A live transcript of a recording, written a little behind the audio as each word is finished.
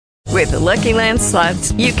With the Lucky Land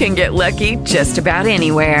Slots, you can get lucky just about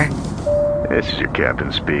anywhere. This is your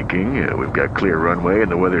captain speaking. We've got clear runway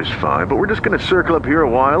and the weather's fine, but we're just going to circle up here a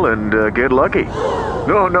while and get lucky.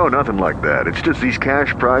 No, nothing like that. It's just these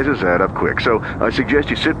cash prizes add up quick. So I suggest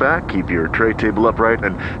you sit back, keep your tray table upright,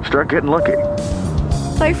 and start getting lucky.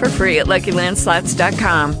 Play for free at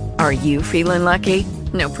LuckyLandSlots.com. Are you feeling lucky?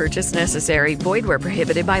 No purchase necessary. Void where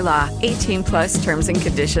prohibited by law. 18 plus terms and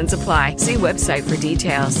conditions apply. See website for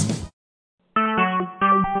details.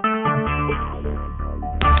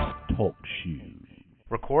 Talk shoes.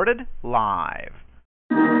 Recorded live.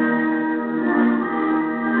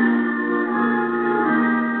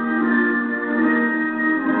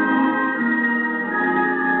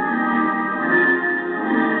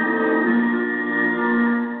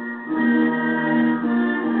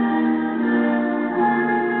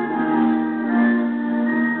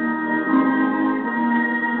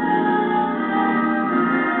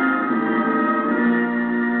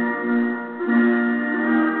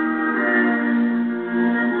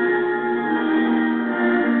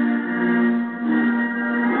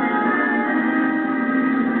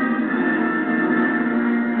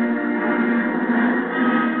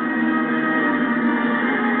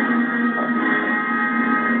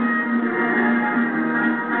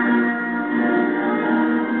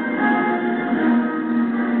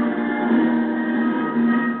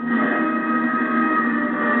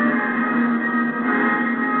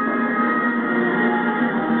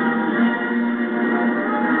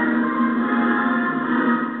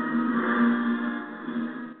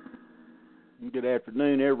 Good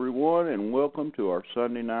afternoon, everyone, and welcome to our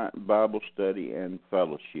Sunday night Bible study and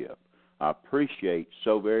fellowship. I appreciate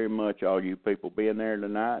so very much all you people being there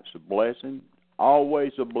tonight. It's a blessing,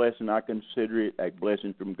 always a blessing. I consider it a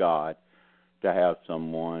blessing from God to have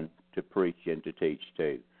someone to preach and to teach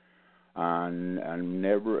to.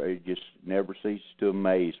 It just never ceases to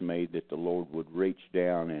amaze me that the Lord would reach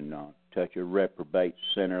down and touch a reprobate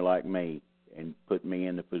sinner like me and put me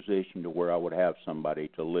in the position to where I would have somebody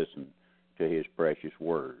to listen to His precious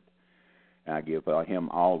word. And I give Him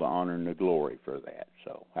all the honor and the glory for that.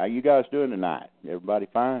 So, how you guys doing tonight? Everybody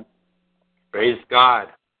fine? Praise God.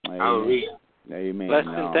 Amen. Hallelujah. Amen. Blessed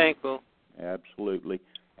and thankful. Absolutely.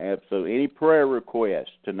 Any prayer requests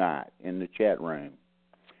tonight in the chat room?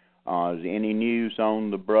 Is any news on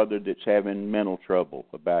the brother that's having mental trouble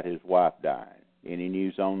about his wife dying? Any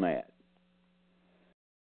news on that?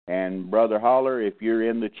 And Brother Holler, if you're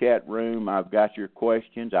in the chat room, I've got your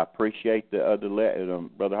questions. I appreciate the other letter.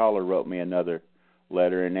 Brother Holler wrote me another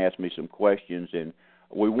letter and asked me some questions, and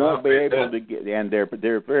we won't be able to get. And they're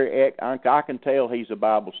very. I can tell he's a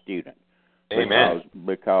Bible student. Amen.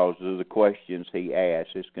 Because of the questions he asked,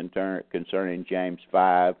 it's concerning James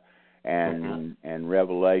 5 and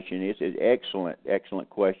Revelation. It's excellent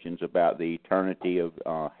questions about the eternity of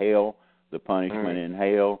hell, the punishment in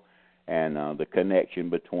hell, and the connection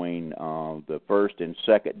between the first and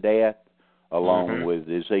second death, along with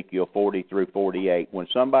Ezekiel 40 through 48. When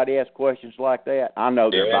somebody asks questions like that, I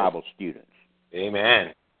know they're Bible students.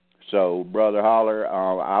 Amen. So, Brother Holler,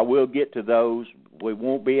 I will get to those. We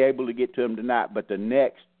won't be able to get to them tonight, but the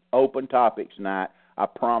next open topics night, I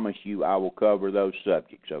promise you I will cover those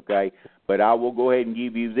subjects, okay? But I will go ahead and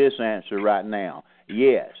give you this answer right now.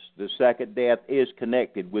 Yes, the second death is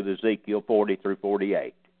connected with Ezekiel 40 through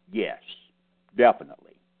 48. Yes,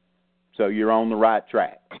 definitely. So you're on the right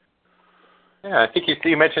track. Yeah, I think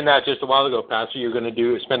you mentioned that just a while ago, Pastor. You're going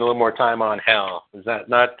to spend a little more time on hell. Is that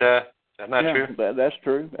not true? That's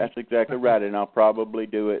true. That's exactly right. And I'll probably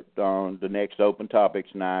do it on the next open topics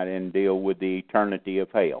night and deal with the eternity of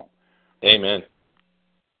hell. Amen.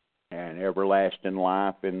 And everlasting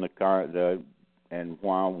life in the current, and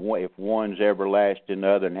if one's everlasting, the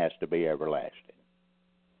other has to be everlasting.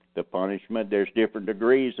 The punishment, there's different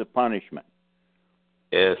degrees of punishment.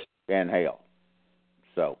 Yes. And hell.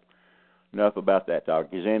 So, enough about that talk.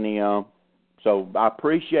 Is any So I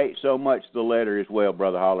appreciate so much the letter as well,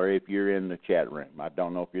 Brother Holler, if you're in the chat room. I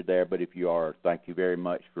don't know if you're there, but if you are, thank you very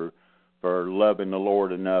much for loving the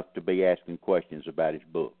Lord enough to be asking questions about His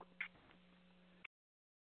book.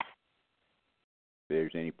 If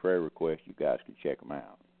there's any prayer requests, you guys can check them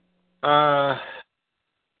out.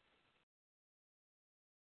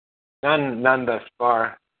 None thus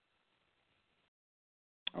far.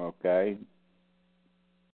 Okay.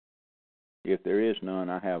 If there is none,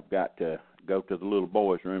 I have got to go to the little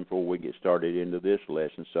boys' room before we get started into this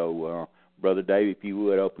lesson. So, Brother Dave, if you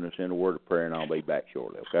would open us in a word of prayer, and I'll be back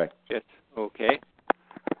shortly, okay? Yes, okay.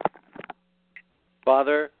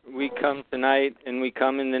 Father, we come tonight, and we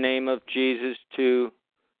come in the name of Jesus to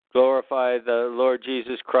glorify the Lord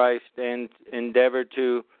Jesus Christ and endeavor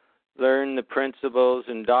to learn the principles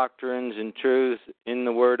and doctrines and truths in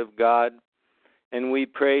the Word of God. And we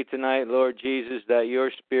pray tonight, Lord Jesus, that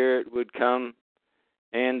your Spirit would come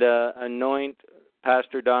and anoint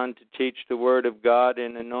Pastor Don to teach the Word of God,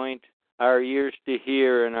 and anoint our ears to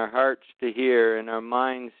hear and our hearts to hear and our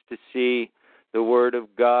minds to see the Word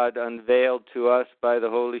of God unveiled to us by the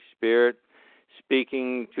Holy Spirit,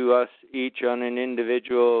 speaking to us each on an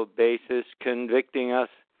individual basis, convicting us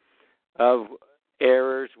of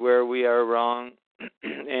errors where we are wrong,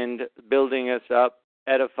 and building us up,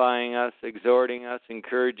 edifying us, exhorting us,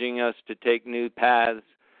 encouraging us to take new paths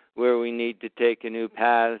where we need to take a new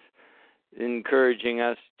path, encouraging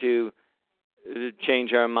us to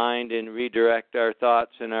change our mind and redirect our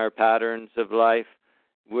thoughts and our patterns of life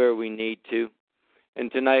where we need to.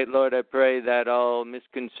 And tonight, Lord, I pray that all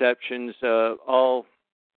misconceptions, all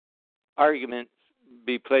arguments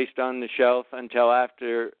be placed on the shelf until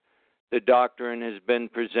after the doctrine has been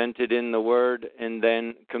presented in the Word, and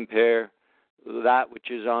then compare that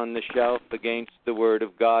which is on the shelf against the Word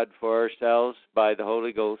of God for ourselves by the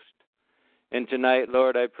Holy Ghost. And tonight,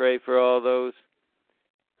 Lord, I pray for all those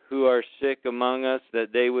who are sick among us,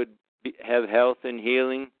 that they would have health and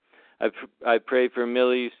healing. I pray for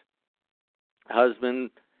Millie's husband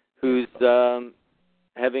who's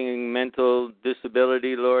having mental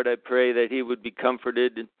disability. Lord, I pray that he would be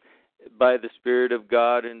comforted by the Spirit of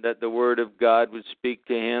God, and that the Word of God would speak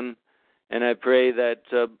to him. And I pray that,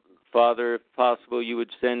 Father, if possible, you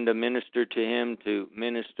would send a minister to him to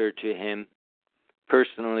minister to him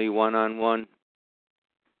personally, one-on-one.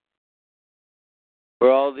 For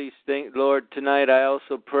all these things, Lord, tonight I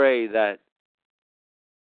also pray that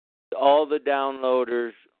all the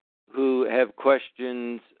downloaders who have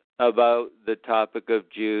questions about the topic of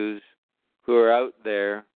Jews, who are out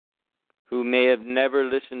there, who may have never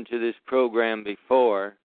listened to this program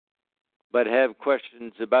before, but have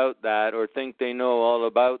questions about that or think they know all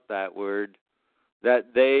about that word,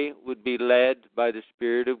 that they would be led by the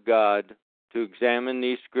Spirit of God to examine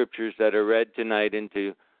these scriptures that are read tonight, and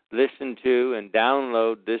to listen to and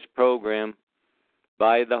download this program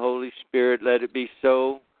by the Holy Spirit. Let it be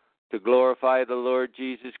so, to glorify the Lord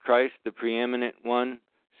Jesus Christ, the preeminent one.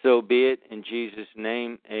 So be it, in Jesus'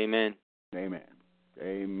 name. Amen. Amen.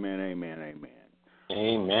 Amen, amen, amen.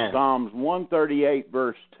 Amen. Psalms 138,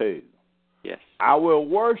 verse 2. Yes. I will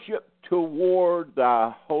worship toward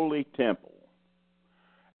thy holy temple,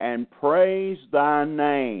 and praise thy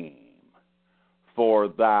name for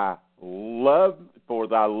thy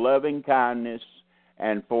loving kindness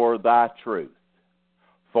and for thy truth.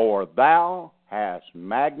 For thou hast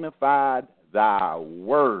magnified thy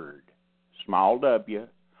word, small w,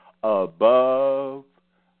 above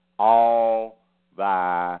all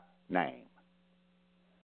thy name.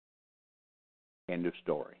 End of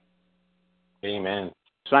story. Amen.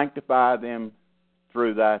 Sanctify them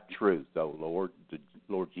through thy truth, O Lord. The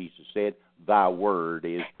Lord Jesus said, thy word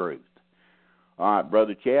is truth. All right,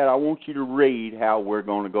 Brother Chad, I want you to read how we're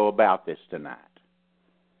going to go about this tonight.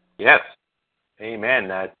 Yes. Amen.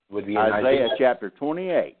 That would be Isaiah chapter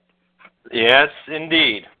 28. Yes,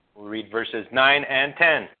 indeed. We'll read verses 9 and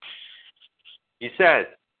 10. He says,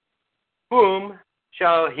 whom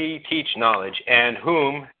shall he teach knowledge, and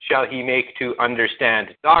whom shall he make to understand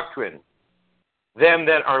doctrine? Them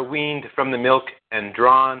that are weaned from the milk and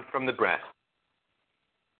drawn from the breast.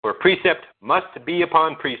 For precept must be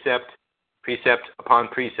upon precept, precept upon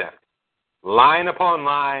precept, line upon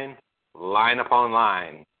line, line upon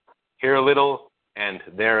line, here a little and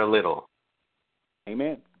there a little.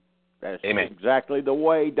 Amen. That's Amen. exactly the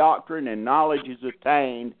way doctrine and knowledge is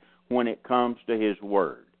attained when it comes to His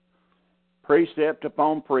Word. Precept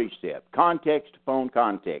upon precept, context upon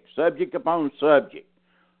context, subject upon subject,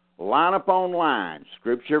 line upon line,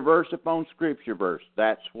 scripture verse upon scripture verse.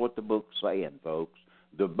 That's what the book's saying, folks.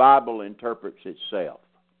 The Bible interprets itself.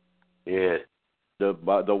 Yes. The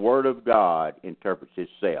Word of God interprets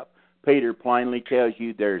itself. Peter plainly tells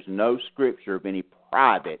you there's no scripture of any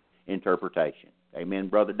private interpretation. Amen,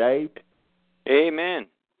 Brother Dave? Amen.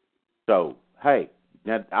 So, hey,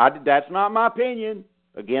 that's not my opinion.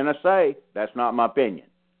 Again, I say, that's not my opinion.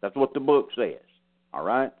 That's what the book says. All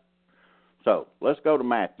right? So, let's go to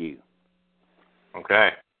Matthew. Okay.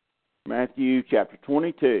 Matthew chapter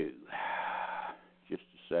 22. Just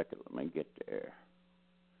a second, let me get there.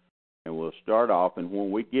 And we'll start off, and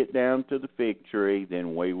when we get down to the fig tree,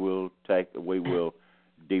 then we will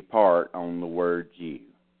depart on the word Jew.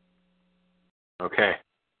 Okay.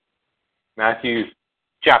 Matthew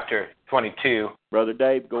chapter 22. Brother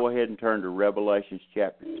Dave, go ahead and turn to Revelations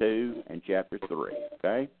chapter 2 and chapter 3,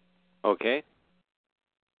 okay? Okay.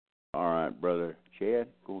 All right, Brother Chad,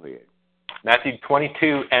 go ahead. Matthew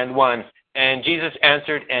 22:1. And Jesus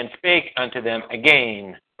answered and spake unto them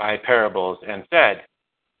again by parables, and said,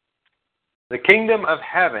 The kingdom of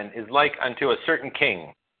heaven is like unto a certain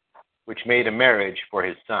king, which made a marriage for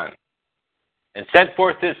his son, and sent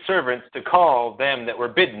forth his servants to call them that were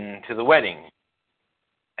bidden to the wedding,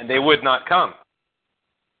 and they would not come.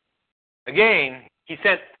 Again, he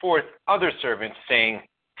sent forth other servants, saying,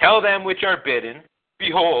 Tell them which are bidden,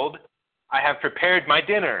 Behold, I have prepared my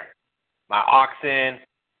dinner. My oxen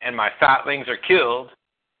and my fatlings are killed,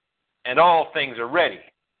 and all things are ready.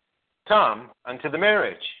 Come unto the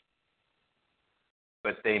marriage.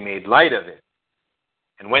 But they made light of it,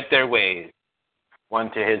 and went their ways, one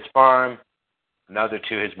to his farm, another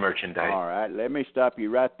to his merchandise. All right, let me stop you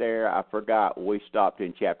right there. I forgot we stopped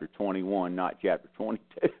in chapter 21, not chapter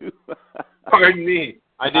 22. Pardon me.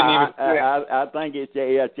 I didn't even I think it's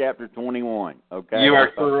chapter 21, okay? You are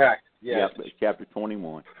correct. Yes. Yep, it's chapter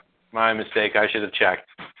 21. My mistake. I should have checked.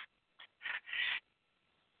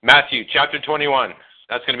 Matthew, chapter 21.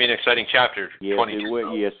 That's going to be an exciting chapter. Yes, 22. it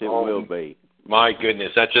will. Yes, it will be. My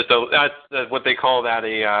goodness, that's what they call that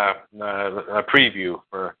a preview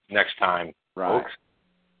for next time, right, folks.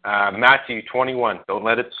 Matthew 21. Don't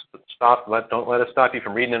let it stop you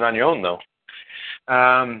from reading it on your own, though.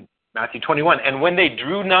 Matthew 21. And when they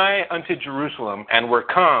drew nigh unto Jerusalem and were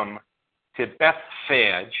come to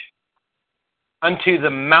Bethphage, unto the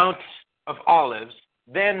Mount of Olives,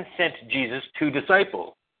 then sent Jesus 2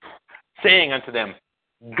 disciples, saying unto them,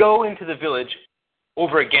 Go into the village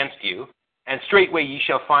over against you, and straightway ye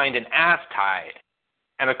shall find an ass tied,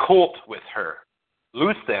 and a colt with her.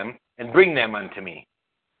 Loose them, and bring them unto me.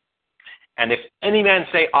 And if any man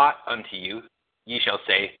say aught unto you, ye shall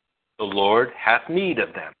say, The Lord hath need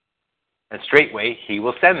of them, and straightway he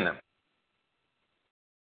will send them.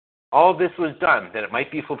 All this was done, that it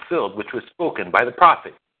might be fulfilled, which was spoken by the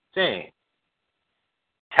prophet, saying,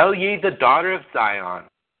 Tell ye the daughter of Zion,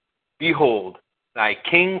 Behold, thy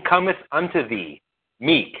king cometh unto thee,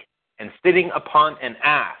 meek, and sitting upon an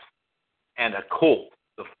ass, and a colt,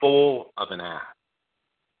 the foal of an ass.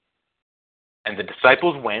 And the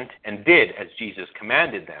disciples went and did as Jesus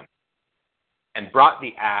commanded them, and brought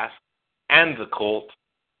the ass and the colt,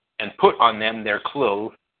 and put on them their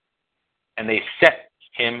clothes, and they set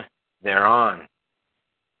him thereon.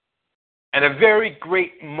 And a very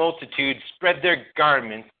great multitude spread their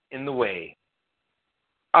garments in the way.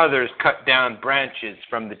 Others cut down branches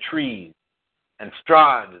from the trees, and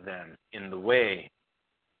strawed them in the way.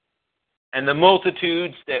 And the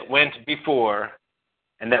multitudes that went before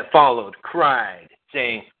and that followed cried,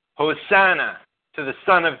 saying, Hosanna to the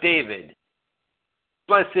Son of David.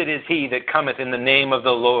 Blessed is he that cometh in the name of the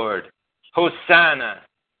Lord. Hosanna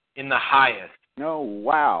in the highest. Oh,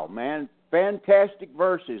 wow, man. Fantastic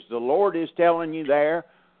verses. The Lord is telling you there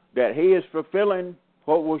that he is fulfilling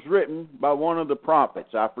what was written by one of the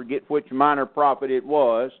prophets. I forget which minor prophet it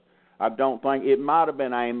was. I don't think it might have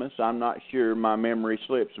been Amos. I'm not sure. My memory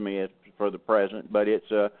slips me for the present, but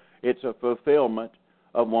it's a fulfillment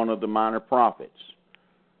of one of the minor prophets.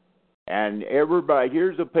 And everybody,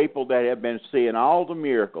 here's the people that have been seeing all the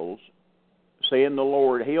miracles, seeing the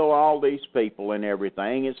Lord heal all these people and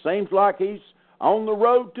everything. It seems like he's on the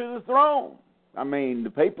road to the throne. I mean, the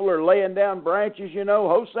people are laying down branches,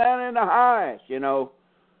 Hosanna in the highest,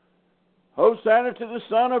 Hosanna to the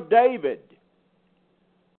Son of David.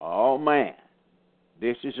 Oh, man,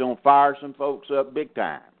 this is going to fire some folks up big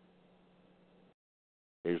time,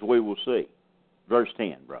 as we will see. Verse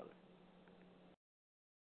 10, brother.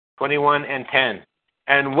 21:10.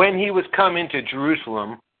 And when he was come into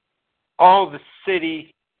Jerusalem, all the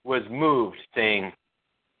city was moved, saying,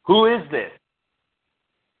 Who is this?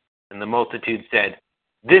 And the multitude said,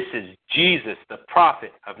 This is Jesus, the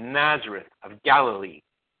prophet of Nazareth of Galilee.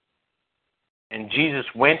 And Jesus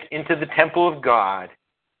went into the temple of God,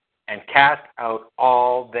 and cast out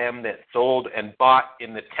all them that sold and bought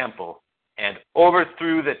in the temple, and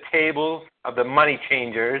overthrew the tables of the money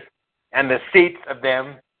changers, and the seats of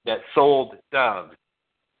them that sold doves,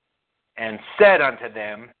 and said unto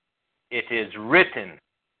them, It is written,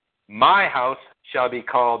 My house shall be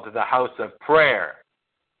called the house of prayer,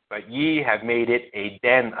 but ye have made it a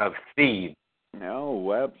den of thieves.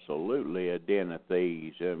 No, absolutely a den of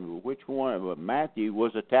thieves. Which one of them? Matthew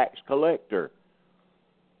was a tax collector.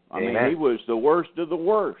 Amen. I mean, he was the worst of the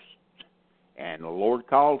worst. And the Lord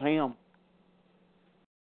called him.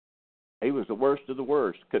 He was the worst of the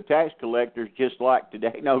worst. Tax collectors, just like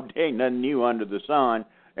today, no, there ain't nothing new under the sun.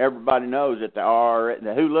 Everybody knows that the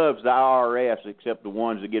IRS, who loves the IRS except the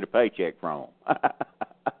ones that get a paycheck from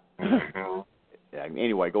them.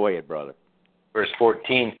 Anyway, go ahead, brother. Verse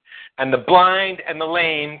 14, and the blind and the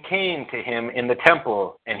lame came to him in the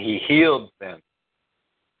temple, and he healed them.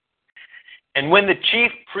 And when the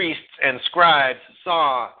chief priests and scribes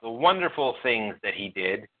saw the wonderful things that he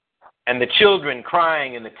did, and the children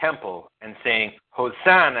crying in the temple and saying,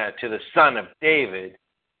 Hosanna to the Son of David,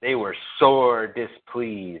 they were sore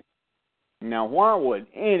displeased. Now, why would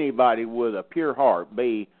anybody with a pure heart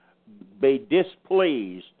be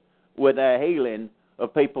displeased with a healing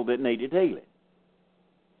of people that needed healing?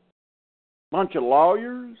 Bunch of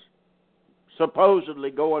lawyers, supposedly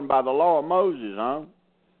going by the law of Moses, huh?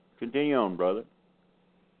 Continue on, brother.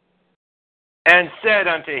 And said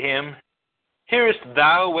unto him, Hearest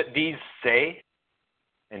thou what these say?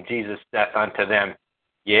 And Jesus saith unto them,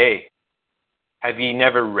 Yea. Have ye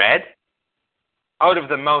never read? Out of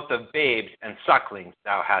the mouth of babes and sucklings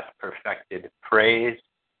thou hast perfected praise.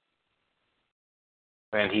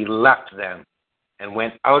 And he left them, and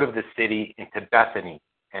went out of the city into Bethany,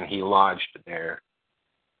 and he lodged there.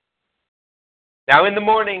 Now in the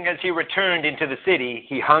morning, as he returned into the city,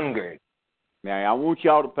 he hungered. Now, I want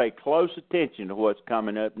y'all to pay close attention to what's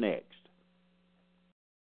coming up next.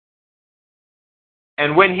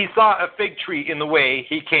 And when he saw a fig tree in the way,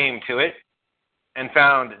 he came to it, and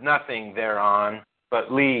found nothing thereon,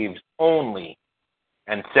 but leaves only,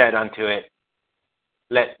 and said unto it,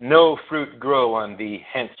 Let no fruit grow on thee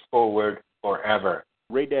henceforward forever.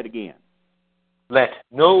 Read that again. Let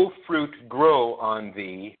no fruit grow on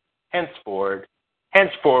thee henceforward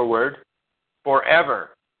forever.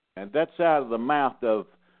 And that's out of the mouth of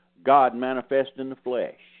God manifest in the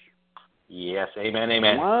flesh. Yes, amen,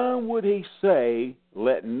 amen. Why would he say,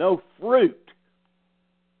 let no fruit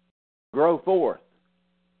grow forth,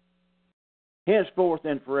 henceforth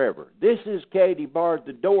and forever? This is, Katie, barred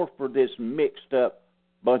the door for this mixed up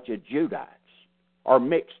bunch of Judites, or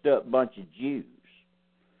mixed up bunch of Jews.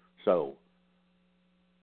 So,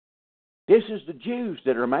 this is the Jews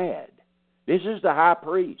that are mad. This is the high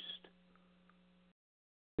priest.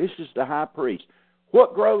 This is the high priest.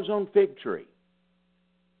 What grows on fig tree?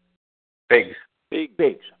 Figs.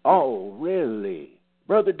 Figs. Oh, really?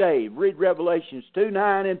 Brother Dave, read Revelations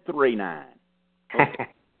 2:9 and 3:9. Okay.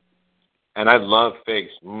 And I love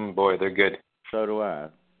figs. Boy, they're good. So do I.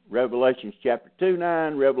 Revelations chapter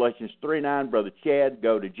 2:9, Revelations 3:9. Brother Chad,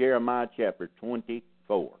 go to Jeremiah chapter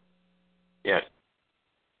 24. Yes.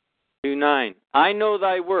 2:9. I know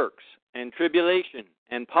thy works, and tribulation,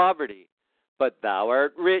 and poverty, but thou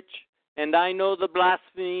art rich. And I know the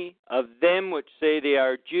blasphemy of them which say they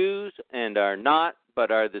are Jews, and are not,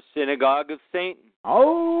 but are the synagogue of Satan.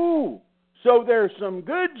 Oh, so there's some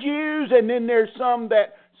good Jews, and then there's some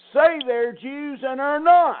that say they're Jews and are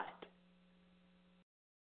not.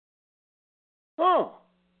 Huh.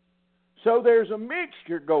 So there's a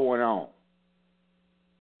mixture going on.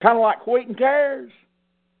 Kind of like wheat and tares.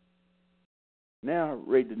 Now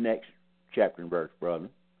read the next chapter and verse, brother.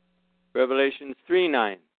 Revelations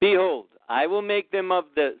 3:9. Behold, I will make them of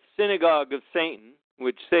the synagogue of Satan,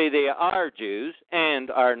 which say they are Jews, and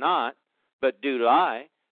are not, but do lie.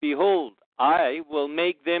 Behold, I will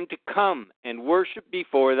make them to come and worship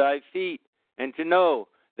before thy feet, and to know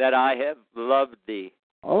that I have loved thee.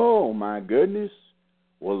 Oh, my goodness.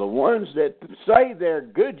 Well, the ones that say they're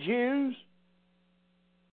good Jews,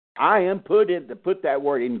 I am put that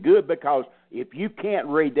word in good, because if you can't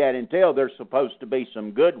read that and tell there's supposed to be some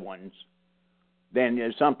good ones,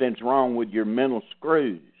 then something's wrong with your mental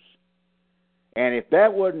screws. And if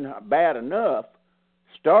that wasn't bad enough,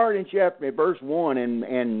 start in verse 1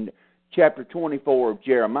 and chapter 24 of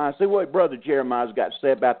Jeremiah. See what Brother Jeremiah's got to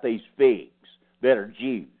say about these figs that are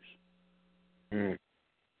Jews.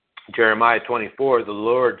 Jeremiah 24, the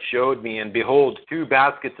Lord showed me, and behold, 2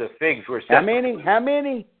 baskets of figs were set. How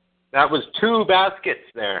many? That was 2 baskets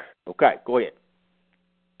there. Okay, go ahead.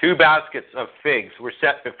 2 baskets of figs were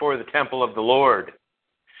set before the temple of the Lord.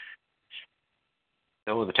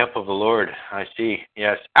 Oh, the temple of the Lord, I see,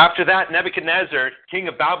 yes. After that, Nebuchadnezzar, king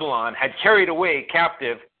of Babylon, had carried away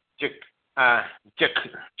captive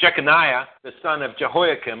Jeconiah, the son of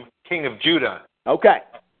Jehoiakim, king of Judah. Okay,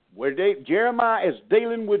 Jeremiah is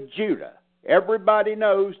dealing with Judah. Everybody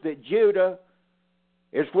knows that Judah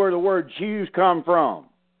is where the word Jews come from.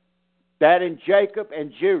 That in Jacob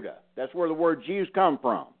and Judah. That's where the word Jews come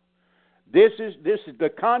from. This is the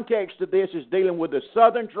context of this is dealing with the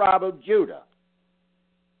southern tribe of Judah.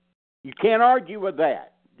 You can't argue with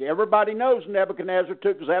that. Everybody knows Nebuchadnezzar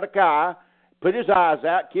took Zedekiah, put his eyes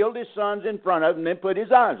out, killed his sons in front of him, and then put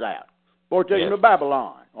his eyes out before he took him to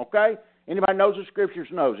Babylon. Okay? Anybody knows the scriptures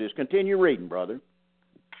knows this. Continue reading, brother.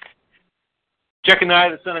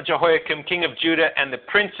 Jeconiah, the son of Jehoiakim, king of Judah, and the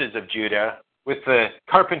princes of Judah, with the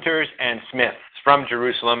carpenters and smiths. from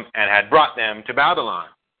Jerusalem and had brought them to Babylon.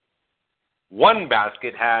 One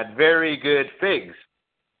basket had very good figs.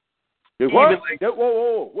 What?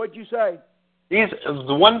 Whoa. What'd you say?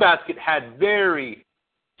 The one basket had very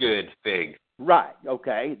good figs. Right.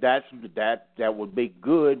 Okay. That would be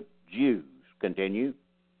good Jews. Continue.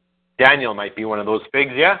 Daniel might be one of those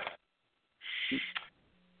figs, yeah?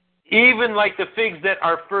 Even like the figs that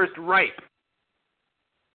are first ripe.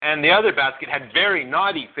 And the other basket had very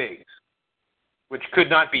naughty figs, which could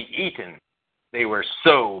not be eaten. They were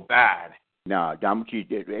so bad. No,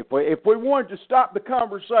 if we wanted to stop the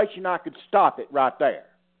conversation, I could stop it right there.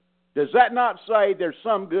 Does that not say there's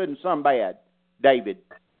some good and some bad, David?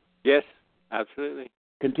 Yes, absolutely.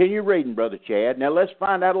 Continue reading, Brother Chad. Now let's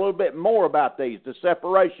find out a little bit more about these, the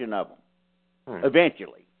separation of them,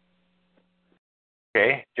 eventually.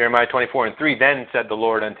 Okay, Jeremiah 24:3, Then said the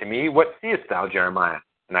Lord unto me, What seest thou, Jeremiah?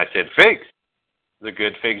 And I said, Figs. The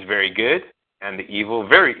good figs very good, and the evil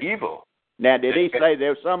very evil. Now, did he say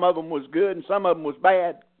there some of them was good and some of them was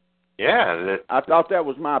bad? Yeah. I thought that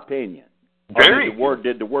was my opinion. Very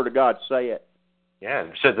Did the Word of God say it? Yeah,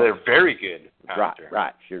 it says they're very good, Pastor.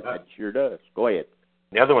 Right. It sure does. Go ahead.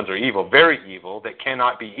 The other ones are evil, very evil, that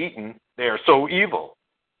cannot be eaten. They are so evil.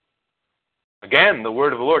 Again, the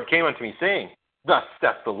word of the Lord came unto me, saying, Thus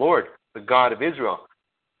saith the Lord, the God of Israel,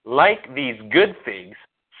 Like these good figs,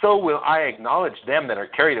 so will I acknowledge them that are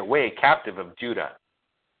carried away captive of Judah,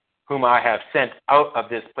 whom I have sent out of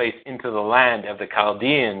this place into the land of the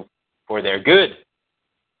Chaldeans for their good.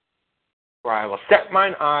 For I will set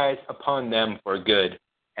mine eyes upon them for good,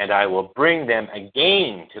 and I will bring them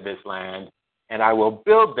again to this land, and I will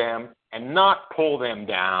build them and not pull them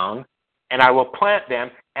down, and I will plant them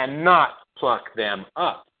and not pluck them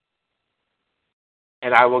up.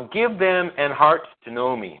 And I will give them an heart to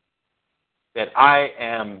know me, that I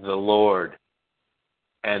am the Lord,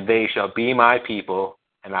 and they shall be my people,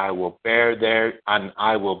 and I will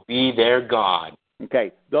be their God.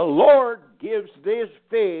 Okay, the Lord gives these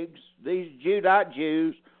figs, these Judite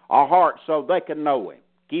Jews, a heart so they can know Him.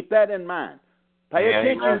 Keep that in mind. Pay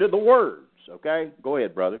attention to the words, okay? Go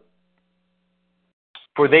ahead, brother.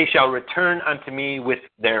 For they shall return unto me with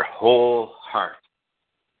their whole heart.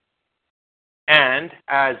 And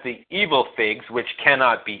as the evil figs which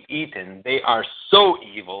cannot be eaten, they are so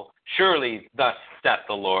evil, surely thus saith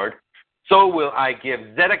the Lord, so will I give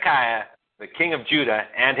Zedekiah, the king of Judah,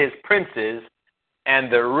 and his princes,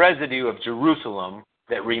 and the residue of Jerusalem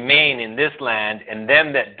that remain in this land, and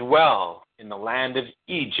them that dwell in the land of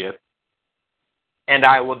Egypt, and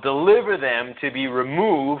I will deliver them to be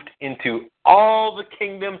removed into all the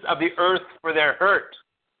kingdoms of the earth for their hurt,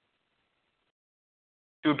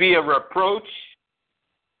 to be a reproach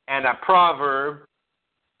and a proverb,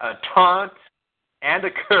 a taunt and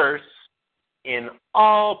a curse in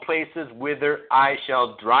all places whither I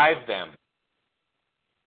shall drive them.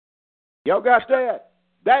 Y'all got that?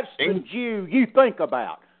 That's the Jew you think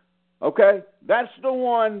about, okay? That's the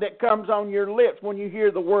one that comes on your lips when you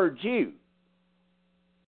hear the word Jew.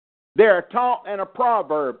 They're a taunt and a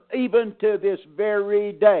proverb, even to this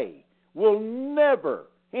very day. Will never,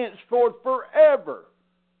 henceforth forever,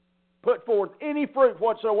 put forth any fruit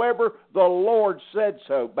whatsoever. The Lord said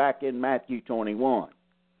so back in Matthew 21.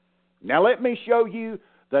 Now let me show you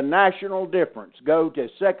the national difference. Go to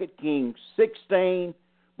 2 Kings 16,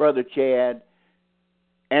 Brother Chad,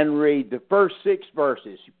 and read the first 6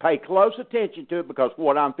 verses. Pay close attention to it because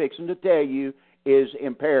what I'm fixing to tell you is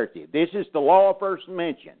imperative. This is the law first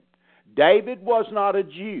mentioned. David was not a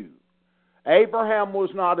Jew. Abraham was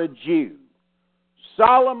not a Jew.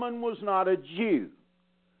 Solomon was not a Jew.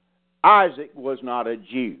 Isaac was not a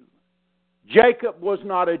Jew. Jacob was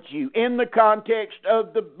not a Jew in the context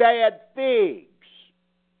of the bad figs.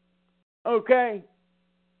 Okay?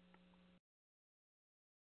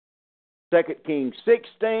 2 Kings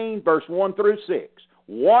 16, verse 1 through 6.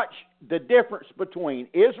 Watch the difference between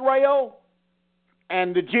Israel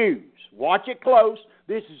and the Jews. Watch it close.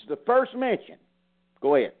 This is the first mention.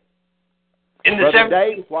 Go ahead.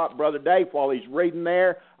 Brother Dave, while he's reading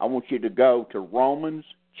there, I want you to go to Romans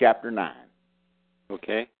chapter 9.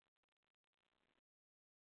 Okay.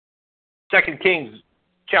 2 Kings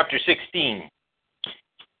chapter 16.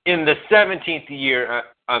 In the 17th year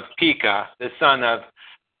of Pekah, the son of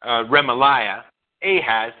Remaliah,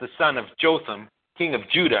 Ahaz, the son of Jotham, king of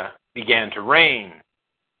Judah, began to reign.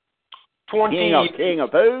 King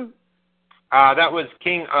of who? That was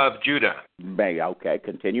king of Judah. Okay,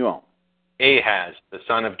 continue on. Ahaz, the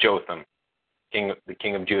son of Jotham, the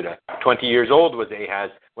king of Judah. 20 years old was Ahaz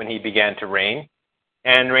when he began to reign,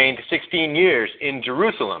 and reigned 16 years in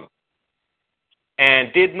Jerusalem,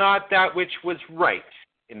 and did not that which was right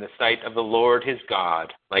in the sight of the Lord his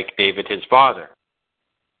God, like David his father.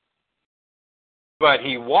 But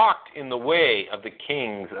he walked in the way of the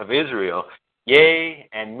kings of Israel, yea,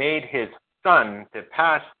 and made his son to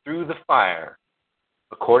pass through the fire,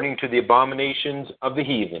 according to the abominations of the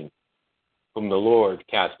heathen, whom the Lord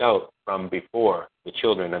cast out from before the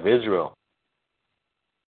children of Israel.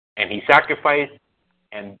 And he sacrificed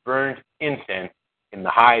and burned incense in the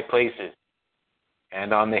high places,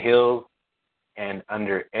 and on the hills, and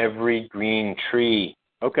under every green tree.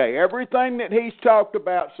 Okay, everything that he's talked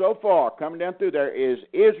about so far, coming down through there, is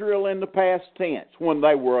Israel in the past tense, when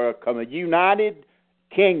they were a united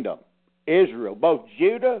kingdom. Israel, both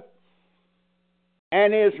Judah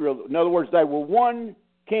and Israel. In other words, they were one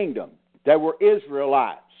kingdom. They were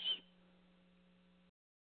Israelites.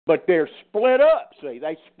 But they're split up, see.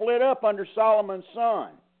 They split up under Solomon's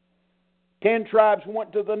son. 10 tribes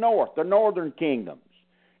went to the north, the northern kingdoms.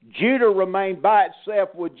 Judah remained by itself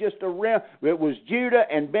with just a rim. It was Judah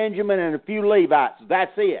and Benjamin and a few Levites.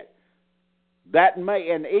 That's it.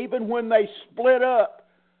 And even when they split up,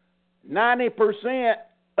 90%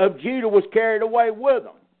 of Judah was carried away with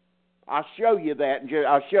them. I'll show you that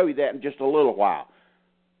in just a little while.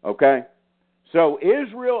 Okay? So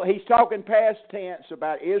Israel, he's talking past tense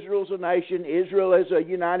about Israel's a nation. Israel is a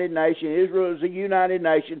united nation. Israel is a united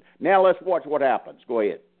nation. Now let's watch what happens. Go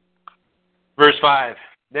ahead. Verse 5.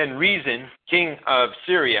 Then Rezin, king of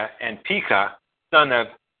Syria, and Pekah, son of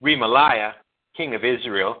Remaliah, king of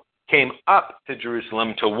Israel, came up to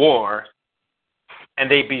Jerusalem to war, and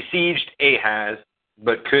they besieged Ahaz,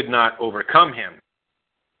 but could not overcome him.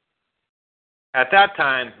 At that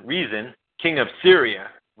time, Rezin, king of Syria,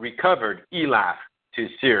 recovered Elath to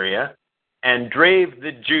Syria, and drave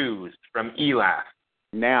the Jews from Elath.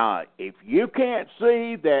 Now, if you can't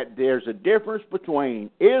see that there's a difference between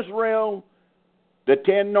Israel, the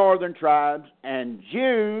 10 northern tribes, and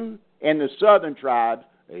Jew and the southern tribes,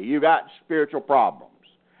 you got spiritual problems.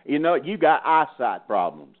 You know, you got eyesight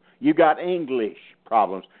problems. You got English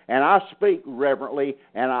problems. And I speak reverently,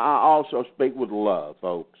 and I also speak with love,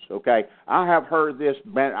 folks, okay? I have heard this.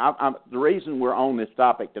 The reason we're on this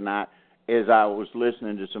topic tonight is I was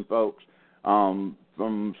listening to some folks from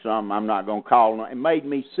some, I'm not going to call them. It made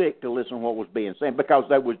me sick to listen to what was being said because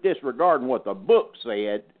they was disregarding what the book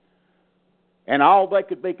said, and all they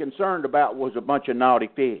could be concerned about was a bunch of naughty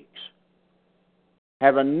pigs,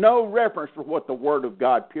 having no reference for what the Word of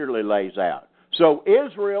God purely lays out. So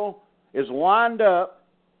Israel is lined up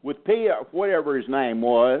with whatever his name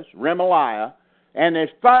was, Remaliah, and is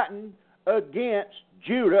fighting against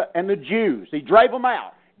Judah and the Jews. He drove them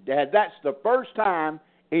out. That's the first time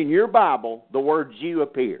in your Bible the word Jew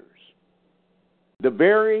appears. The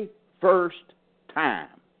very first time.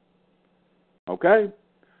 Okay?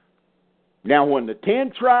 Now, when the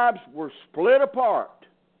 10 tribes were split apart,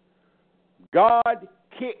 God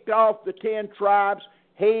kicked off the 10 tribes.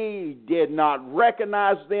 He did not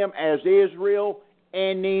recognize them as Israel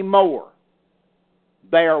anymore.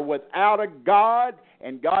 They are without a God,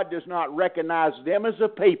 and God does not recognize them as a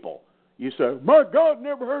people. You say, my God,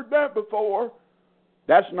 never heard that before.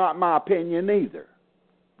 That's not my opinion either.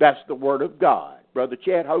 That's the Word of God. Brother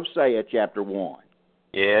Chad, Hosea chapter 1.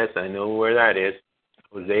 Yes, I know where that is.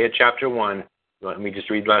 Hosea chapter 1. You want me to just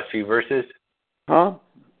read the last few verses? Huh?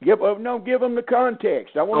 Give them the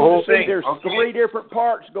context. I want them to see there's 3 different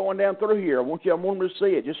parts going down through here. I want them to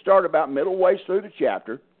see it. Just start about middle ways through the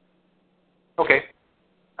chapter. Okay.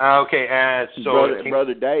 So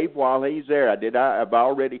Brother Dave, while he's there, I've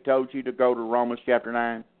already told you to go to Romans chapter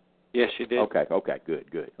 9. Yes, you did. Okay,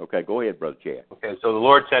 good. Okay, go ahead, Brother Chad. Okay, so the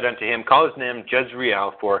Lord said unto him, call his name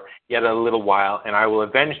Jezreel for yet a little while, and I will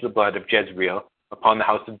avenge the blood of Jezreel upon the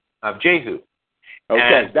house of Jehu.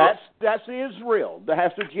 Okay, that's Israel.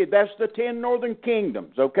 That's the 10 northern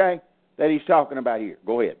kingdoms, okay, that he's talking about here.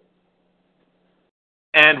 Go ahead.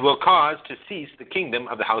 And will cause to cease the kingdom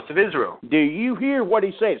of the house of Israel. Do you hear what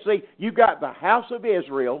he said? See, you got the house of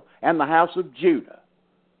Israel and the house of Judah.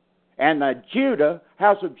 And the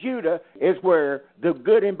house of Judah is where the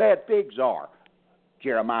good and bad figs are.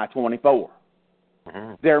 Jeremiah 24.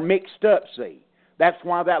 Mm-hmm. They're mixed up, see. That's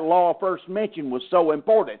why that law first mentioned was so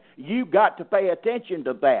important. You've got to pay attention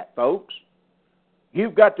to that, folks.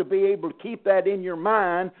 You've got to be able to keep that in your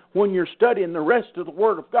mind when you're studying the rest of the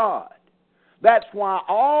Word of God. That's why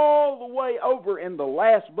all the way over in the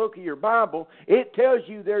last book of your Bible, it tells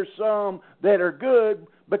you there's some that are good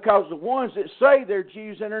because the ones that say they're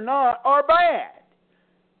Jews and are not are bad.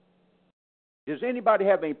 Does anybody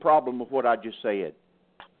have any problem with what I just said?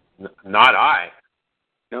 Not I.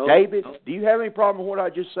 No. David, do you have any problem with what I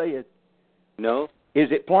just said? No.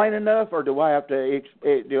 Is it plain enough, or do I have to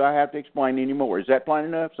explain any more? Is that plain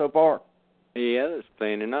enough so far? Yeah, that's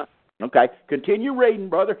plain enough. Okay, continue reading,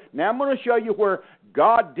 brother. Now I'm going to show you where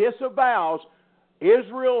God disavows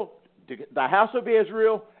Israel, the house of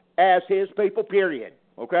Israel, as His people. Period.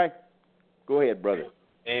 Okay, go ahead, brother.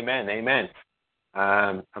 Amen. Amen.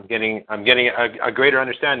 I'm getting a greater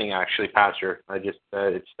understanding, actually, Pastor. It's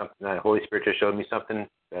something that the Holy Spirit just showed me something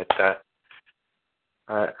that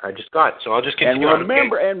I just got. So I'll just continue on.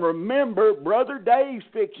 And remember, Brother Dave's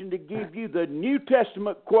fixing to give you the New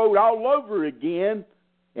Testament quote all over again.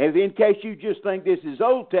 And in case you just think this is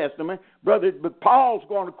Old Testament, but Paul's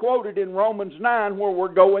going to quote it in Romans 9, where we're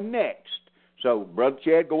going next. So, Brother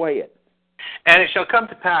Chad, go ahead. And it shall come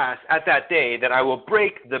to pass at that day that I will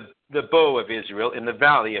break the bow of Israel in the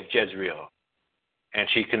valley of Jezreel. And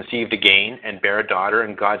she conceived again, and bare a daughter,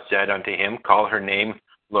 and God said unto him, Call her name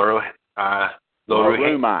Loruhama,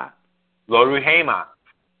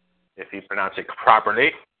 if you pronounce it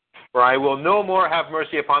properly. For I will no more have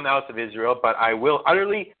mercy upon the house of Israel, but I will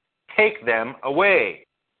utterly take them away.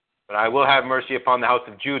 But I will have mercy upon the house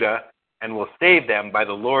of Judah, and will save them by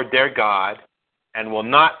the Lord their God, and will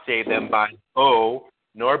not save them by bow,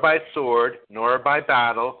 nor by sword, nor by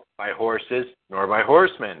battle, by horses, nor by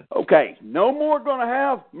horsemen. Okay, no more going to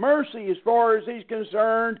have mercy as far as He's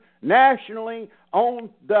concerned nationally on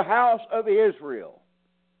the house of Israel.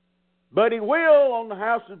 But He will on the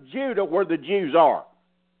house of Judah, where the Jews are.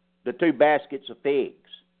 The two baskets of figs.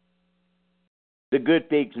 The good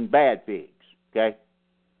figs and bad figs. Okay?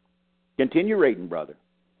 Continue reading, brother.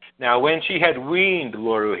 Now when she had weaned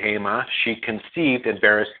Loruhama, she conceived and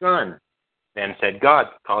bare a son. Then said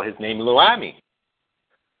God, Call his name Loami.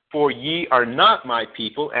 For ye are not my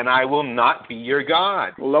people, and I will not be your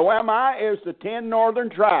God. Loami is the 10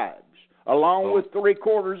 northern tribes, along with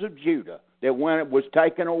 3/4 of Judah, that when it was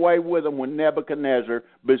taken away with them when Nebuchadnezzar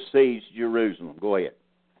besieged Jerusalem. Go ahead.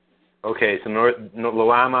 Okay, so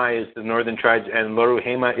Loami is the northern tribes, and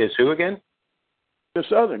Loruhama is who again? The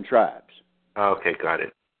southern tribes. Okay, got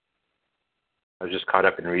it. I was just caught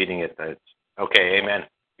up in reading it. Okay, amen.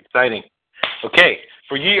 Exciting. Okay,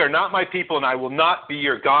 for ye are not my people, and I will not be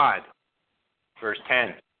your God. Verse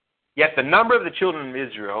 10. Yet the number of the children of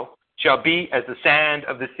Israel shall be as the sand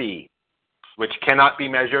of the sea, which cannot be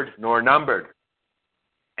measured nor numbered.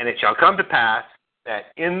 And it shall come to pass that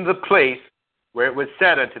in the place where it was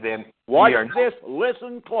said unto them, watch this,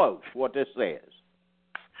 listen close, what this says.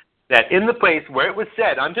 That in the place where it was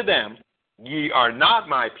said unto them, Ye are not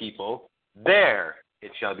my people, there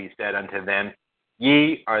it shall be said unto them,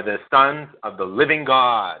 Ye are the sons of the living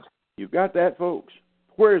God. You got that, folks?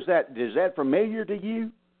 Where is that? Is that familiar to you?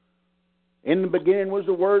 In the beginning was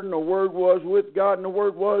the Word, and the Word was with God, and the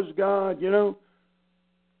Word was God, you know.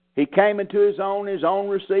 He came into his own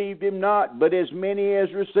received him not, but as many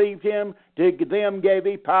as received him, to them gave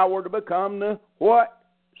he power to become the what?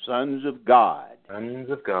 Sons of God. Sons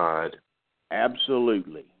of God.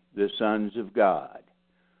 Absolutely, the sons of God.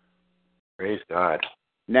 Praise God.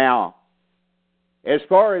 Now, as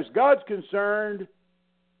far as God's concerned,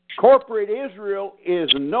 corporate Israel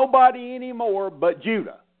is nobody anymore but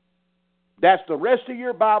Judah. That's the rest of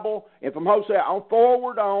your Bible, and from Hosea on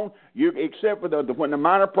forward on, except for when the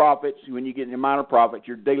minor prophets, when you get in the minor prophets,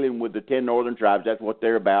 you're dealing with the 10 northern tribes. That's what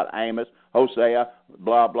they're about. Amos, Hosea,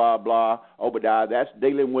 blah, blah, blah, Obadiah. That's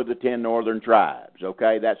dealing with the 10 northern tribes,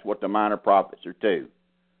 okay? That's what the minor prophets are to.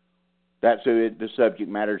 That's who the subject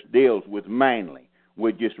matter deals with mainly,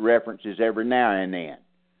 with just references every now and then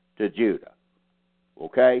to Judah,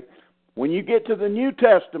 okay? When you get to the New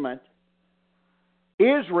Testament,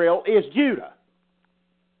 Israel is Judah.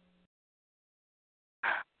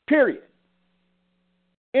 Period.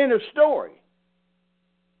 End of story.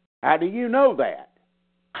 How do you know that?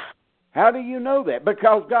 How do you know that?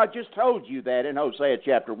 Because God just told you that in Hosea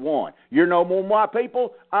chapter 1. You're no more my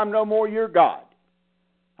people, I'm no more your God.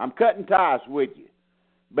 I'm cutting ties with you.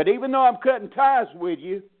 But even though I'm cutting ties with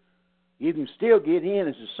you, you can still get in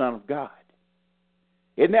as a son of God.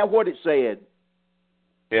 Isn't that what it said?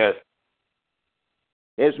 Yes.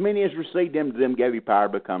 As many as received him, to them gave he power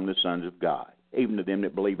to become the sons of God, even to them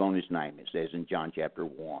that believe on his name, it says in John chapter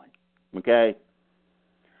 1. Okay?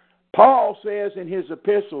 Paul says in his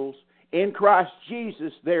epistles, in Christ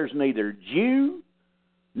Jesus there's neither Jew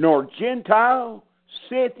nor Gentile,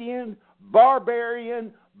 Scythian,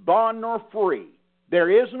 barbarian, bond nor free. There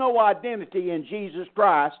is no identity in Jesus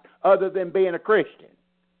Christ other than being a Christian.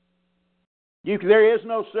 There is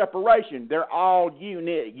no separation. They're all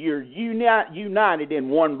you're united in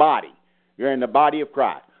one body. You're in the body of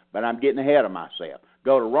Christ. But I'm getting ahead of myself.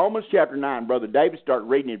 Go to Romans chapter 9. Brother David, start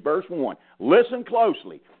reading in verse 1. Listen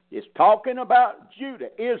closely. It's talking about Judah,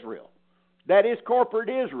 Israel. That is corporate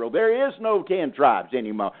Israel. There is no 10 tribes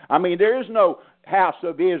anymore. I mean, there is no house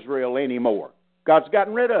of Israel anymore. God's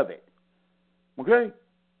gotten rid of it. Okay?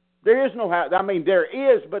 There is no house. I mean, there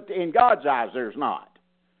is, but in God's eyes, there's not.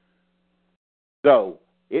 So,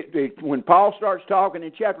 when Paul starts talking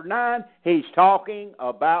in chapter 9, he's talking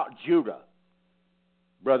about Judah.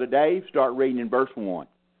 Brother Dave, start reading in verse 1.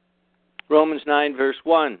 Romans 9, verse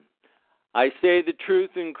 1. I say the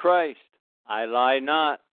truth in Christ. I lie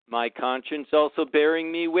not, my conscience also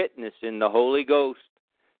bearing me witness in the Holy Ghost,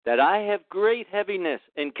 that I have great heaviness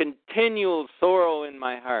and continual sorrow in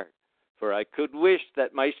my heart. For I could wish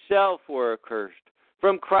that myself were accursed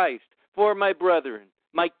from Christ for my brethren,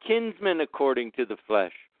 my kinsmen according to the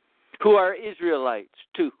flesh, who are Israelites,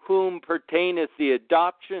 to whom pertaineth the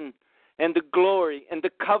adoption and the glory and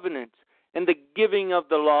the covenants and the giving of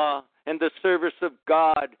the law and the service of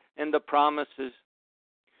God and the promises,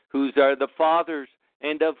 whose are the fathers,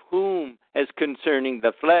 and of whom, as concerning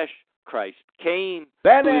the flesh, Christ came,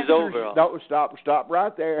 that who answers, is over all. No, stop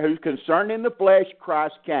right there. Who's concerning the flesh,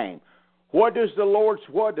 Christ came. What does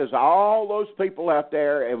all those people out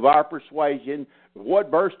there of our persuasion, what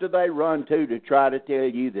verse do they run to try to tell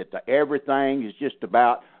you that everything is just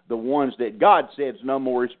about the ones that God says no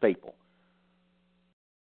more His people?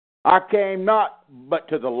 I came not but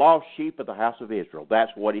to the lost sheep of the house of Israel.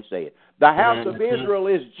 That's what He said. The house of Israel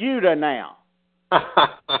is Judah now.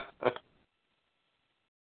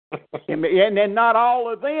 And then not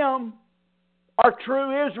all of them are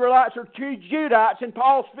true Israelites or true Judites, and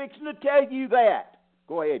Paul's fixing to tell you that.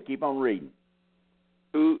 Go ahead, keep on reading.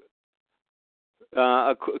 Who,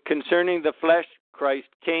 concerning the flesh, Christ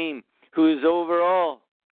came, who is over all.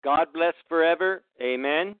 God bless forever.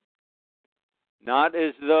 Amen. Not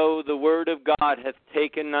as though the word of God hath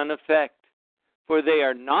taken none effect. For they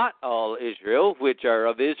are not all Israel, which are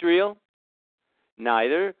of Israel.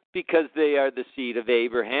 Neither, because they are the seed of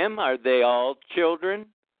Abraham, are they all children.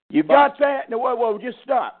 You got that? No, whoa, just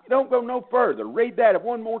stop. Don't go no further. Read that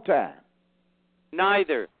one more time.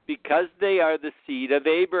 Neither, because they are the seed of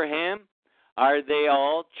Abraham, are they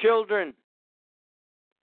all children.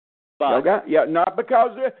 But not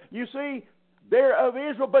because you see, they're of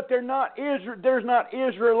Israel, but they're not Israel. There's not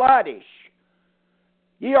Israelitish.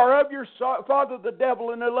 Ye are of your father the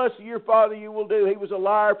devil, and the lust of your father you will do. He was a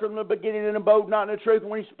liar from the beginning and abode not in the truth.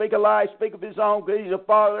 When he speak a lie, speak of his own, because he's a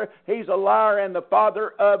father. He's a liar and the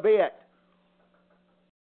father of it.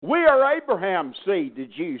 We are Abraham's seed, the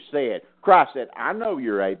Jews said. Christ said, I know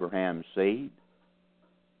you're Abraham's seed.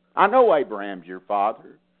 I know Abraham's your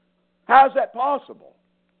father. How is that possible?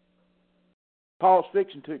 Paul's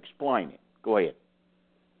fixing to explain it. Go ahead.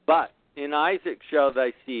 But in Isaac shall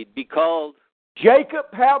thy seed be called. Jacob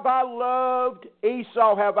have I loved,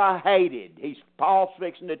 Esau have I hated. Paul's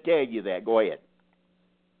fixing to tell you that. Go ahead.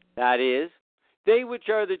 That is, they which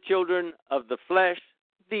are the children of the flesh,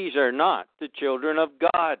 these are not the children of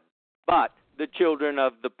God, but the children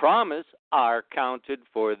of the promise are counted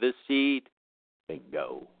for the seed.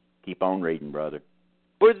 Bingo. Keep on reading, brother.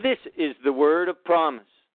 For this is the word of promise.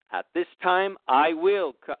 At this time I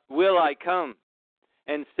will I come,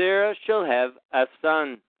 and Sarah shall have a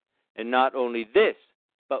son. And not only this,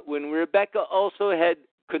 but when Rebekah also had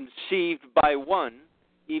conceived by one,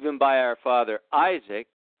 even by our father Isaac,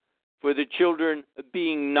 for the children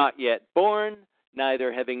being not yet born,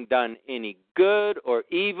 neither having done any good or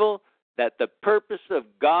evil, that the purpose of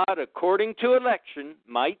God according to election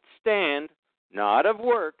might stand, not of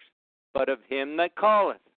works, but of him that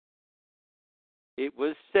calleth. It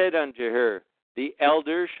was said unto her, the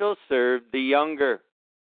elder shall serve the younger.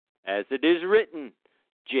 As it is written,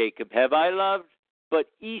 Jacob have I loved, but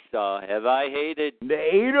Esau have I hated. The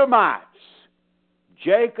Edomites.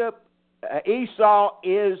 Esau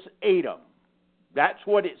is Edom. That's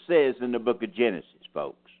what it says in the book of Genesis,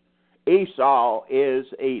 folks. Esau is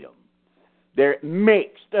Edom. They're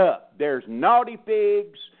mixed up. There's naughty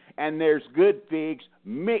figs and there's good figs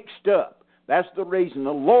mixed up. That's the reason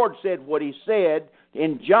the Lord said what He said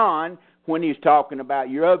in John when He's talking about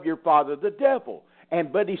you're of your father the devil.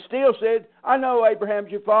 But He still said, I know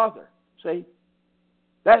Abraham's your father. See?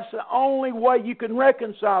 That's the only way you can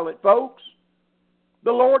reconcile it, folks.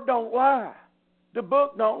 The Lord don't lie. The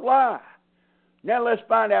book don't lie. Now let's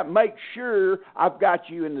find out, make sure I've got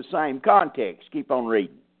you in the same context. Keep on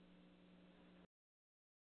reading.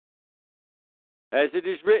 As it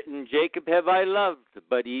is written, Jacob have I loved,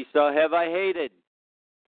 but Esau have I hated.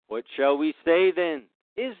 What shall we say then?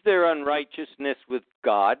 Is there unrighteousness with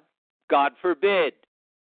God? God forbid.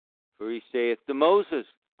 For He saith to Moses,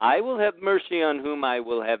 I will have mercy on whom I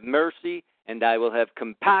will have mercy, and I will have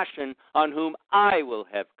compassion on whom I will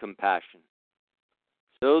have compassion.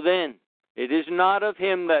 So then, it is not of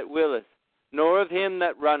him that willeth, nor of him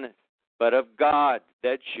that runneth, but of God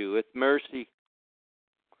that sheweth mercy.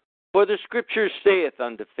 For the Scripture saith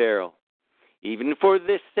unto Pharaoh, even for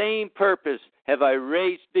this same purpose have I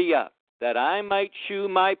raised thee up, that I might shew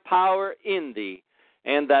my power in thee,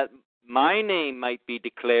 and that my name might be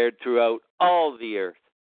declared throughout all the earth.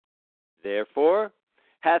 Therefore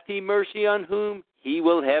hath he mercy on whom he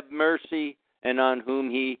will have mercy, and on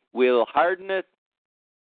whom he will hardeneth.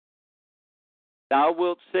 Thou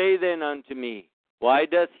wilt say then unto me, why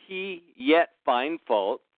doth he yet find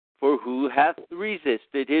fault? For who hath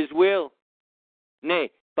resisted his will?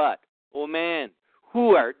 Nay, but, O man,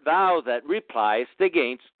 who art thou that repliest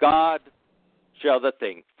against God? Shall the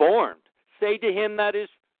thing formed say to him that is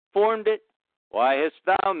formed it, why hast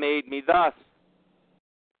thou made me thus?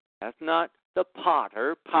 Hath not the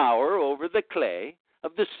potter power over the clay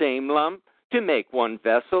of the same lump to make one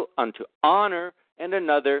vessel unto honor and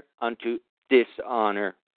another unto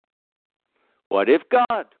dishonor? What if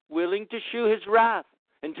God, willing to shew his wrath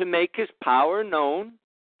and to make his power known,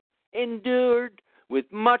 endured with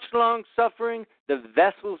much long suffering the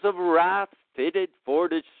vessels of wrath fitted for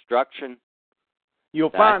destruction? You'll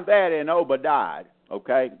find that in Obadiah.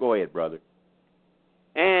 Okay, go ahead, brother.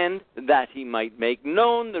 And that he might make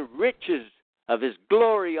known the riches of his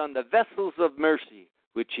glory on the vessels of mercy,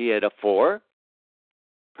 which he had afore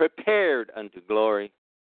prepared unto glory.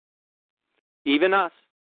 Even us,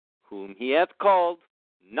 whom he hath called,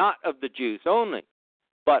 not of the Jews only,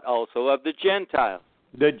 but also of the Gentiles.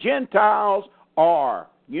 The Gentiles are,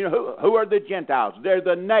 you know, who are the Gentiles? They're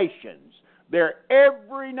the nations. They're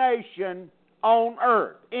every nation on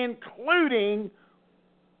earth, including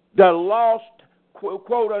the lost,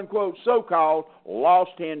 quote-unquote, so-called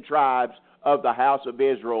lost 10 tribes of the house of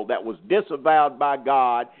Israel that was disavowed by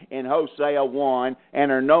God in Hosea 1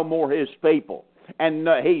 and are no more his people. And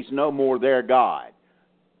he's no more their God.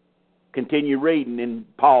 Continue reading, and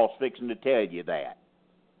Paul's fixing to tell you that.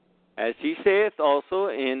 As he saith also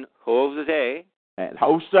in Hosea. And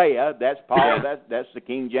Hosea, that's Paul, that's the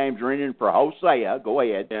King James rendering for Hosea. Go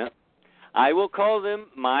ahead. Yeah. I will call them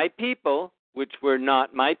my people, which were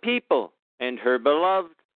not my people, and her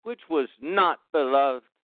beloved, which was not beloved.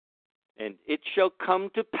 And it shall come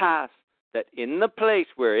to pass that in the place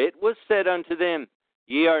where it was said unto them,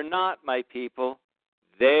 ye are not my people,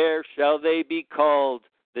 there shall they be called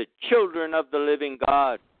the children of the living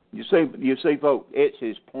God. You see, folks, it's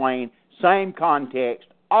his plain, same context,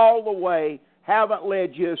 all the way. Haven't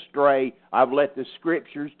led you astray. I've let the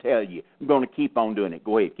Scriptures tell you. I'm going to keep on doing it.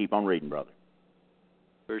 Go ahead, keep on reading, brother.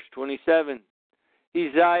 Verse 27,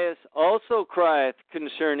 Esaias also crieth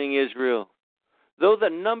concerning Israel, though the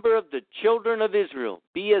number of the children of Israel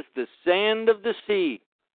be as the sand of the sea,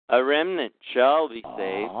 a remnant shall be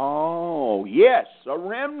saved. Oh, yes, a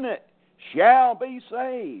remnant shall be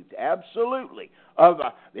saved. Absolutely.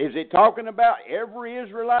 Is it talking about every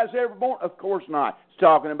Israelite ever born? Of course not. It's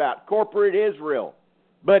talking about corporate Israel.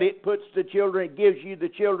 But it puts the children, it gives you the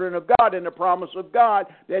children of God and the promise of God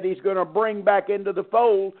that he's going to bring back into the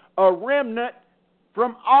fold a remnant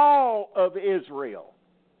from all of Israel.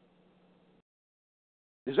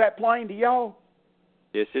 Is that plain to y'all?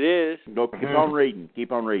 Yes, it is. Go, keep on reading.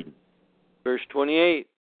 Keep on reading. Verse 28,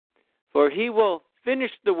 for he will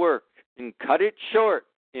finish the work and cut it short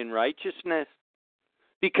in righteousness,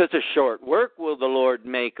 because a short work will the Lord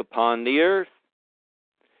make upon the earth.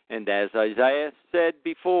 And as Isaiah said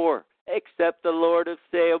before, except the Lord of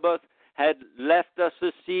Sabaoth had left us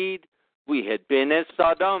a seed, we had been as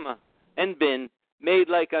Sodom, and been made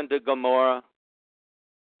like unto Gomorrah.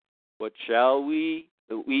 What shall we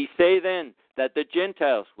say then? That the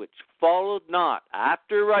Gentiles which followed not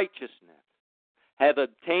after righteousness have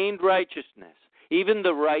obtained righteousness, even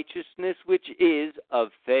the righteousness which is of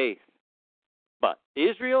faith. But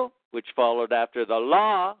Israel, which followed after the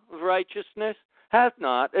law of righteousness, hath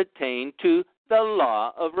not attained to the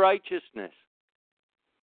law of righteousness.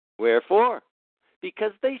 Wherefore?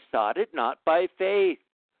 Because they sought it not by faith,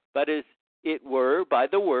 but as it were by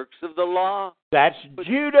the works of the law. That's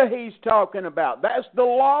Judah he's talking about. That's the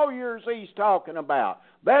lawyers he's talking about.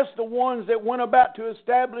 That's the ones that went about to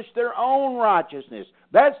establish their own righteousness.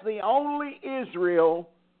 That's the only Israel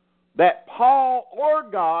that Paul or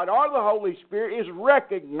God or the Holy Spirit is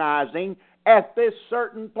recognizing at this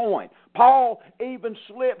certain point. Paul even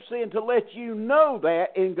slips in to let you know that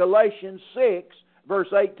in Galatians 6, verse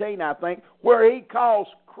 18, I think, where he calls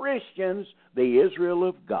Christians the Israel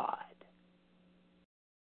of God.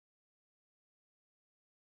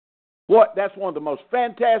 That's one of the most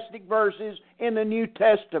fantastic verses in the New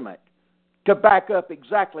Testament. to back up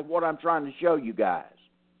exactly what I'm trying to show you guys.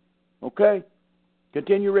 Okay?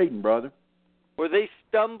 Continue reading, brother. For they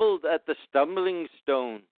stumbled at the stumbling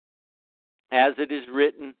stone, as it is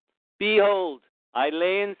written, Behold, I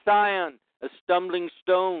lay in Zion a stumbling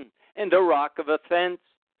stone and a rock of offense,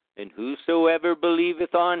 and whosoever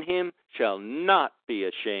believeth on him shall not be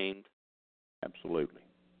ashamed. Absolutely.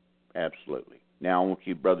 Absolutely. Now I want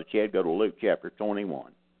you, Brother Chad, go to Luke chapter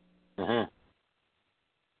 21.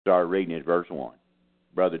 Start reading at verse 1.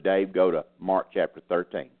 Brother Dave, go to Mark chapter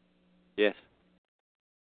 13. Yes.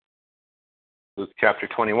 Luke chapter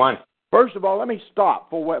 21. First of all, let me stop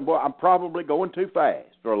for what I'm probably going too fast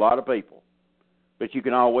for a lot of people. But you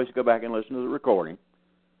can always go back and listen to the recording.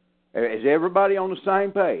 Is everybody on the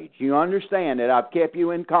same page? You understand that I've kept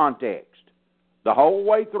you in context. The whole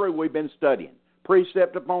way through we've been studying.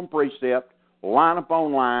 Precept upon precept, line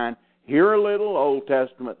upon line, here a little Old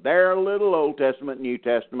Testament, there a little Old Testament, New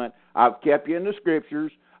Testament. I've kept you in the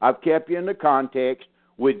Scriptures. I've kept you in the context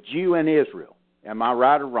with Jew and Israel. Am I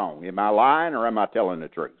right or wrong? Am I lying or am I telling the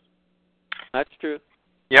truth? That's true.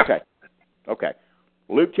 Yep. Okay.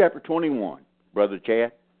 Luke chapter 21, Brother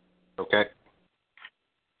Chad. Okay.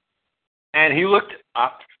 And he looked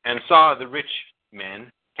up and saw the rich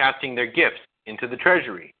men casting their gifts into the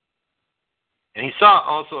treasury. And he saw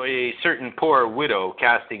also a certain poor widow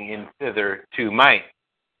casting in thither 2 mites.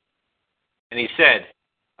 And he said,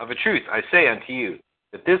 Of a truth I say unto you,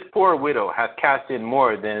 that this poor widow hath cast in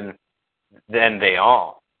more than they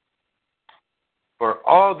all. For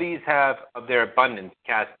all these have of their abundance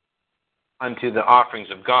cast unto the offerings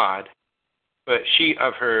of God, but she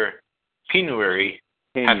of her penury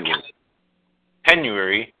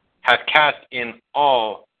hath cast in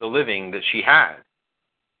all the living that she had.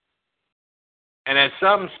 And as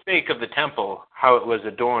some spake of the temple, how it was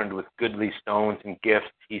adorned with goodly stones and gifts,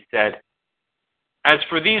 he said, As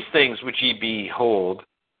for these things which ye behold,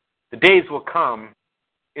 the days will come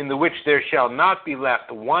in the which there shall not be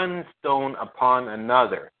left one stone upon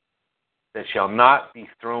another that shall not be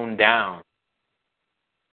thrown down.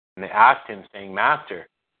 And they asked him, saying, Master,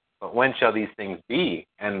 but when shall these things be?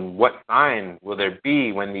 And what sign will there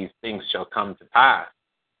be when these things shall come to pass?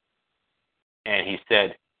 And he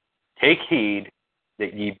said, Take heed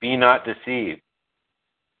that ye be not deceived.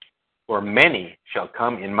 For many shall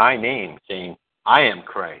come in my name, saying, I am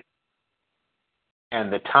Christ.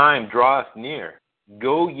 And the time draweth near.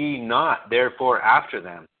 Go ye not therefore after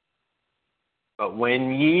them. But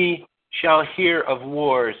when ye shall hear of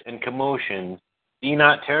wars and commotions, be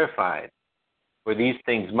not terrified, for these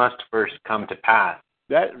things must first come to pass.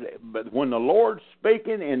 But when the Lord's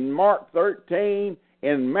speaking in Mark 13,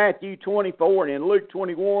 in Matthew 24, and in Luke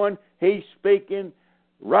 21, he's speaking,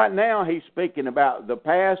 right now he's speaking about the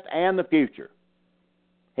past and the future.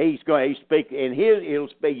 He's speaking in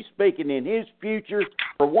his future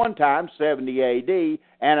for one time, 70 A.D.,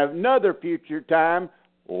 and another future time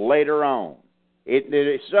later on.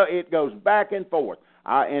 It goes back and forth.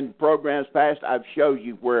 In programs past, I've showed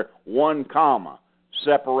you where 1 comma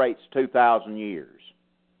separates 2,000 years,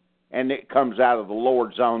 and it comes out of the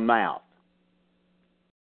Lord's own mouth.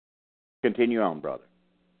 Continue on, brother.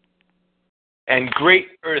 And great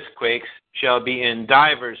earthquakes shall be in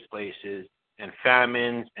divers places, and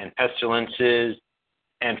famines and pestilences,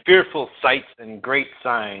 and fearful sights and great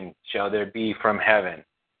signs shall there be from heaven.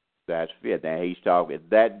 That's it. Now he's talking.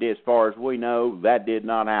 That, as far as we know, that did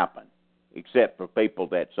not happen, except for people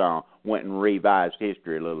that went and revised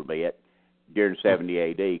history a little bit during 70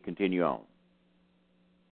 A.D. Continue on.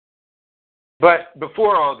 But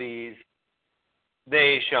before all these,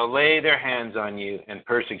 they shall lay their hands on you and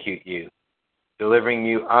persecute you, delivering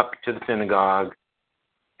you up to the synagogue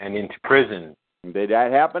and into prison. Did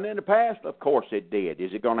that happen in the past? Of course it did.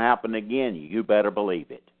 Is it going to happen again? You better believe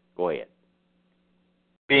it. Go ahead.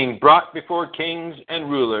 Being brought before kings and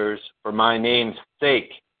rulers for my name's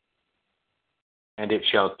sake, and it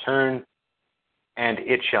shall turn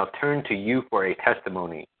to you for a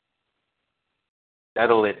testimony.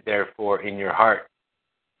 Settle it therefore in your heart,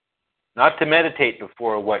 not to meditate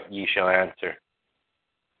before what ye shall answer.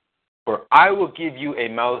 For I will give you a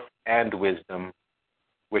mouth and wisdom,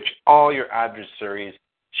 which all your adversaries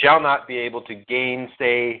shall not be able to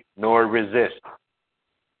gainsay nor resist.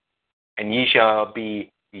 And ye shall be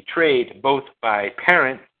betrayed both by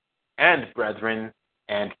parents and brethren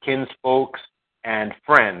and kinsfolks and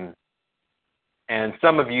friends, and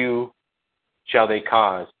some of you shall they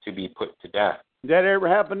cause to be put to death. That ever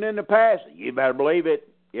happened in the past? You better believe it.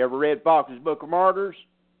 You ever read Fox's Book of Martyrs?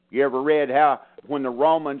 You ever read how when the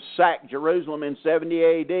Romans sacked Jerusalem in 70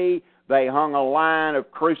 A.D., they hung a line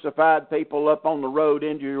of crucified people up on the road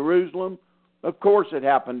into Jerusalem? Of course it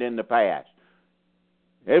happened in the past.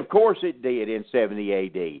 Of course it did in 70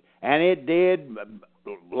 A.D. And it did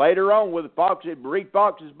later on with Fox. Read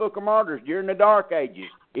Fox's Book of Martyrs during the Dark Ages.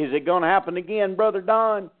 Is it going to happen again, Brother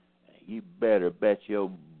Don? You better bet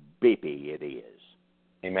your beepy it is.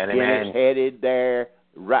 Amen, amen. amen. It's headed there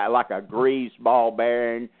right like a greased ball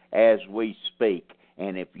bearing as we speak.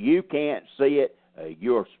 And if you can't see it,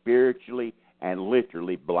 you're spiritually and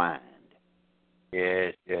literally blind.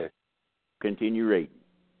 Yes, yes. Continue reading.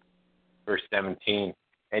 Verse 17.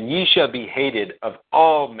 And ye shall be hated of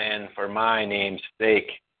all men for my name's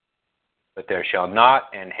sake, but there shall not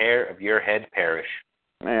an hair of your head perish.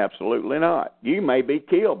 Absolutely not. You may be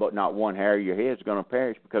killed, but not one hair of your head is going to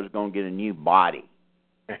perish because it's going to get a new body.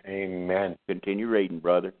 Amen. Continue reading,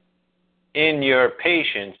 brother. In your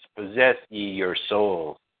patience possess ye your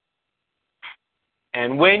souls.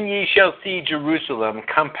 And when ye shall see Jerusalem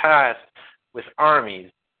compassed with armies,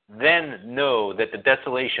 then know that the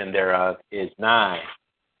desolation thereof is nigh.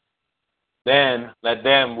 Then let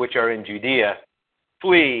them which are in Judea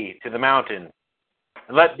flee to the mountains,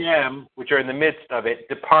 and let them which are in the midst of it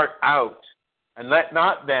depart out, and let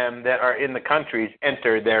not them that are in the countries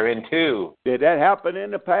enter thereinto. Did that happen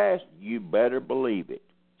in the past? You better believe it.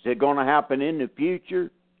 Is it going to happen in the future?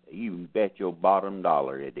 You bet your bottom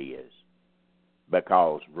dollar it is.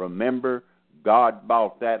 Because remember, God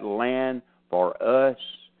bought that land for us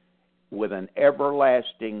with an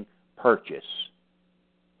everlasting purchase.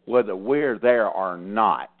 Whether we're there or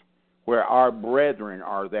not, where our brethren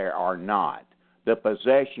are there or not, the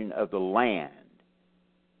possession of the land,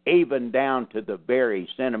 even down to the very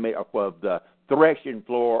centimeter of the threshing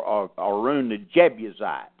floor of Arun the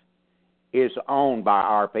Jebusite, is owned by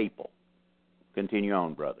our people. Continue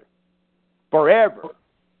on, brother. Forever.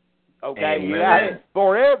 Okay, Amen. you got it?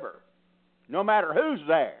 Forever. No matter who's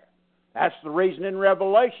there. That's the reason in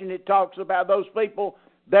Revelation it talks about those people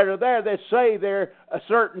that are there that say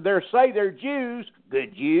they're Jews,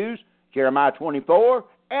 good Jews, Jeremiah 24,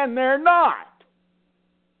 and they're not.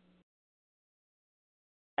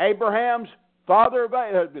 Abraham's father,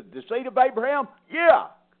 the seed of Abraham? Yeah.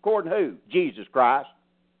 According to who? Jesus Christ.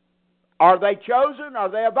 Are they chosen? Are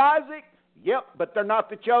they of Isaac? Yep, but they're not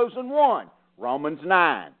the chosen one. Romans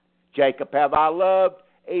 9. Jacob have I loved,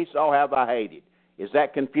 Esau have I hated. Is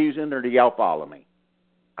that confusing, or do y'all follow me?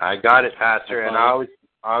 I got it, Pastor, and I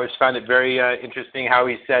always find it very interesting how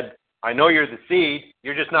he said, I know you're the seed,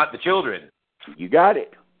 you're just not the children. You got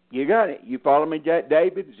it. You got it. You follow me,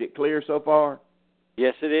 David? Is it clear so far?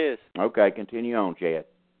 Yes, it is. Okay, continue on, Chad.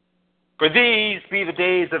 For these be the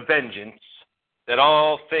days of vengeance, that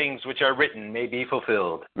all things which are written may be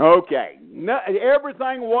fulfilled. Okay. No,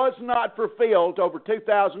 everything was not fulfilled over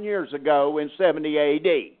 2,000 years ago in 70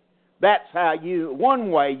 A.D. That's how one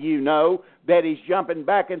way you know that he's jumping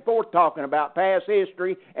back and forth talking about past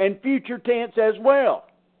history and future tense as well.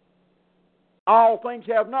 All things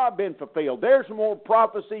have not been fulfilled. There's more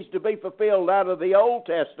prophecies to be fulfilled out of the Old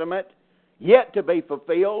Testament yet to be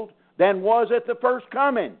fulfilled than was at the first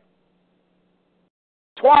coming.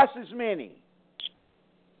 Twice as many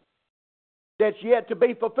that's yet to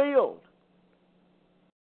be fulfilled.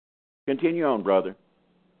 Continue on, brother.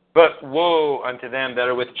 But woe unto them that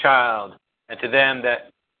are with child, and to them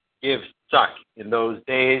that give suck in those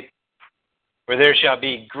days, for there shall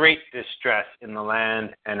be great distress in the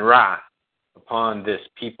land, and wrath upon this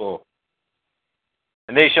people.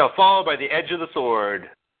 And they shall fall by the edge of the sword,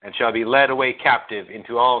 and shall be led away captive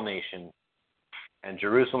into all nations. And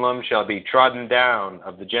Jerusalem shall be trodden down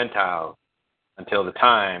of the Gentiles, until the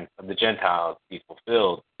time of the Gentiles be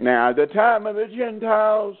fulfilled. Now, the time of the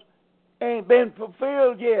Gentiles ain't been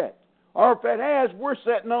fulfilled yet. Or if it has, we're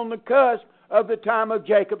sitting on the cusp of the time of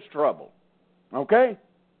Jacob's trouble. Okay?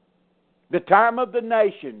 The time of the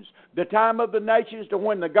nations. The time of the nations to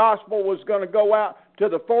when the gospel was going to go out to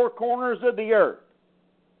the four corners of the earth.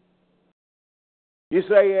 You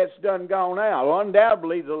say it's done gone out. Well,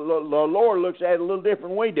 undoubtedly, the Lord looks at it a little different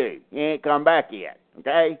than we do. He ain't come back yet.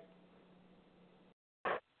 Okay?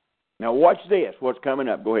 Now watch this. What's coming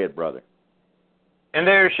up? Go ahead, brother. And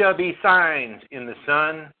there shall be signs in the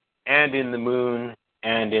sun, and in the moon,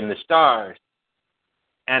 and in the stars,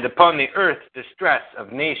 and upon the earth distress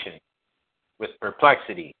of nations, with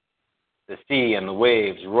perplexity, the sea and the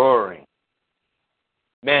waves roaring,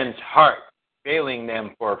 men's hearts failing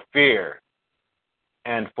them for fear,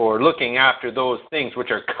 and for looking after those things which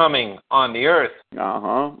are coming on the earth.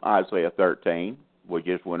 Isaiah 13. We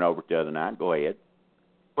just went over the other night. Go ahead.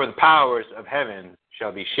 For the powers of heaven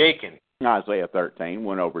shall be shaken. Isaiah 13,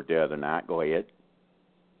 went over the other night. Go ahead.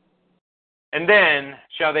 And then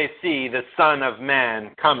shall they see the Son of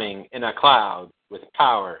Man coming in a cloud with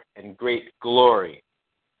power and great glory.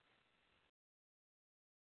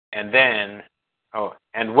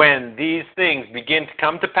 And when these things begin to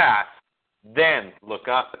come to pass, then look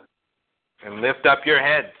up and lift up your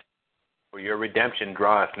heads, for your redemption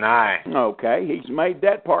draweth nigh. Okay, he's made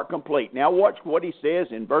that part complete. Now watch what he says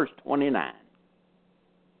in verse 29.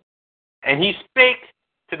 And he spake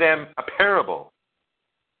to them a parable.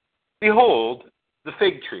 Behold, the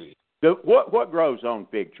fig tree. What grows on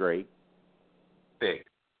fig tree? Fig.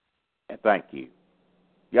 Thank you.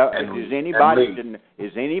 Yeah, does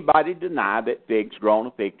anybody deny that figs grow on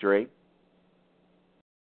a fig tree?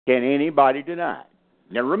 Can anybody deny it?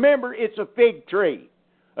 Now remember, it's a fig tree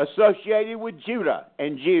associated with Judah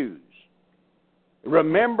and Jews.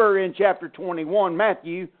 Remember in chapter 21,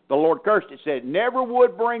 Matthew, the Lord cursed it, said, never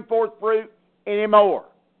would bring forth fruit anymore.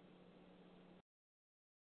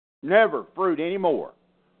 Never fruit anymore.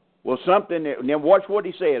 Well, now watch what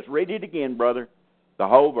he says. Read it again, brother, the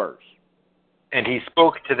whole verse. And he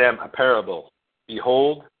spoke to them a parable.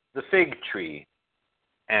 Behold, the fig tree,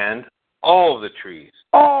 and all the trees.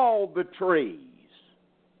 All the trees.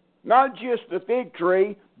 Not just the fig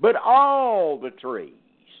tree, but all the trees.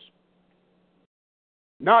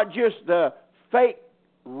 Not just the fake,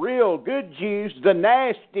 real good Jews, the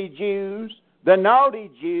nasty Jews, the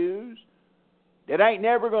naughty Jews that ain't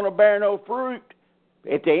never going to bear no fruit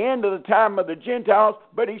at the end of the time of the Gentiles,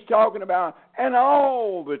 but he's talking about, and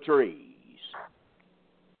all the trees.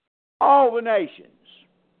 All the nations.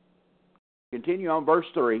 Continue on verse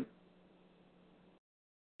 3.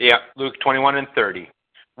 Yeah, Luke 21 and 30.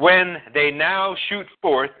 When they now shoot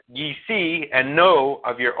forth, ye see and know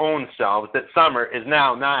of your own selves that summer is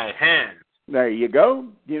now nigh at hand. There you go.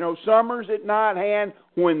 You know, summer's at nigh at hand.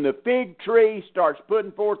 When the fig tree starts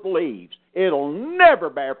putting forth leaves, it'll never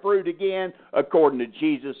bear fruit again, according to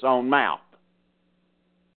Jesus' own mouth.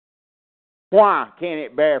 Why can't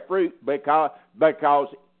it bear fruit? Because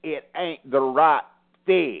it ain't the right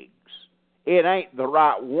figs. It ain't the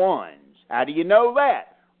right ones. How do you know that?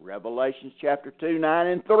 Revelation chapter 2, 9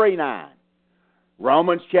 and 3, 9.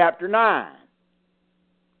 Romans chapter 9.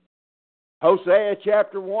 Hosea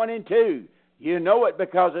chapter 1 and 2. You know it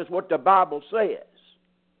because it's what the Bible says.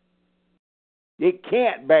 It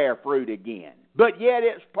can't bear fruit again. But yet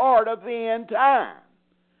it's part of the end time.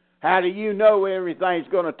 How do you know everything's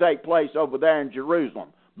going to take place over there in Jerusalem?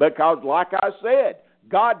 Because, like I said,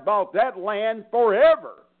 God bought that land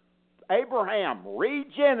forever. Abraham, read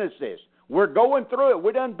Genesis. We're going through it.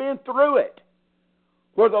 We done been through it.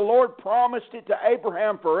 Where the Lord promised it to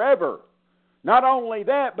Abraham forever. Not only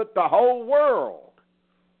that, but the whole world.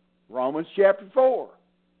 Romans chapter 4.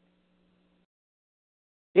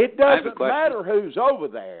 It doesn't matter who's over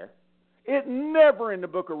there. It never in the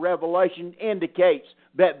book of Revelation indicates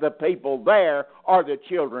that the people there are the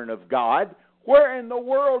children of God. Where in the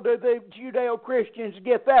world do the Judeo-Christians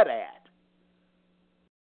get that at?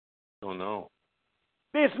 Don't know.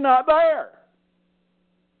 It's not there.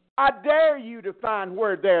 I dare you to find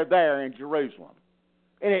where they're there in Jerusalem.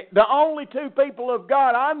 And the only two people of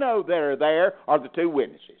God I know that are there are the two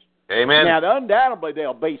witnesses. Amen. Now, undoubtedly,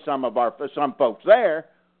 there'll be some folks there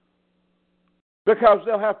because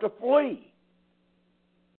they'll have to flee.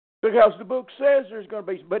 Because the book says there's going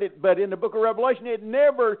to be, but in the book of Revelation, it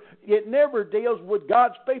never deals with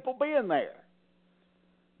God's people being there.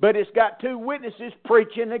 But it's got two witnesses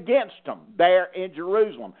preaching against them there in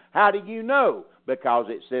Jerusalem. How do you know? Because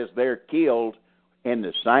it says they're killed in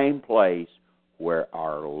the same place where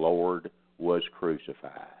our Lord was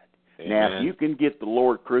crucified. Amen. Now, if you can get the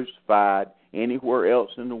Lord crucified anywhere else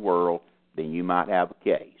in the world, then you might have a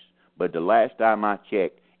case. But the last time I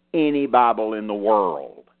checked, any Bible in the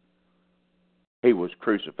world, he was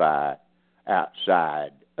crucified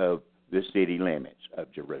outside of the city limits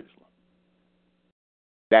of Jerusalem.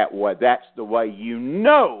 That's the way you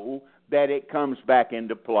know that it comes back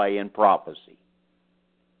into play in prophecy.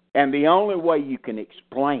 And the only way you can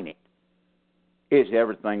explain it is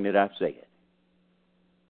everything that I've said.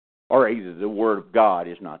 Or either the Word of God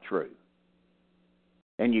is not true.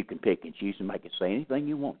 And you can pick and choose and make it say anything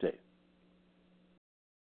you want to.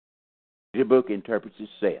 The book interprets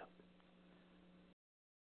itself.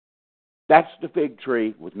 That's the fig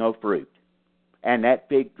tree with no fruit. And that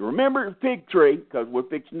remember the fig tree, because we're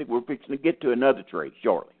fixing to get to another tree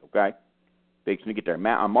shortly, okay? Fixing to get there.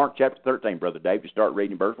 Mark chapter 13, Brother Dave, you start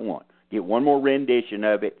reading verse 1. Get one more rendition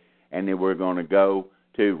of it, and then we're going to go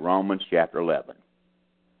to Romans chapter 11.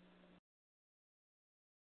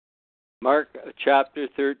 Mark chapter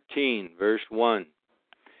 13, verse 1.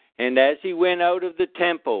 And as he went out of the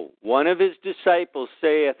temple, one of his disciples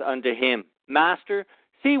saith unto him, Master,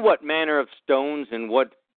 see what manner of stones and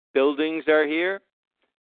what buildings are here?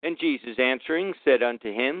 And Jesus answering said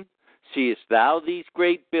unto him, Seest thou these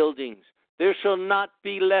great buildings? There shall not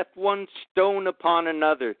be left one stone upon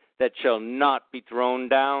another that shall not be thrown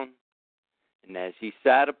down. And as he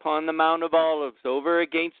sat upon the Mount of Olives over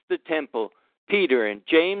against the temple, Peter and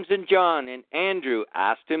James and John and Andrew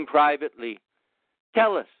asked him privately,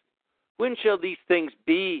 Tell us, when shall these things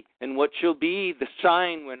be, and what shall be the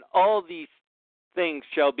sign when all these things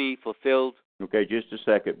shall be fulfilled? Okay, just a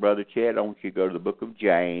second, Brother Chet. I want you to go to the book of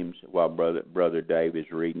James while Brother Dave is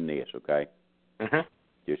reading this, okay? Mm-hmm.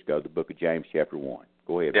 Just go to the book of James, chapter 1.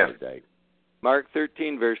 Go ahead, Yes. Brother Dave. Mark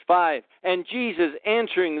 13, verse 5. And Jesus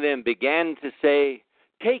answering them began to say,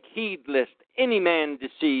 Take heed lest any man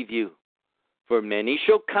deceive you. For many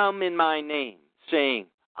shall come in my name, saying,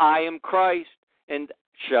 I am Christ, and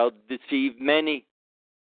shall deceive many.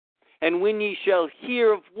 And when ye shall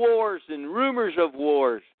hear of wars and rumors of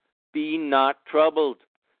wars, be not troubled,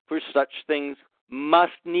 for such things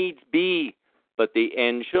must needs be, but the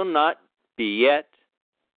end shall not be yet.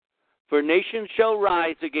 For nation shall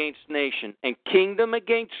rise against nation, and kingdom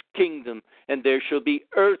against kingdom, and there shall be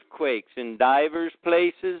earthquakes in divers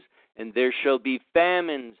places, and there shall be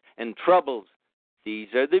famines and troubles.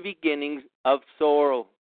 These are the beginnings of sorrow.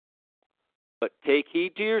 But take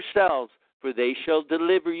heed to yourselves, for they shall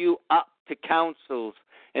deliver you up to councils,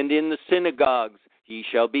 and in the synagogues ye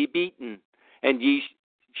shall be beaten, and ye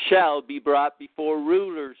shall be brought before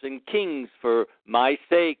rulers and kings for my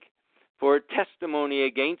sake, for a testimony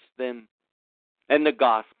against them. And the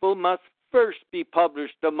gospel must first be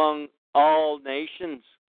published among all nations.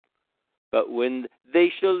 But when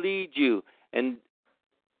they shall lead you and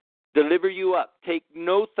deliver you up, take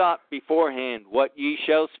no thought beforehand what ye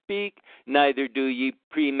shall speak, neither do ye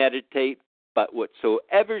premeditate, but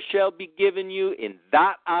whatsoever shall be given you in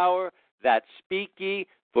that hour, that speak ye,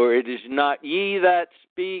 for it is not ye that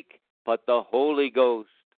speak, but the Holy Ghost.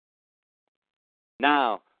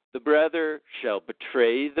 Now the brother shall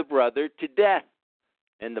betray the brother to death,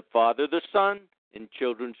 and the father the son, and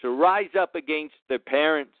children shall rise up against their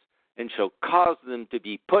parents, and shall cause them to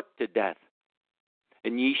be put to death.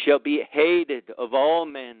 And ye shall be hated of all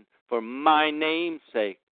men for my name's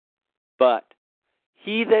sake. But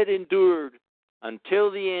he that endured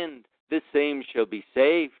until the end, the same shall be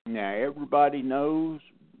saved. Now, everybody knows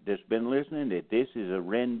that's been listening that this is a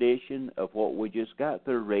rendition of what we just got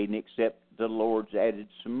through reading, except the Lord's added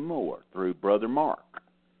some more through Brother Mark.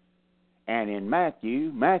 And in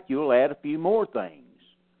Matthew will add a few more things.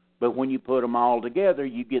 But when you put them all together,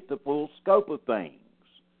 you get the full scope of things.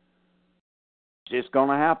 It's going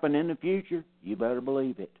to happen in the future. You better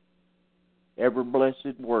believe it. Every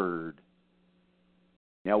blessed word.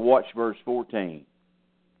 Now watch verse 14.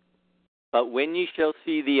 But when ye shall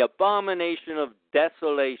see the abomination of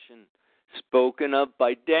desolation, spoken of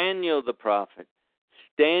by Daniel the prophet,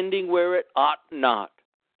 standing where it ought not,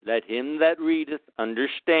 let him that readeth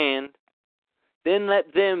understand. Then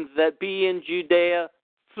let them that be in Judea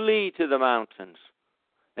flee to the mountains,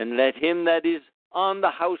 and let him that is on the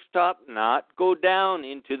housetop not go down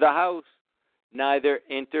into the house, neither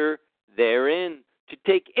enter therein to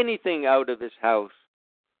take anything out of his house.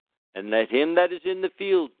 And let him that is in the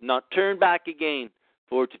field not turn back again,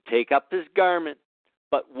 for to take up his garment.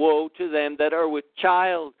 But woe to them that are with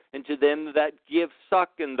child, and to them that give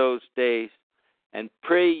suck in those days. And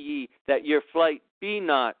pray ye that your flight be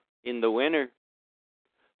not in the winter.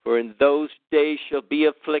 For in those days shall be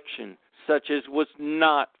affliction, such as was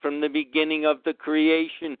not from the beginning of the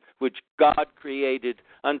creation which God created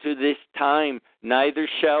unto this time, neither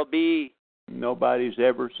shall be. Nobody's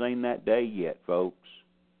ever seen that day yet, folks.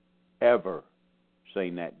 Ever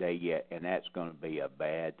seen that day yet, and that's going to be a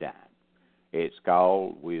bad time. It's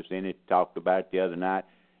called, we was in it, talked about it the other night,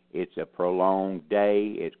 it's a prolonged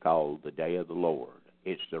day. It's called the day of the Lord.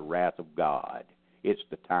 It's the wrath of God. It's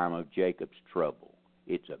the time of Jacob's trouble.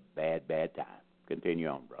 It's a bad, bad time. Continue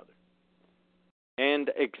on, brother.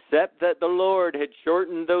 And except that the Lord had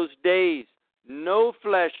shortened those days, no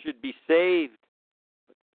flesh should be saved.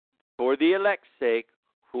 For the elect's sake,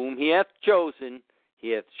 whom he hath chosen, he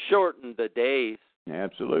hath shortened the days.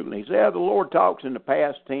 Absolutely. See how the Lord talks in the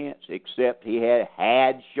past tense, except he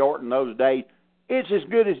had shortened those days. It's as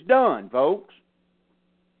good as done, folks.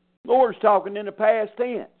 The Lord's talking in the past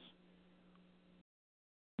tense.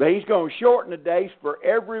 But he's going to shorten the days for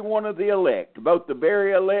every one of the elect, both the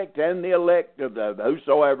very elect and the elect of the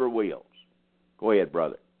whosoever wills. Go ahead,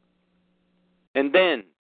 brother. And then,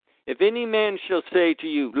 if any man shall say to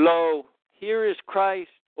you, Lo, here is Christ,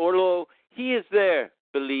 or Lo, he is there,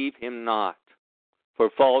 believe him not. For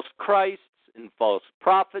false Christs and false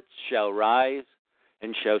prophets shall rise,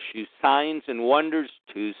 and shall shew signs and wonders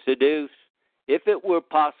to seduce, if it were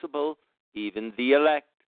possible, even the elect.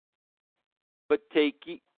 but take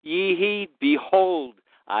ye heed, behold,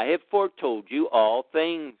 I have foretold you all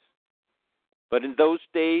things. But in those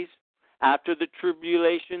days, after the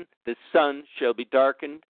tribulation, the sun shall be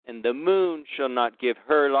darkened, and the moon shall not give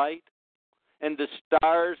her light, and the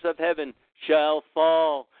stars of heaven shall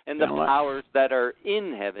fall, and the powers that are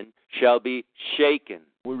in heaven shall be shaken.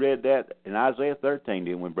 We read that in Isaiah 13,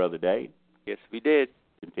 didn't we, Brother Dave? Yes, we did.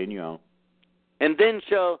 Continue on. And then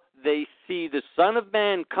shall they see the Son of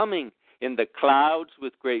Man coming in the clouds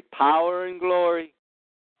with great power and glory.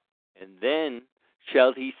 And then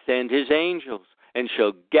shall he send his angels, and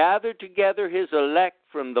shall gather together his elect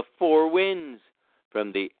from the four winds,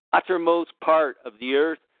 from the uttermost part of the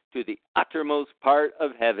earth to the uttermost part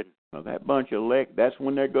of heaven. Well, that bunch of elect, that's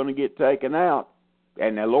when they're going to get taken out.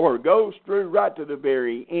 And the Lord goes through right to the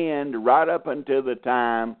very end, right up until the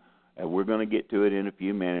time, and we're going to get to it in a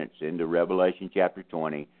few minutes, into Revelation chapter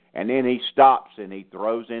 20. And then he stops and he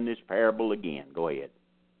throws in this parable again. Go ahead.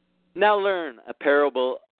 Now learn a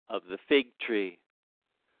parable of the fig tree.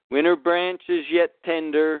 When her branch is yet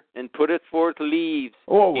tender and putteth forth leaves,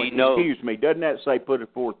 oh, excuse me, doesn't that say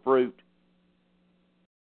putteth forth fruit?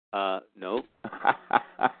 No.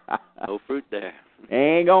 No fruit there.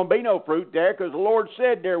 Ain't going to be no fruit there because the Lord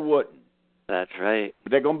said there wouldn't. That's right.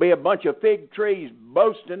 But there's going to be a bunch of fig trees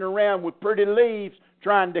boasting around with pretty leaves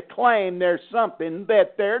trying to claim there's something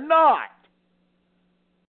that they're not.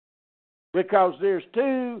 Because there's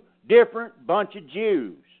two different bunch of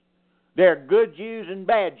Jews. They're good Jews and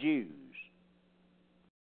bad Jews.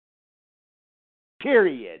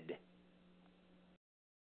 Period.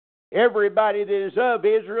 Everybody that is of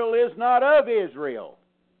Israel is not of Israel.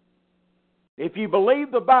 If you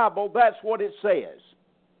believe the Bible, that's what it says.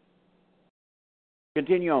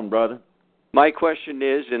 Continue on, brother. My question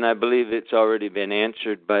is, and I believe it's already been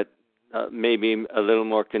answered, but maybe a little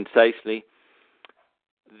more concisely,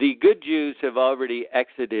 the good Jews have already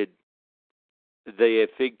exited the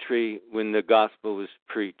fig tree when the gospel was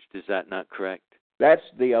preached. Is that not correct? That's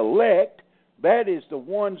the elect. That is the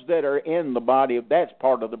ones that are in the body of, that's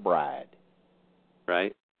part of the bride.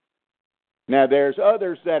 Right. Now there's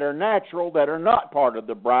others that are natural that are not part of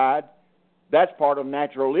the bride. That's part of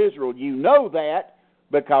natural Israel. You know that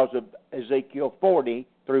because of Ezekiel 40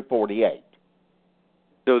 through 48.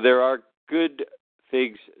 So there are good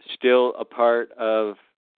figs still a part of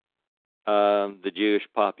the Jewish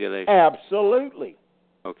population? Absolutely.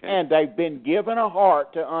 Okay. And they've been given a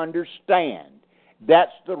heart to understand.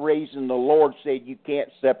 That's the reason the Lord said you can't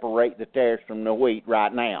separate the tares from the wheat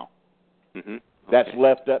right now. Mm-hmm. Okay. That's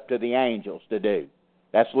left up to the angels to do.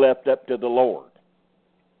 That's left up to the Lord.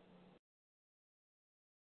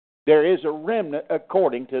 There is a remnant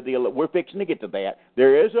according to the... We're fixing to get to that.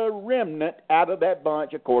 There is a remnant out of that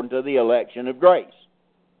bunch according to the election of grace.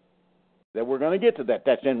 That we're going to get to that.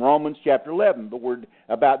 That's in Romans chapter 11. But we're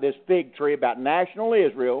about this fig tree, about national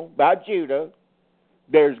Israel, about Judah.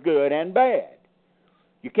 There's good and bad.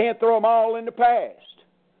 You can't throw them all in the past.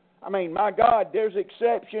 I mean, my God, there's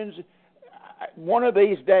exceptions. One of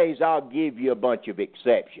these days I'll give you a bunch of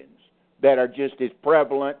exceptions that are just as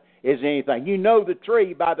prevalent as anything. You know the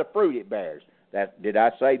tree by the fruit it bears. Did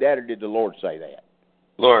I say that or did the Lord say that?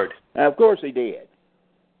 Lord. Now, of course he did.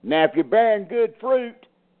 Now, if you're bearing good fruit,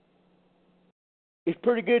 it's a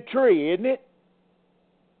pretty good tree, isn't it?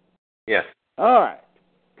 Yes. All right.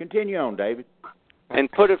 Continue on, David.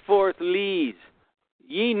 And putteth forth leaves.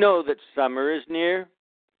 Ye know that summer is near.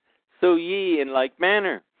 So ye in like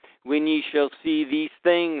manner, when ye shall see these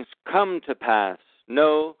things come to pass,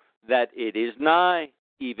 know that it is nigh,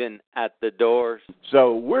 even at the doors.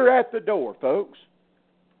 So we're at the door, folks.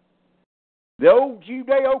 The old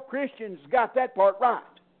Judeo-Christians got that part right.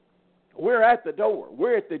 We're at the door.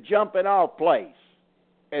 We're at the jumping off place,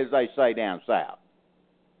 as they say down south.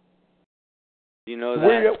 You know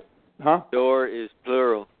that door is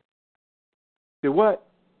plural. Do what?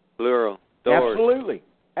 Plural. Doors. Absolutely.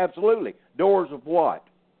 Absolutely. Doors of what?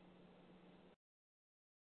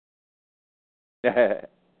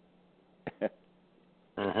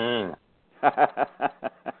 Mm-hmm.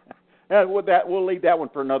 We'll leave that one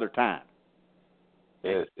for another time.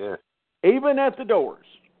 Yes, yes. Even at the doors.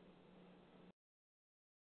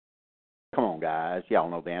 Come on, guys. Y'all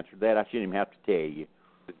know the answer to that. I shouldn't even have to tell you.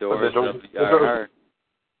 The doors of our heart.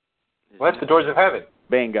 What's the doors of heaven?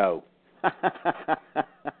 Bingo.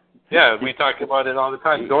 Yeah, we talk about it all the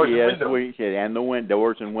time. Doors and windows. Yes, we should. And the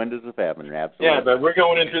doors and windows of heaven. Absolutely. Yeah, but we're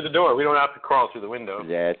going in through the door. We don't have to crawl through the window.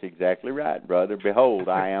 That's exactly right, brother. Behold,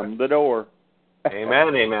 I am the door.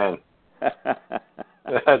 Amen, amen.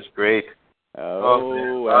 That's great.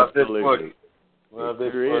 Oh, absolutely.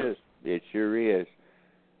 It sure is.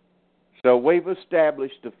 So we've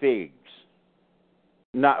established the figs.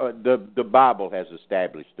 the Bible has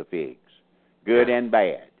established the figs, good and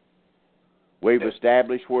bad. We've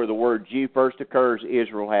established where the word Jew first occurs,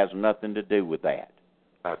 Israel has nothing to do with that.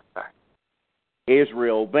 Okay.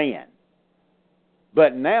 Israel then.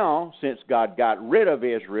 But now, since God got rid of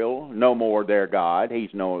Israel, no more their God,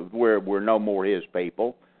 we're no more His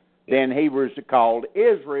people, then He was called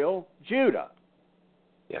Israel, Judah.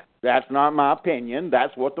 Yeah. That's not my opinion.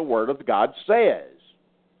 That's what the Word of God says.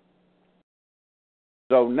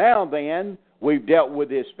 So now then, we've dealt with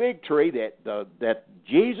this fig tree that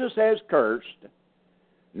Jesus has cursed.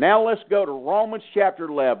 Now let's go to Romans chapter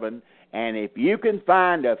 11, and if you can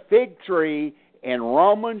find a fig tree in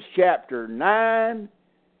Romans chapter 9,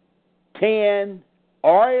 10,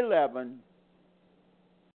 or 11,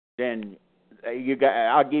 then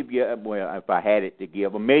I'll give you, well, if I had it to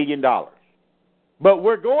give, $1 million. But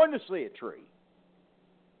we're going to see a tree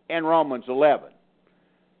in Romans 11.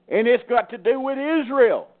 And it's got to do with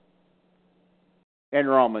Israel in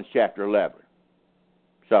Romans chapter 11.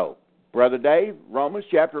 So, Brother Dave, Romans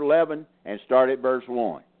chapter 11, and start at verse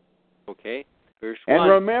 1. Okay, verse 1.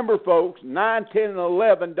 And remember, folks, 9, 10, and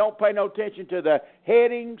 11, don't pay no attention to the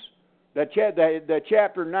headings, the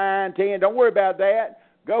chapter 9, 10. Don't worry about that.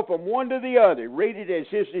 Go from one to the other. Read it as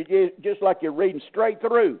just like you're reading straight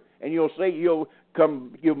through, and you'll see you'll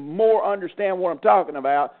more understand what I'm talking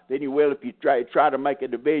about than you will if you try to make a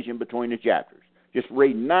division between the chapters. Just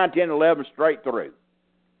read 9, 10, 11 straight through.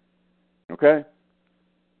 Okay?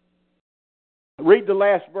 Read the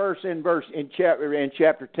last verse in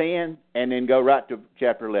chapter 10, and then go right to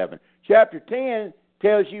chapter 11. Chapter 10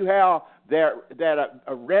 tells you how that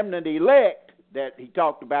a remnant elect that he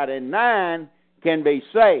talked about in 9 can be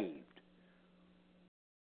saved.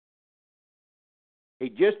 He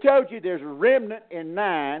just told you there's a remnant in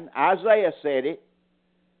 9. Isaiah said it.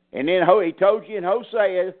 And then he told you in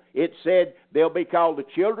Hosea, it said they'll be called the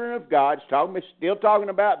children of God. Still talking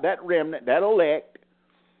about that remnant, that elect.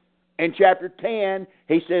 In chapter 10,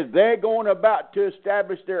 he says they're going about to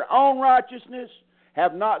establish their own righteousness,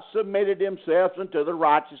 have not submitted themselves unto the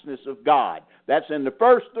righteousness of God. That's in the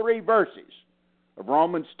first 3 verses of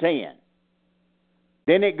Romans 10.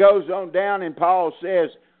 Then it goes on down, and Paul says,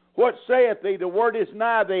 what saith thee? The word is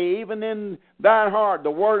nigh thee, even in thine heart,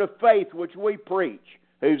 the word of faith which we preach.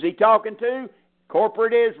 Who's he talking to?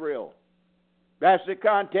 Corporate Israel. That's the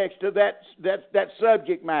context of that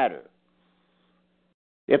subject matter.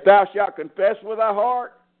 If thou shalt confess with thy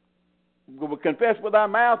heart, confess with thy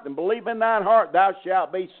mouth, and believe in thine heart, thou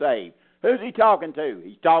shalt be saved. Who's he talking to?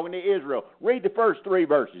 He's talking to Israel. Read the first 3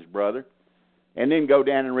 verses, brother, and then go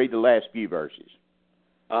down and read the last few verses.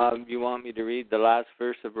 You want me to read the last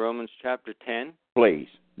verse of Romans chapter 10? Please.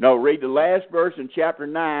 No, read the last verse in chapter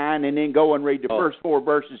 9, and then go and read the first 4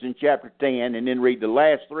 verses in chapter 10, and then read the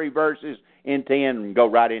last 3 verses in 10, and go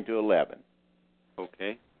right into 11.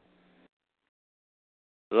 Okay.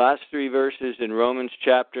 The last 3 verses in Romans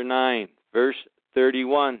chapter 9, verse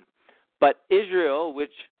 31. But Israel,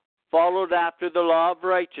 which followed after the law of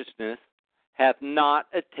righteousness, hath not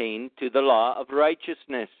attained to the law of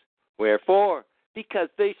righteousness. Wherefore? Because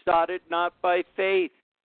they sought it not by faith,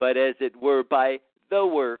 but as it were by the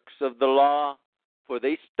works of the law. For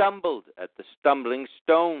they stumbled at the stumbling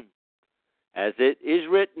stone. As it is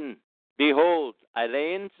written, Behold, I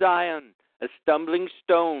lay in Zion a stumbling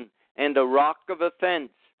stone, and a rock of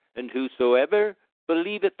offense, and whosoever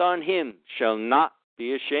believeth on him shall not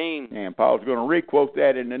be ashamed. And Paul's going to requote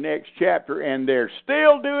that in the next chapter, and they're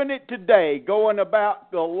still doing it today, going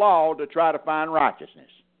about the law to try to find righteousness.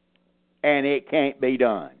 And it can't be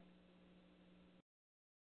done.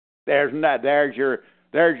 There's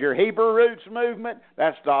your Hebrew Roots movement.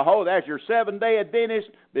 That's your Seventh-day Adventist.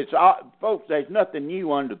 Folks, there's nothing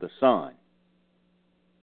new under the sun.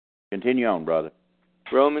 Continue on, brother.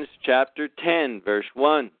 Romans chapter 10, verse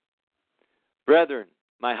 1. Brethren,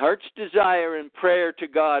 my heart's desire and prayer to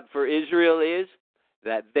God for Israel is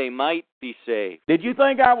that they might be saved. Did you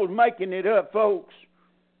think I was making it up, folks?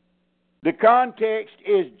 The context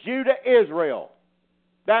is Judah, Israel.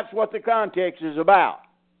 That's what the context is about.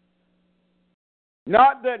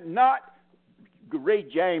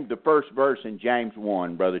 Read James, the first verse in James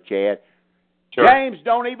 1, Brother Chad. Sure. James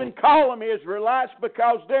don't even call them Israelites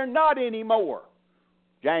because they're not anymore.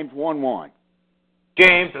 James 1:1.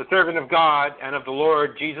 James, a servant of God and of the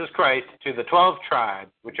Lord Jesus Christ, to the 12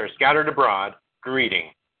 tribes which are scattered abroad,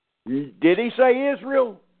 greeting. Did he say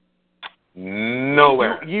Israel?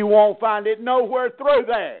 Nowhere. You won't find it nowhere through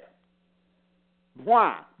there.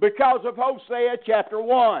 Why? Because of Hosea chapter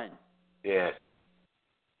 1. Yes.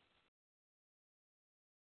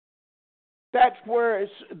 That's where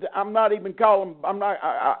I'm not even calling. I'm not.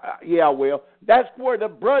 Yeah, I will. That's where the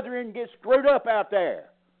brethren get screwed up out there.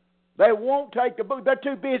 They won't take the book. They're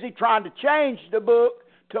too busy trying to change the book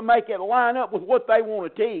to make it line up with what they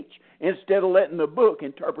want to teach instead of letting the book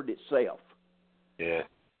interpret itself. Yeah.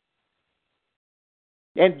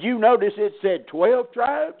 And you notice it said 12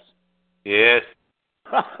 tribes? Yes.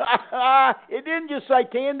 It didn't just say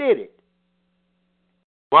 10, did it?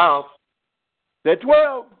 12. It said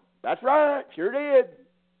 12. That's right. Sure did.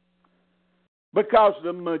 Because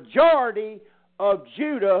the majority of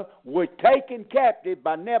Judah were taken captive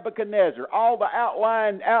by Nebuchadnezzar. All the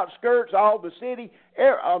outskirts, all the city.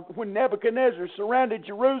 When Nebuchadnezzar surrounded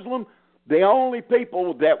Jerusalem, the only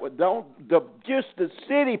people that just the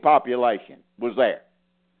city population was there.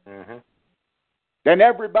 Mm-hmm. Then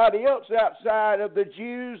everybody else outside of the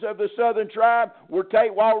Jews of the southern tribe were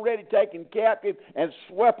already taken captive and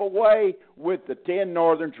swept away with the 10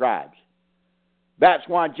 northern tribes. That's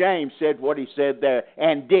why James said what he said there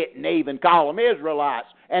and didn't even call them Israelites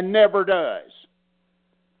and never does.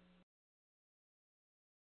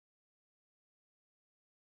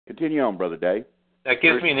 Continue on, Brother Dave. That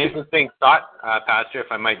gives me an interesting thought, Pastor,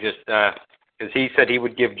 if I might just, because he said he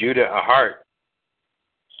would give Judah a heart.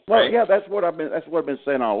 Well, right? Yeah, that's what I've been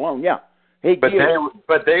saying all along. Yeah, but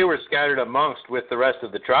they were scattered amongst with the rest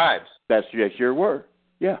of the tribes. They sure were.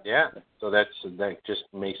 Yeah. Yeah. So that just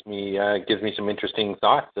makes me gives me some interesting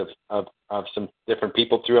thoughts of some different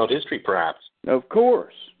people throughout history, perhaps. Of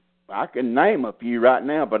course, I can name a few right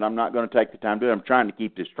now, but I'm not going to take the time to do it. I'm trying to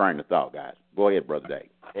keep this train of thought, guys. Go ahead, Brother Dave.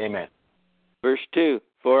 Amen. Verse 2,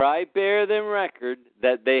 for I bear them record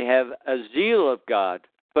that they have a zeal of God,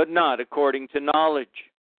 but not according to knowledge.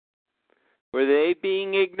 For they,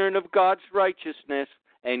 being ignorant of God's righteousness,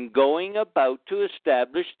 and going about to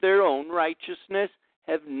establish their own righteousness,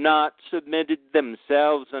 have not submitted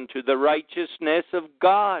themselves unto the righteousness of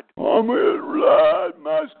God. I'm Israelite,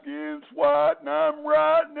 my skin's white, and I'm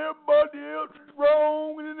right, and everybody else is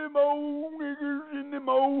wrong, and them old niggers, and them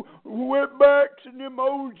old wetbacks, and them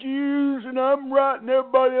old Jews, and I'm right, and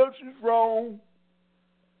everybody else is wrong.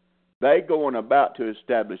 They going about to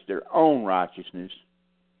establish their own righteousness,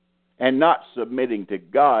 and not submitting to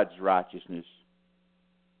God's righteousness.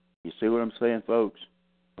 You see what I'm saying, folks?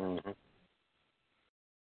 Mm-hmm.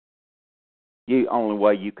 The only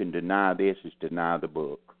way you can deny this is deny the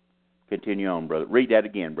book. Continue on, brother. Read that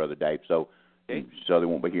again, Brother Dave, so they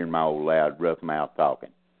won't be hearing my old loud, rough mouth talking.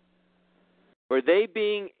 For they,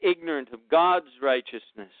 being ignorant of God's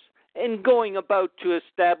righteousness, and going about to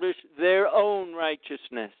establish their own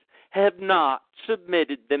righteousness, have not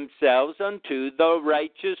submitted themselves unto the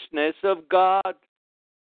righteousness of God.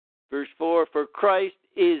 Verse 4, for Christ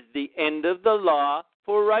is the end of the law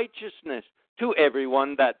for righteousness to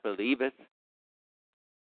everyone that believeth.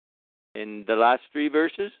 In the last three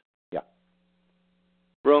verses? Yeah.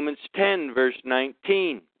 Romans 10, verse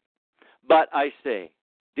 19. But I say,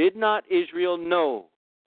 did not Israel know?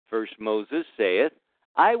 First Moses saith,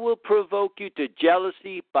 I will provoke you to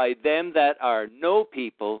jealousy by them that are no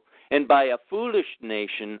people, and by a foolish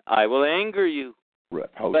nation I will anger you.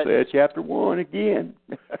 Hosea chapter 1 again.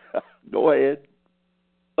 Go ahead.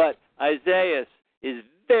 But Isaiah is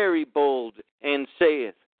very bold and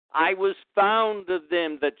saith, I was found of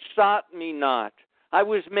them that sought me not. I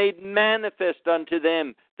was made manifest unto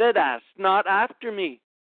them that asked not after me.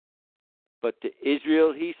 But to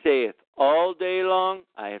Israel he saith, all day long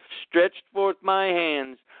I have stretched forth my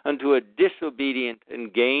hands unto a disobedient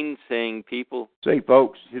and gainsaying people. See,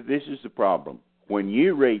 folks, this is the problem. When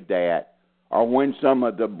you read that, or when some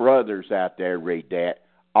of the brothers out there read that,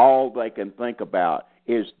 all they can think about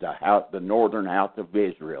is the northern house of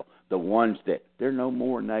Israel, the ones that, they're no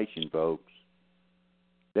more a nation, folks.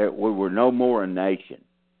 We were no more a nation.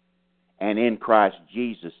 And in Christ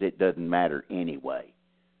Jesus, it doesn't matter anyway.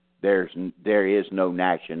 There is no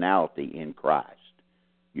nationality in Christ.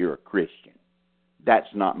 You're a Christian. That's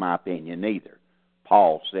not my opinion either.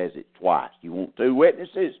 Paul says it twice. You want two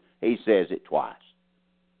witnesses? He says it twice.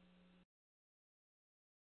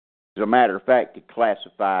 As a matter of fact, it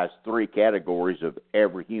classifies three categories of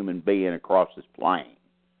every human being across this plane.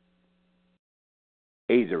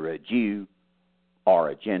 Either a Jew, or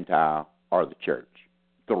a Gentile, or the church.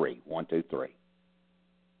 3. 1, 2, 3.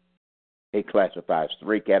 It classifies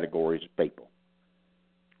three categories of people.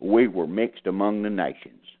 We were mixed among the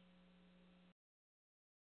nations.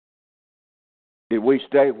 Did we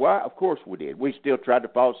stay white? Of course we did. We still tried to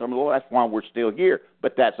follow some of the law. That's why we're still here.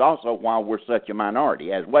 But that's also why we're such a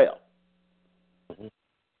minority as well. Mm-hmm.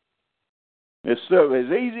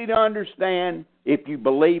 It's easy to understand if you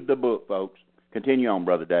believe the book, folks. Continue on,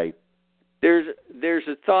 Brother Dave. There's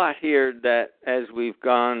a thought here that as we've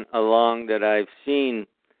gone along that I've seen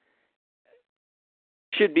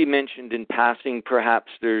should be mentioned in passing.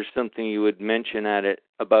 Perhaps there's something you would mention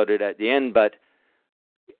about it at the end, but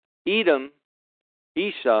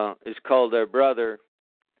Esau is called our brother,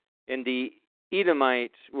 and the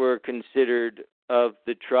Edomites were considered of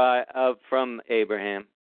the tribe from Abraham.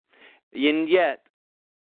 And yet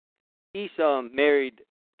Esau married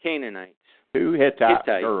Canaanites. Two Hittite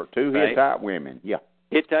right? women, yeah.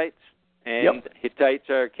 Hittites, and Hittites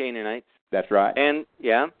are Canaanites. That's right. And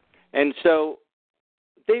so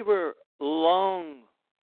they were long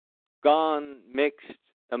gone mixed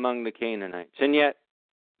among the Canaanites, and yet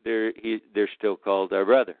they're still called our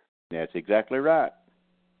brother. That's exactly right.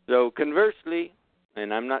 So conversely,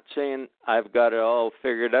 and I'm not saying I've got it all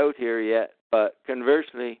figured out here yet, but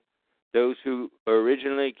conversely, those who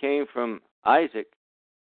originally came from Isaac,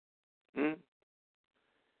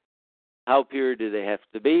 how pure do they have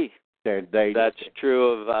to be? That's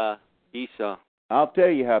true of Esau. I'll tell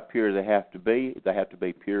you how pure they have to be. They have to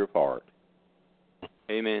be pure of heart.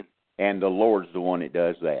 Amen. And the Lord's the one that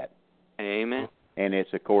does that. Amen. And it's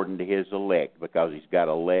according to His elect, because He's got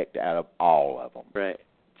elect out of all of them. Right.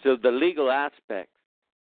 So the legal aspect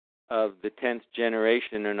of the 10th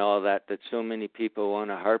generation and all that so many people want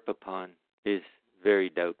to harp upon is very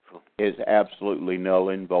doubtful. Is absolutely null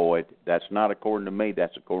and void. That's not according to me.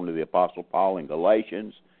 That's according to the Apostle Paul in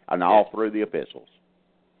Galatians and all through the epistles.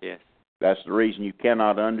 Yes. That's the reason you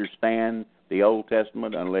cannot understand the Old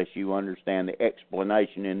Testament unless you understand the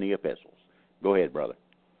explanation in the epistles. Go ahead, brother.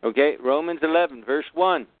 Okay, Romans 11, verse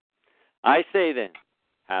 1. I say then,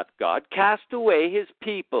 hath God cast away His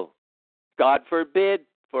people? God forbid,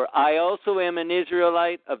 for I also am an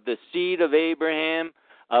Israelite of the seed of Abraham,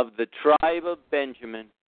 of the tribe of Benjamin.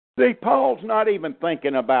 See, Paul's not even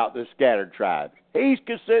thinking about the scattered tribes. He's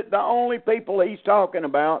considered the only people he's talking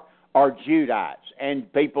about are Judites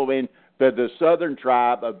and people in the southern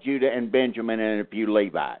tribe of Judah and Benjamin, and a few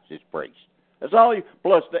Levites as priests. That's all.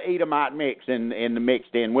 Plus the Edomite mix and the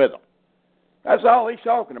mixed in with them. That's all he's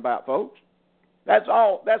talking about, folks. That's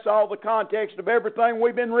all. That's all the context of everything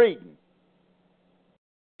we've been reading.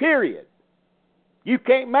 Period. You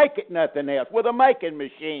can't make it nothing else with a making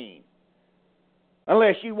machine,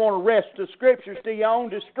 unless you want to wrest the Scriptures to your own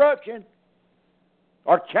destruction,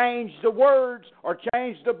 or change the words, or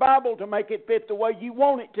change the Bible to make it fit the way you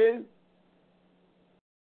want it to.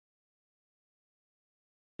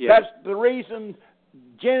 Yeah. That's the reason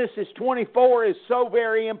Genesis 24 is so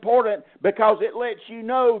very important, because it lets you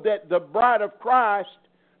know that the bride of Christ,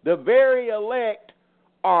 the very elect,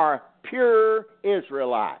 are pure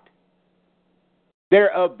Israelite.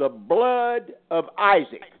 They're of the blood of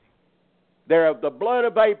Isaac. They're of the blood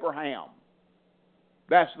of Abraham.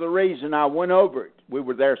 That's the reason I went over it. We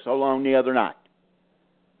were there so long the other night.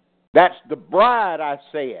 That's the bride, I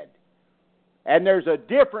said. And there's a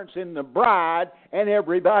difference in the bride and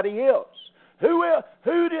everybody else.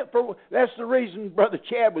 That's the reason Brother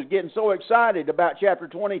Chad was getting so excited about chapter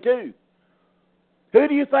 22. Who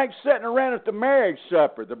do you think's sitting around at the marriage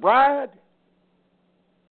supper? The bride?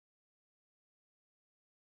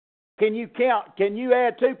 Can you count? Can you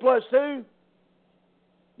add 2 plus 2?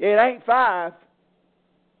 It ain't 5.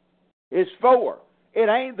 It's 4. It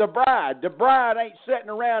ain't the bride. The bride ain't sitting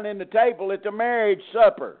around in the table at the marriage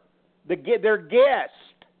supper. They're guests.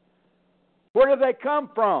 Where do they come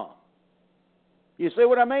from? You see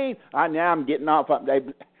what I mean? Now I'm getting off.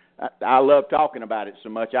 I love talking about it so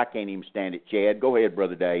much I can't even stand it, Chad. Go ahead,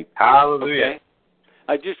 Brother Dave. Hallelujah. Okay.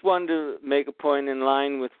 I just wanted to make a point in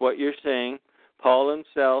line with what you're saying. Paul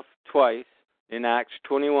himself twice in Acts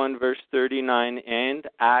 21 verse 39 and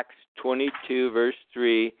Acts 22 verse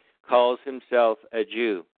 3 calls himself a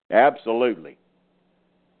Jew. Absolutely.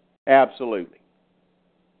 Absolutely.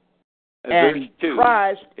 And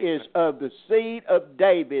Christ is of the seed of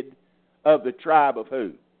David, of the tribe of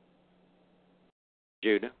who?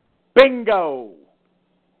 Judah. Bingo!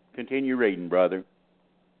 Continue reading, brother.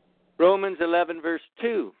 Romans 11 verse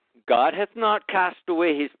 2. God hath not cast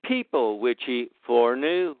away His people, which He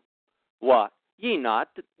foreknew. What? Ye not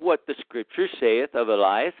what the Scripture saith of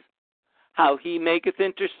Elias? How he maketh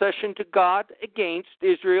intercession to God against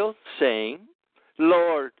Israel, saying,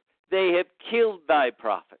 Lord, they have killed thy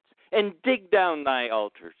prophets, and dig down thy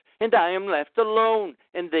altars, and I am left alone,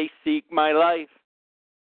 and they seek my life.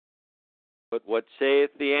 But what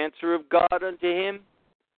saith the answer of God unto him?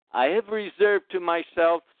 I have reserved to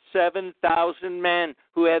myself 7,000 men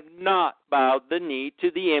who have not bowed the knee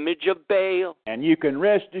to the image of Baal. And you can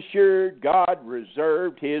rest assured God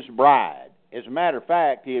reserved His bride. As a matter of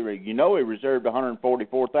fact, He reserved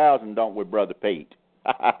 144,000, don't we, Brother Pete?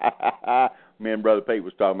 Me and Brother Pete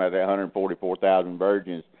was talking about that 144,000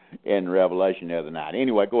 virgins in Revelation the other night.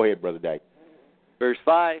 Anyway, go ahead, Brother Dave. Verse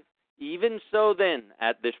 5, even so then,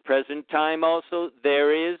 at this present time also,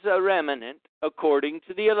 there is a remnant according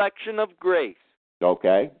to the election of grace.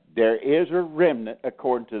 Okay, there is a remnant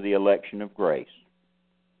according to the election of grace.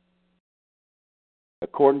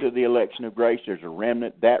 According to the election of grace, there's a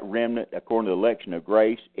remnant. That remnant, according to the election of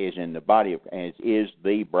grace, is in the body of, and is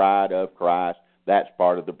the bride of Christ. That's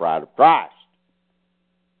part of the bride of Christ.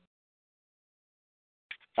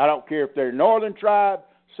 I don't care if they're northern tribe,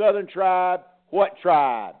 southern tribe, what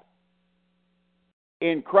tribe.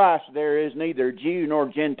 In Christ there is neither Jew nor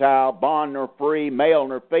Gentile, bond nor free, male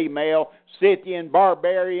nor female, Scythian,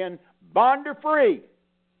 barbarian, bond or free.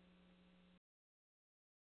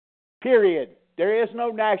 Period. There is no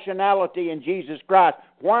nationality in Jesus Christ.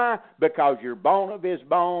 Why? Because you're bone of His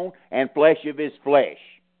bone and flesh of His flesh.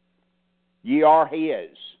 Ye are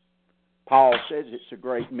His. Paul says it's a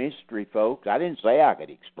great mystery, folks. I didn't say I could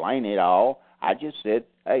explain it all. I just said,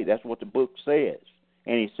 hey, that's what the book says.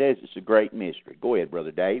 And he says it's a great mystery. Go ahead,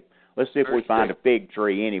 Brother Dave. Let's see if we find a fig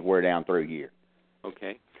tree anywhere down through here.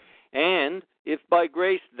 Okay. And if by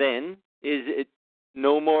grace then, is it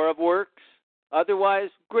no more of works? Otherwise,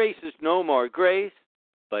 grace is no more grace.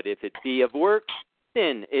 But if it be of works,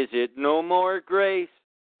 then is it no more grace?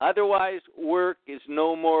 Otherwise, work is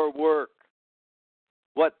no more work.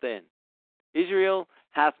 What then? Israel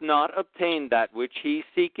hath not obtained that which he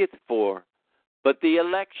seeketh for, but the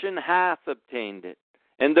election hath obtained it,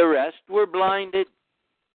 and the rest were blinded.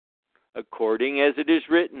 According as it is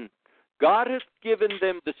written, God hath given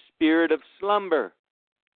them the spirit of slumber,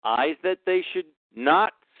 eyes that they should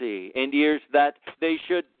not see, and ears that they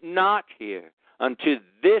should not hear, unto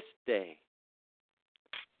this day.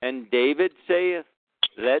 And David saith,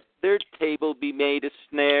 let their table be made a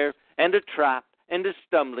snare, and a trap, and a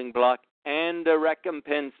stumbling block, and a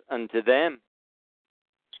recompense unto them.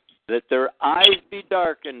 Let their eyes be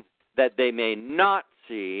darkened, that they may not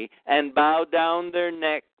see, and bow down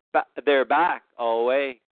their back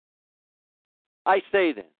alway. I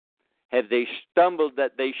say then, have they stumbled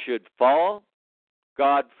that they should fall?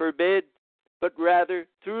 God forbid, but rather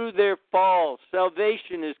through their fall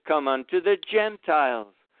salvation is come unto the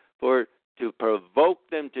Gentiles, for to provoke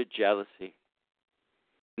them to jealousy.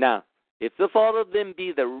 Now, if the fall of them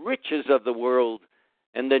be the riches of the world,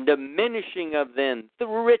 and the diminishing of them the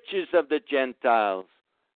riches of the Gentiles,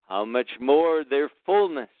 how much more their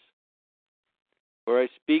fullness? For I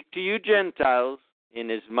speak to you Gentiles,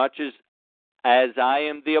 inasmuch as I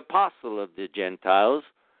am the apostle of the Gentiles,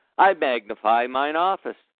 I magnify mine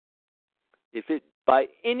office. If it by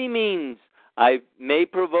any means I may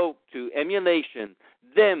provoke to emulation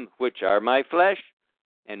them which are my flesh,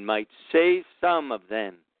 and might save some of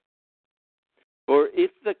them. For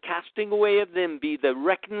if the casting away of them be the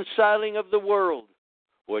reconciling of the world,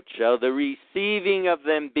 what shall the receiving of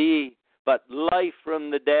them be but life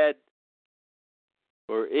from the dead?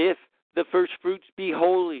 For if the first fruits be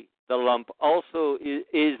holy, the lump also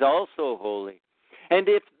is also holy. And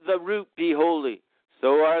if the root be holy,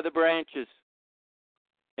 so are the branches.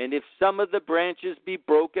 And if some of the branches be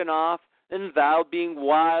broken off, and thou being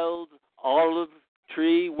wild olive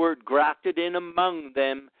tree wert grafted in among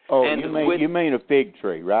them. Oh, and you mean a fig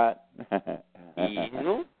tree, right?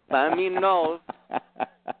 No, I mean no.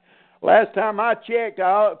 Last time I checked,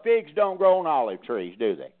 figs don't grow on olive trees,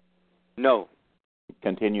 do they? No.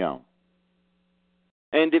 Continue on.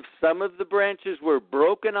 And if some of the branches were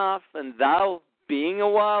broken off, and thou, being a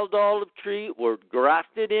wild olive tree, wert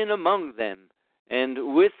grafted in among them,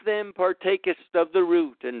 and with them partakest of the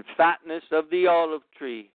root and fatness of the olive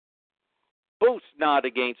tree, boast not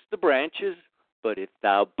against the branches, but if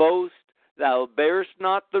thou boast, thou bearest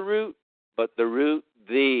not the root, but the root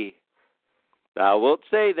thee. Thou wilt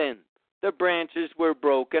say then, the branches were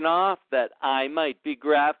broken off, that I might be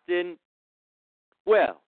grafted in.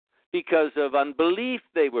 Well, because of unbelief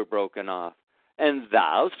they were broken off, and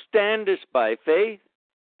thou standest by faith.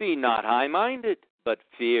 Be not high-minded, but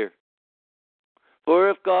fear. For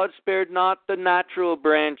if God spared not the natural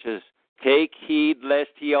branches, take heed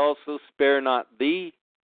lest he also spare not thee.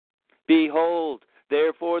 Behold,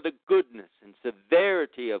 therefore, the goodness and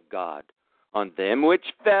severity of God. On them which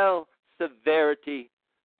fell, severity,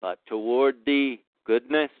 but toward thee,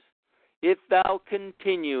 goodness, if thou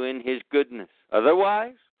continue in his goodness.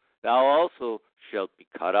 Otherwise, thou also shalt be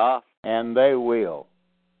cut off. And they will.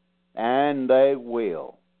 And they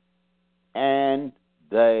will. And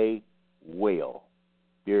they will.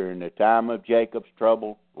 During the time of Jacob's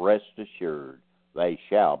trouble, rest assured, they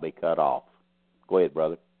shall be cut off. Go ahead,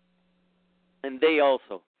 brother. And they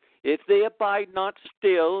also, if they abide not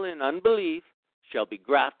still in unbelief, shall be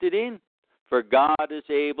grafted in, for God is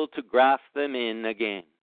able to graft them in again.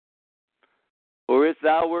 For if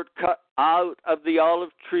thou wert cut out of the olive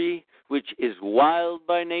tree, which is wild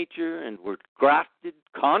by nature, and wert grafted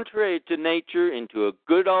contrary to nature into a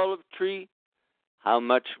good olive tree, how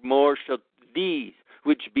much more shall these,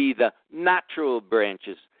 which be the natural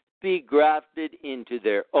branches, be grafted into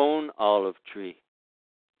their own olive tree?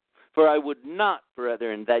 For I would not,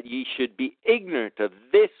 brethren, that ye should be ignorant of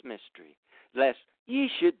this mystery, lest ye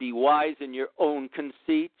should be wise in your own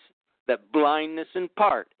conceits, that blindness in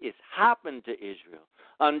part is happened to Israel,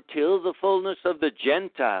 until the fullness of the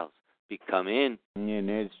Gentiles be come in. And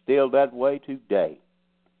it's still that way today.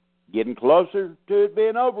 Getting closer to it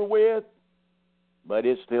being over with, but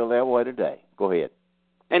it's still that way today. Go ahead.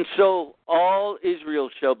 And so all Israel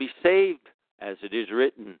shall be saved, as it is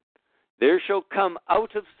written, there shall come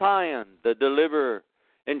out of Zion the deliverer,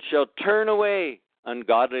 and shall turn away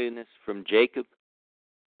ungodliness from Jacob.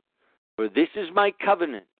 For this is my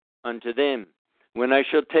covenant unto them, when I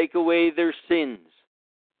shall take away their sins.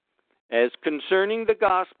 As concerning the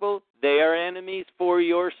gospel, they are enemies for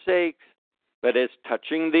your sakes, but as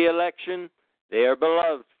touching the election, they are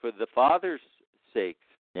beloved for the Father's sake.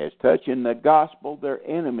 As touching the gospel, they're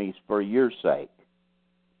enemies for your sake.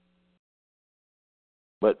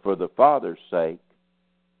 But for the Father's sake,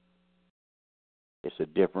 it's a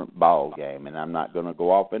different ball game. And I'm not going to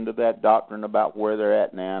go off into that doctrine about where they're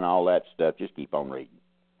at now and all that stuff. Just keep on reading.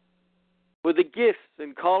 For the gifts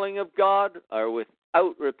and calling of God are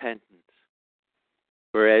without repentance.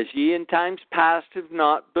 Whereas ye in times past have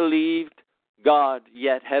not believed God,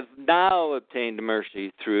 yet have now obtained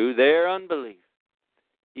mercy through their unbelief.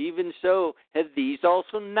 Even so have these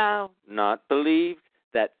also now not believed,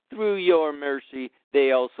 that through your mercy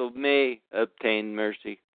they also may obtain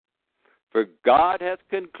mercy. For God hath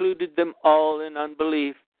concluded them all in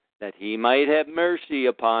unbelief, that he might have mercy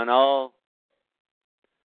upon all.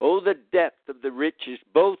 O the depth of the riches,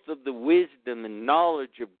 both of the wisdom and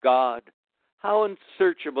knowledge of God! How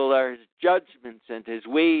unsearchable are his judgments, and his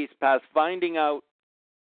ways past finding out!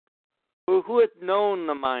 For who hath known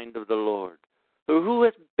the mind of the Lord? Or who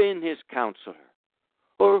hath been his counselor?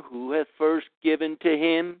 Or who hath first given to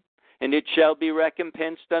him, and it shall be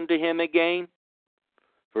recompensed unto him again?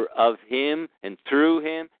 For of him, and through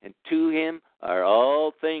him, and to him are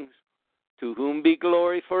all things, to whom be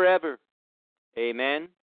glory forever. Amen.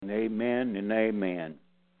 Amen and amen.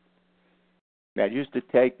 Now, just to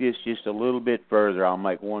take this just a little bit further, I'll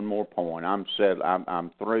make one more point. I'm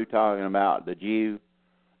through talking about the Jew,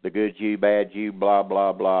 the good Jew, bad Jew, blah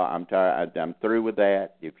blah blah. I'm tired. I'm through with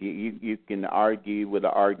that. If you can argue with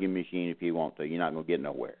an arguing machine if you want to, you're not going to get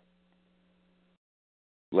nowhere,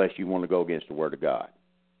 unless you want to go against the Word of God.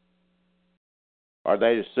 Are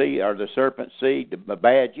they the seed? Are the serpent seed the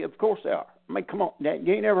bad Jew? Of course they are. I mean, come on.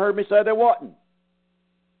 You ain't never heard me say they wasn't.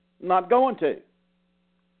 I'm not going to.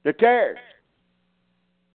 They're tares.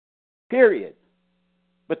 Period.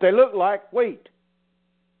 But they look like wheat.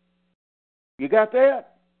 You got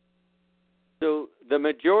that? So the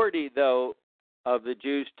majority, though, of the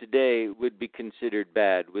Jews today would be considered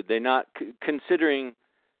bad, would they not? Considering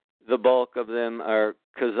the bulk of them are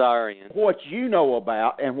Khazarians. What you know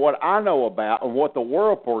about and what I know about and what the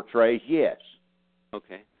world portrays, yes.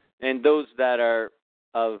 Okay. And those that are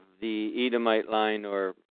of the Edomite line,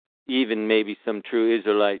 or even maybe some true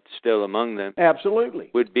Israelites still among them,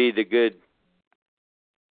 absolutely, would be the good.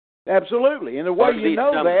 Absolutely. And the way you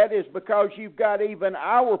know that is because you've got even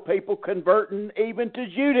our people converting even to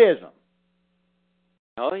Judaism.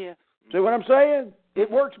 Oh, yes. See what I'm saying?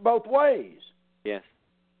 It works both ways. Yes.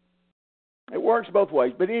 It works both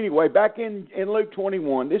ways. But anyway, back in Luke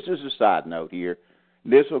 21, this is a side note here.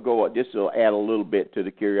 This will add a little bit to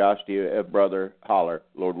the curiosity of Brother Holler,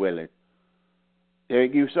 Lord willing.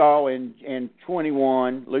 You saw in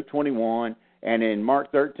Luke 21, and in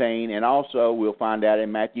Mark 13, and also we'll find out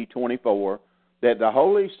in Matthew 24, that the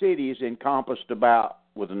holy city is encompassed about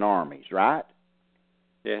with an armies, right?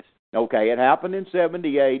 Yes. Okay, it happened in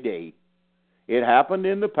 70 A.D. It happened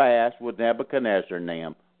in the past with Nebuchadnezzar and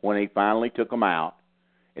them when he finally took them out.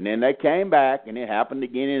 And then they came back, and it happened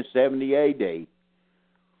again in 70 A.D.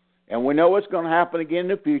 And we know it's going to happen again in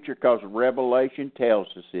the future because Revelation tells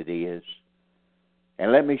us it is.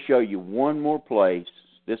 And let me show you one more place.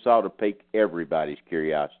 This ought to pique everybody's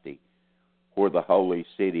curiosity, where the holy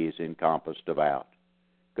city is encompassed about.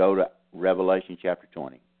 Go to Revelation chapter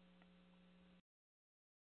 20.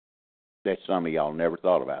 Bet some of y'all never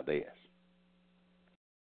thought about this.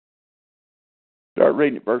 Start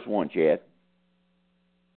reading at verse 1, Chad.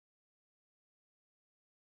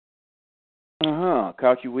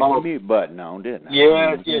 Caught you with your mute button on, didn't I?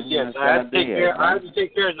 Yes. I had to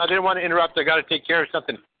take care. I didn't want to interrupt. I got to take care of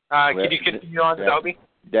something. Can you continue on without me?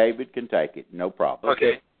 David can take it. No problem.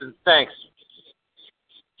 Okay. Thanks.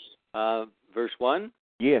 Verse 1?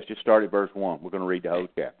 Yes, just start at verse 1. We're going to read the whole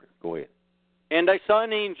chapter. Go ahead. And I saw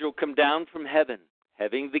an angel come down from heaven,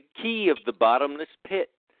 having the key of the bottomless pit,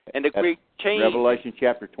 and a great chain. Revelation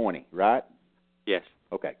chapter 20, right? Yes.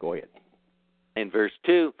 Okay, go ahead. And verse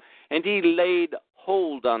 2, and he laid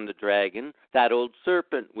hold on the dragon, that old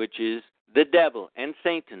serpent, which is the devil and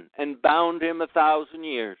Satan, and bound him 1,000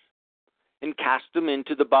 years, and cast him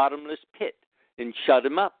into the bottomless pit, and shut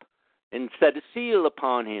him up, and set a seal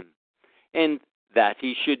upon him, and that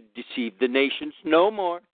he should deceive the nations no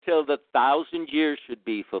more, till the 1,000 years should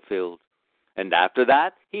be fulfilled. And after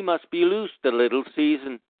that he must be loosed a little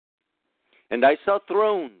season. And I saw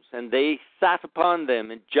thrones, and they sat upon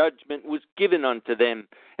them, and judgment was given unto them.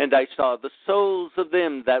 And I saw the souls of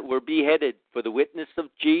them that were beheaded for the witness of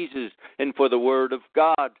Jesus, and for the word of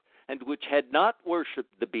God, and which had not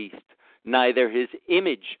worshipped the beast, neither his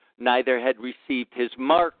image, neither had received his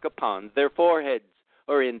mark upon their foreheads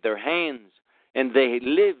or in their hands. And they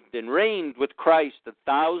lived and reigned with Christ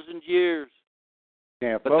 1,000 years.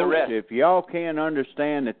 Now, but folks, the rest, if y'all can't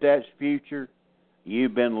understand that that's future,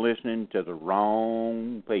 you've been listening to the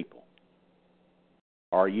wrong people.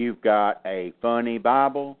 Or you've got a funny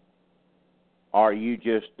Bible, or you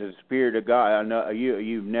just, the Spirit of God, I know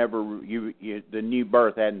you've never, the new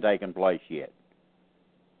birth hadn't taken place yet.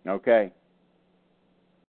 Okay?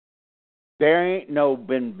 There ain't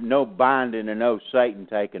been no binding and no Satan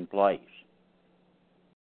taking place.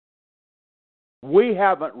 We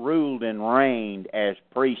haven't ruled and reigned as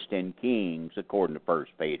priests and kings, according to 1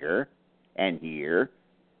 Peter, and here.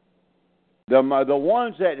 The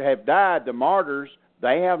ones that have died, the martyrs,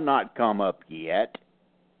 they have not come up yet.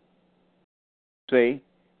 See?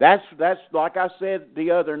 That's like I said the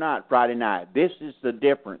other night, Friday night. This is the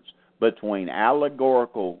difference between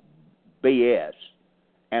allegorical BS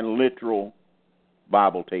and literal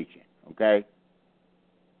Bible teaching. Okay?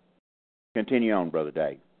 Continue on, Brother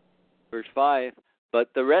Dave. Verse 5, but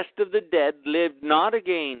the rest of the dead lived not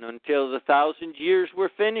again until the 1,000 years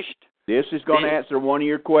were finished. This is going to answer one of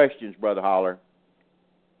your questions, Brother Holler.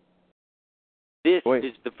 This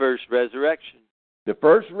is the first resurrection.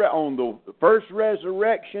 On the first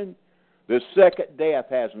resurrection, the second death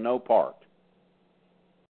has no part.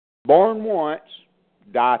 Born once,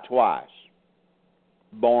 die twice.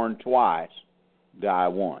 Born twice, die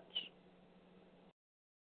once.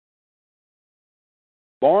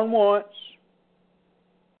 Born once,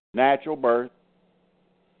 natural birth,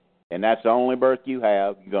 and that's the only birth you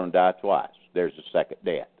have, you're going to die twice. There's the second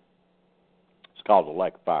death. It's called the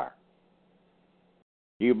lake of fire.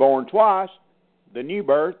 You're born twice, the new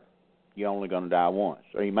birth, you're only going to die once,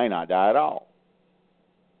 or you may not die at all.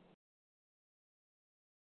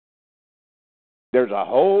 There's a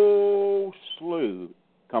whole slew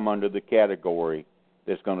come under the category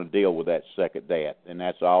that's going to deal with that second death, and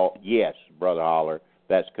that's all. Yes, Brother Holler,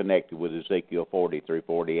 that's connected with Ezekiel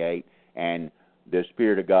 40-48, and the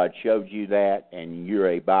Spirit of God showed you that, and you're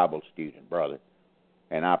a Bible student, brother.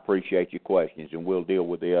 And I appreciate your questions, and we'll deal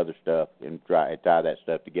with the other stuff and try to tie that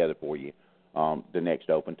stuff together for you. The next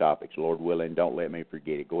open topics, Lord willing. Don't let me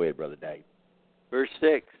forget it. Go ahead, Brother Dave. Verse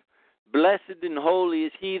 6, blessed and holy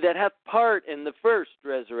is he that hath part in the first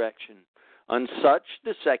resurrection. On such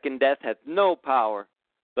the second death hath no power,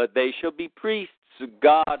 but they shall be priests of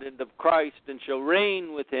God and of Christ, and shall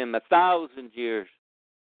reign with him 1,000 years.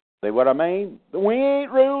 See what I mean? We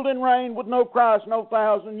ain't ruled and reigned with no Christ no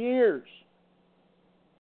 1,000 years.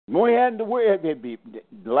 The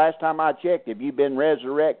last time I checked, have you been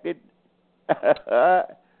resurrected?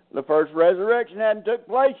 The first resurrection hadn't took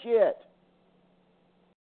place yet.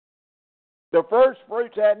 The first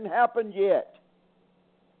fruits hadn't happened yet.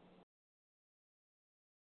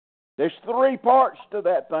 There's 3 parts to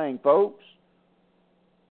that thing, folks.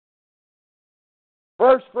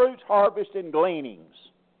 First fruits, harvest, and gleanings.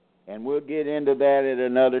 And we'll get into that at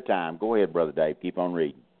another time. Go ahead, Brother Dave. Keep on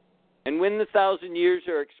reading. And when the 1,000 years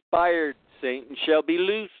are expired, Satan shall be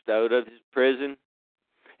loosed out of his prison,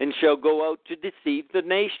 and shall go out to deceive the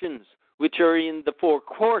nations, which are in the 4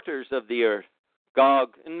 quarters of the earth, Gog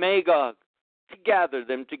and Magog, to gather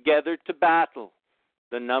them together to battle,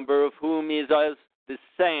 the number of whom is as the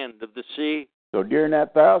sand of the sea. So during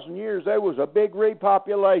that 1,000 years, there was a big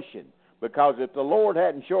repopulation. Because if the Lord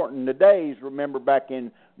hadn't shortened the days, remember back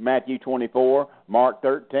in Matthew 24, Mark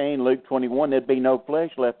 13, Luke 21, there'd be no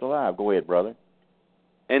flesh left alive. Go ahead, brother.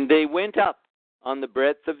 And they went up on the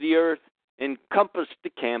breadth of the earth, and compassed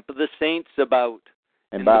the camp of the saints about,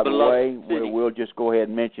 And by the way, we'll just go ahead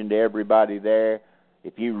and mention to everybody there,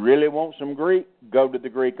 if you really want some Greek, go to the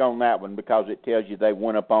Greek on that one, because it tells you they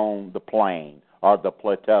went up on the plain or the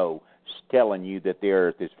plateau, telling you that the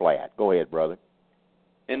earth is flat. Go ahead, brother.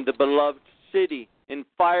 In the beloved city, and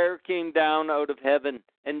fire came down out of heaven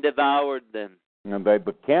and devoured them. And they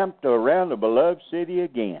camped around the beloved city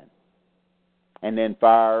again. And then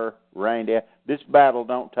fire rained down. This battle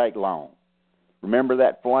don't take long. Remember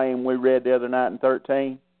that flame we read the other night in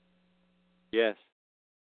 13? Yes.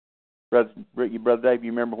 Brother Dave,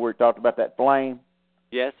 you remember where we talked about that flame?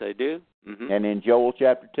 Yes, I do. Mm-hmm. And in Joel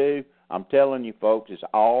chapter 2, I'm telling you folks, it's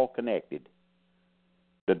all connected.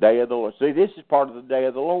 The day of the Lord. See, this is part of the day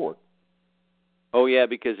of the Lord. Oh yeah,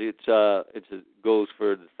 because it goes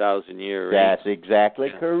for the 1,000-year reign. That's exactly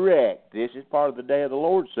correct. This is part of the day of the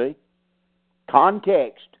Lord, see?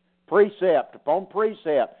 Context, precept upon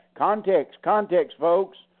precept. Context,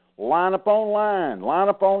 folks. Line upon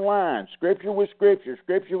line, Scripture with Scripture,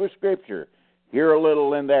 Scripture with Scripture. Here a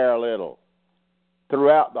little and there a little.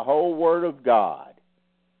 Throughout the whole Word of God.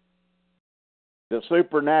 The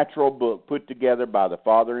supernatural book put together by the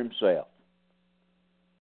Father Himself.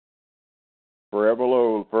 Forever,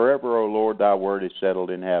 O Lord, Thy word is settled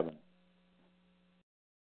in heaven.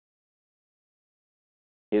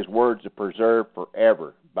 His words are preserved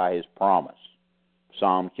forever by His promise.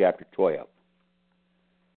 Psalm chapter 12.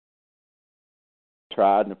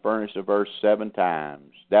 Tried in the furnace of verse 7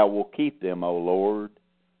 times. Thou wilt keep them, O Lord.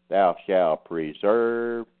 Thou shalt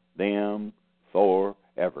preserve them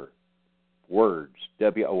forever. Words,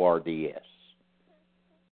 W-O-R-D-S.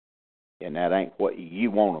 And that ain't what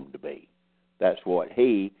you want them to be. That's what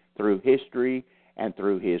He, through history and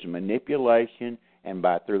through His manipulation and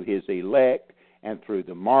through His elect and through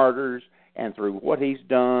the martyrs and through what He's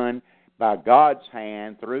done by God's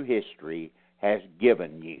hand through history, has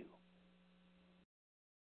given you.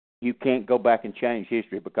 You can't go back and change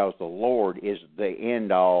history, because the Lord is the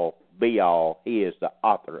end-all, be-all. He is the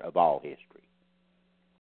author of all history.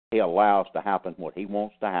 He allows to happen what He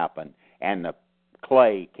wants to happen, and the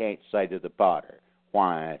clay can't say to the potter,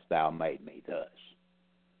 why hast thou made me thus?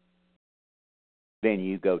 Then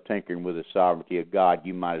you go tinkering with the sovereignty of God,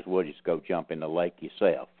 you might as well just go jump in the lake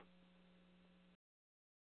yourself.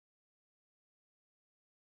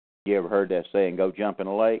 You ever heard that saying, go jump in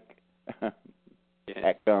a lake?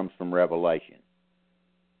 That comes from Revelation.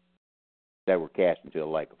 They were cast into a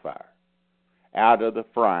lake of fire. Out of the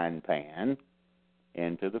frying pan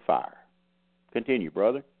into the fire. Continue,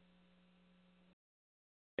 brother.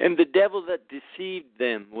 And the devil that deceived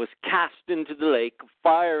them was cast into the lake of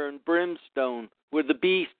fire and brimstone, where the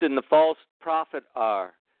beast and the false prophet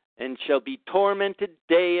are, and shall be tormented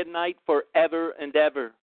day and night forever and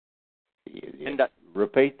ever.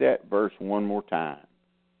 Repeat that verse one more time.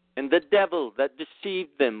 And the devil that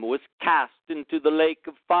deceived them was cast into the lake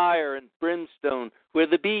of fire and brimstone, where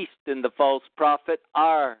the beast and the false prophet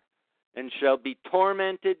are, and shall be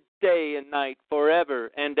tormented day and night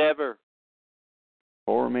forever and ever.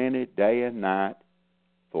 Tormented day and night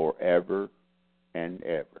forever and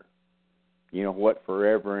ever. You know what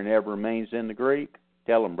forever and ever means in the Greek?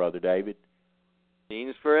 Tell them, Brother David.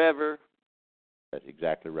 Means forever. That's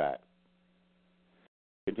exactly right.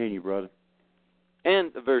 Continue, brother.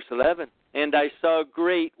 And verse 11, and I saw a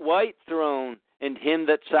great white throne, and him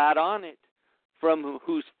that sat on it, from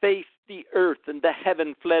whose face the earth and the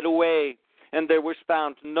heaven fled away, and there was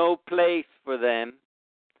found no place for them.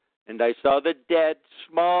 And I saw the dead,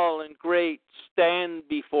 small and great, stand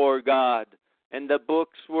before God, and the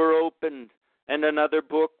books were opened, and another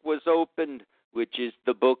book was opened, which is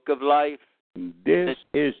the book of life. This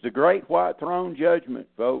is the great white throne judgment,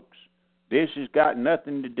 folks. This has got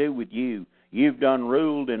nothing to do with you. You've done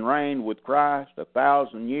ruled and reigned with Christ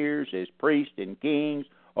 1,000 years as priests and kings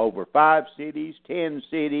over 5 cities, 10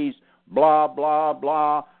 cities, blah, blah,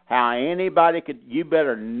 blah. How anybody could, you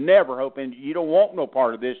better never hope, and you don't want no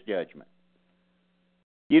part of this judgment.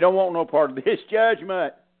 You don't want no part of this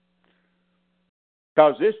judgment.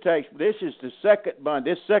 Because this is the second bunch,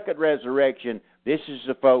 this second resurrection, this is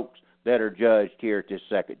the folks that are judged here at this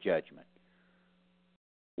second judgment.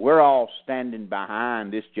 We're all standing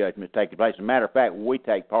behind this judgment taking place. As a matter of fact, we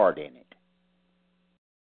take part in it.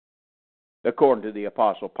 According to the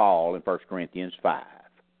Apostle Paul in 1 Corinthians 5.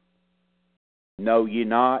 Know ye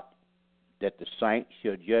not that the saints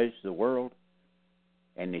shall judge the world,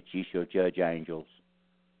 and that ye shall judge angels?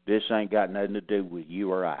 This ain't got nothing to do with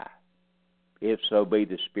you or I. If so be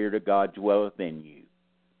the Spirit of God dwelleth in you.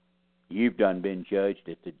 You've done been judged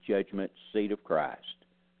at the judgment seat of Christ,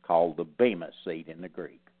 called the Bema seat in the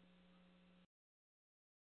Greek.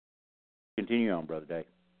 Continue on, Brother Dave.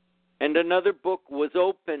 And another book was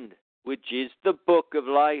opened, which is the book of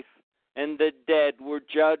life. And the dead were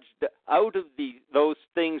judged out of those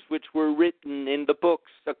things which were written in the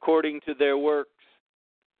books according to their works.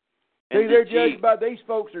 See, they're judged by, these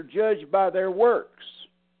folks are judged by their works.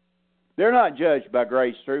 They're not judged by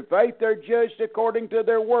grace through faith. They're judged according to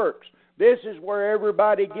their works. This is where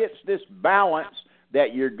everybody gets this balance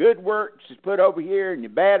that your good works is put over here and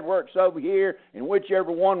your bad works over here, and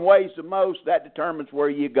whichever one weighs the most, that determines where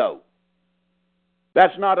you go.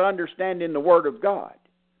 That's not understanding the Word of God.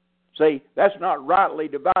 See, that's not rightly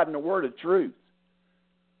dividing the word of truth.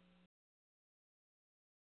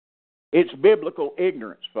 It's biblical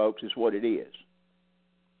ignorance, folks, is what it is.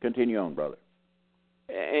 Continue on, brother.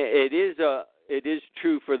 It is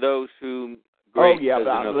true for those who grace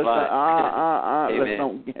doesn't apply.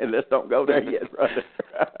 Let's don't go there yet, brother.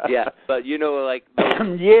 Yeah, but like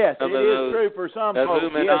yes, it is true for some folks.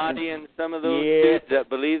 Illuminati and some of those dudes that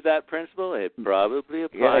believe that principle, it probably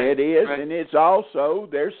applies. Yeah, it is, right? And it's also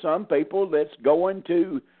there's some people that's going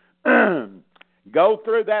to go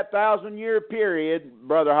through that 1,000-year period,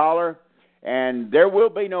 Brother Holler, and there will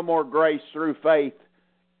be no more grace through faith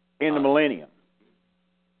in the millennium.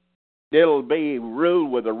 It'll be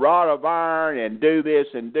ruled with a rod of iron and do this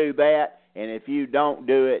and do that, and if you don't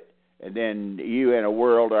do it, then you in a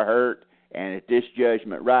world of hurt. And at this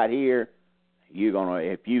judgment right here,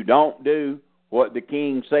 if you don't do what the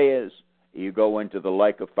King says, you go into the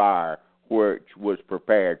lake of fire, which was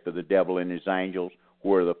prepared for the devil and his angels,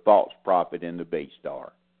 where the false prophet and the beast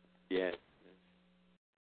are. Yes.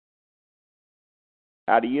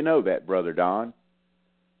 How do you know that, Brother Don?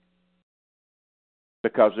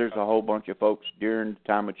 Because there's a whole bunch of folks during the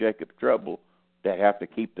time of Jacob's trouble that have to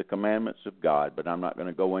keep the commandments of God. But I'm not going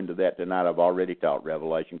to go into that tonight. I've already taught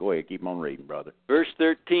Revelation. Go ahead, keep on reading, brother. Verse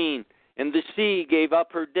 13, and the sea gave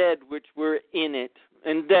up her dead which were in it,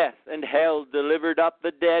 and death and hell delivered up the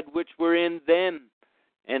dead which were in them.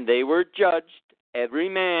 And they were judged, every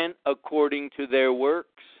man according to their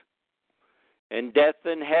works. And death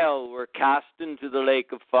and hell were cast into the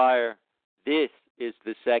lake of fire. This is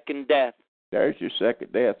the second death. There's your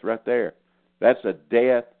second death right there. That's a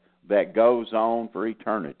death that goes on for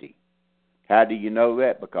eternity. How do you know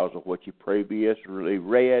that? Because of what you previously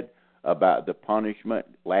read about the punishment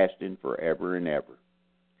lasting forever and ever.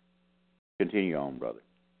 Continue on, brother.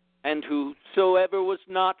 And whosoever was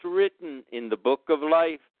not written in the book of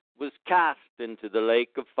life was cast into the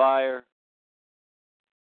lake of fire.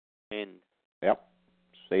 End. Yep.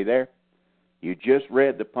 See there? You just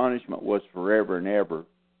read the punishment was forever and ever.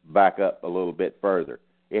 Back up a little bit further.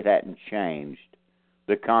 It hadn't changed.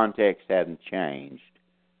 The context hadn't changed.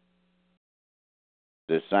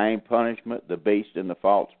 The same punishment the beast and the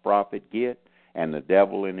false prophet get, and the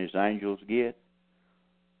devil and his angels get.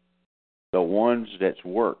 The ones that's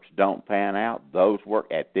works don't pan out, those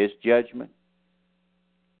work at this judgment,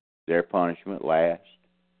 their punishment lasts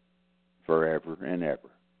forever and ever.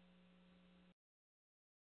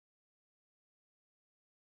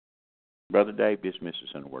 Brother Dave, dismiss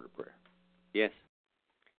us in a word of prayer. Yes.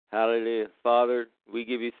 Hallelujah. Father, we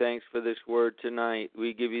give you thanks for this word tonight.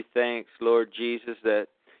 We give you thanks, Lord Jesus, that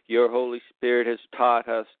your Holy Spirit has taught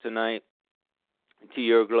us tonight to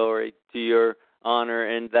your glory, to your honor,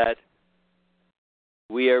 and that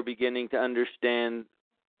we are beginning to understand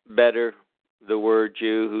better the word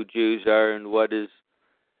Jew, who Jews are, and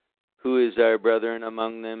who is our brethren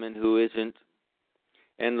among them and who isn't.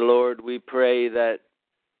 And Lord, we pray that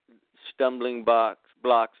stumbling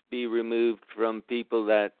blocks be removed from people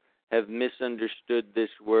that have misunderstood this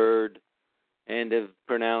word and have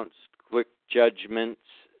pronounced quick judgments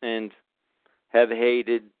and have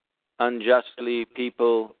hated unjustly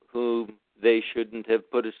people whom they shouldn't have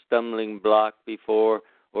put a stumbling block before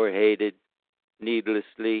or hated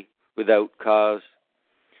needlessly without cause.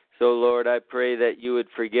 So, Lord, I pray that you would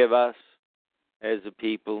forgive us as a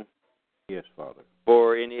people. Yes, Father.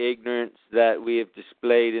 For any ignorance that we have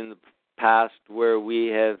displayed in the past where we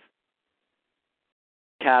have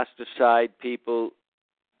cast aside people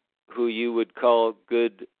who you would call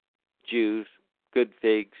good Jews, good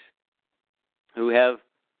figs, who have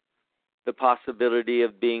the possibility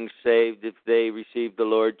of being saved if they receive the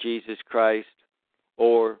Lord Jesus Christ,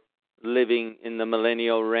 or living in the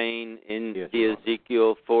millennial reign in the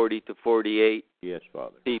Ezekiel 40 to 48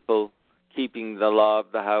 people keeping the law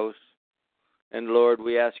of the house. And Lord,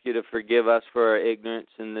 we ask you to forgive us for our ignorance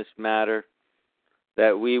in this matter,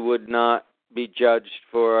 that we would not be judged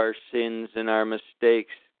for our sins and our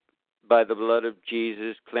mistakes. By the blood of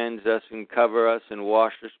Jesus, cleanse us and cover us and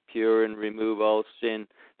wash us pure and remove all sin,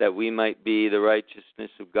 that we might be the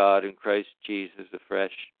righteousness of God in Christ Jesus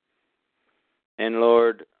afresh. And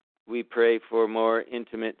Lord, we pray for more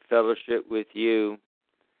intimate fellowship with you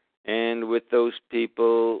and with those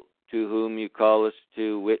people to whom you call us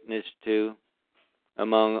to witness to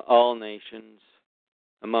among all nations,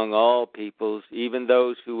 among all peoples, even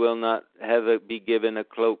those who will not be given a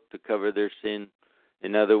cloak to cover their sin.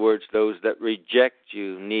 In other words, those that reject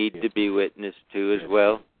you need to be witnessed to as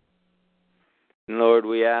well. And Lord,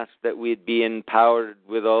 we ask that we'd be empowered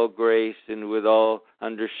with all grace and with all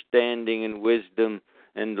understanding and wisdom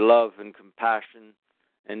and love and compassion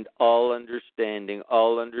and all understanding,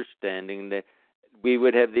 that we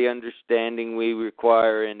would have the understanding we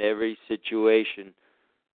require in every situation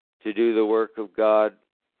to do the work of God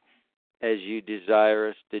as you desire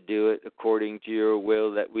us to do it according to your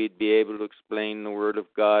will, that we'd be able to explain the Word of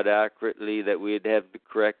God accurately, that we'd have the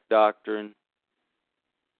correct doctrine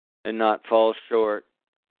and not fall short.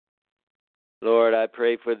 Lord, I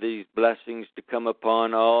pray for these blessings to come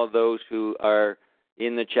upon all those who are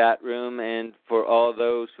in the chat room and for all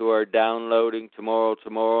those who are downloading tomorrow,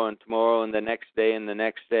 and the next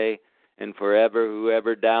day, and forever.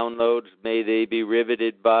 Whoever downloads, may they be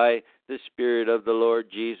riveted by the Spirit of the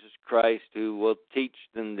Lord Jesus Christ, who will teach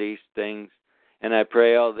them these things. And I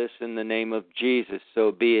pray all this in the name of Jesus,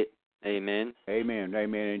 so be it. Amen. Amen.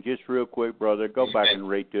 Amen. And just real quick, brother, go back and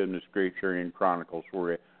read to them the scripture in Chronicles,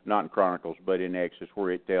 not in Chronicles, but in Exodus,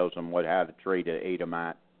 where it tells them how to treat an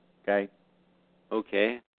Edomite. Okay?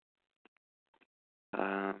 Okay.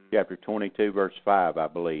 Chapter 22, verse 5, I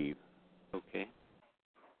believe. Okay.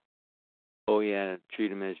 Oh, yeah,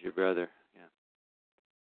 treat him as your brother. Yeah.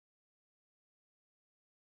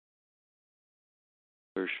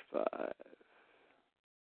 Verse 5.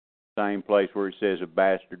 Same place where it says, a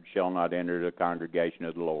bastard shall not enter the congregation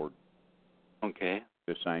of the Lord. Okay.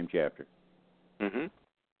 The same chapter. Mm-hmm.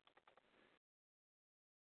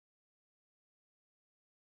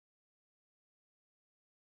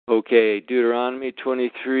 Okay, Deuteronomy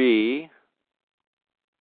 23,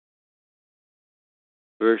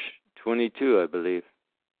 verse 22, I believe.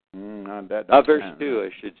 Verse 2, I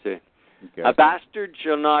should say. Okay. A bastard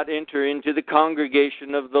shall not enter into the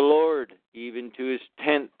congregation of the Lord. Even to his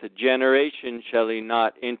 10th generation shall he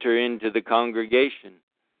not enter into the congregation.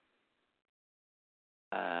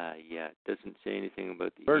 Yeah, it doesn't say anything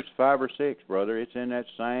about the... Verse 5 or 6, brother. It's in that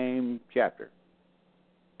same chapter.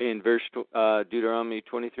 In verse Deuteronomy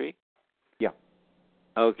 23? Yeah.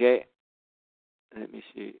 Okay. Let me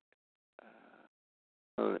see.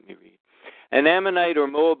 Let me read. An Ammonite or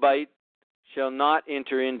Moabite shall not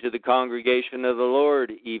enter into the congregation of the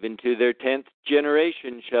Lord. Even to their 10th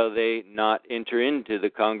generation shall they not enter into the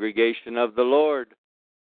congregation of the Lord.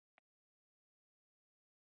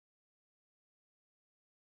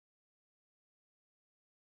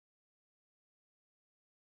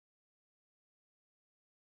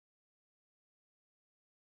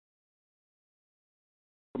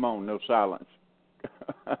 Come on, no silence.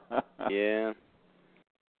 Yeah.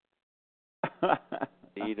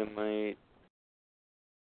 Edomite.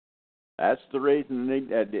 That's the reason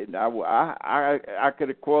I could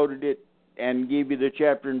have quoted it and give you the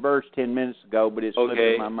chapter and verse 10 minutes ago, but it slipped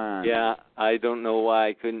in my mind. Yeah, I don't know why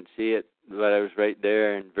I couldn't see it, but I was right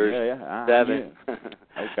there in verse 7.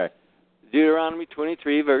 Okay. Deuteronomy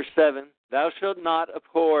 23, verse 7. Thou shalt not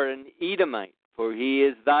abhor an Edomite, for he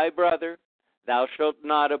is thy brother. Thou shalt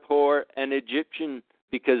not abhor an Egyptian,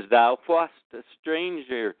 because thou wast a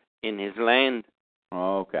stranger in his land.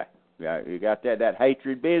 Okay. Yeah, you got that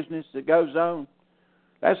hatred business that goes on.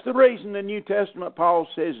 That's the reason the New Testament, Paul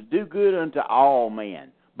says, do good unto all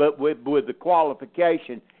men, but with the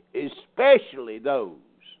qualification, especially those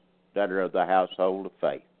that are of the household of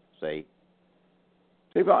faith. See,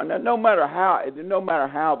 no matter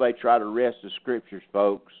how they try to wrest the Scriptures,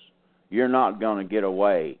 folks, you're not going to get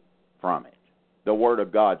away from it. The Word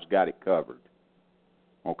of God's got it covered.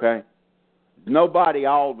 Okay? Nobody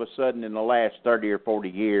all of a sudden in the last 30 or 40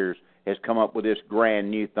 years has come up with this grand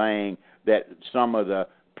new thing that some of the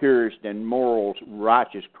purest and moral,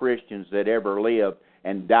 righteous Christians that ever lived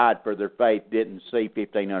and died for their faith didn't see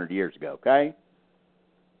 1,500 years ago, okay?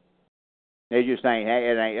 They just ain't,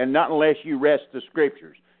 and not unless you rest the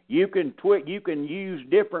Scriptures. You can use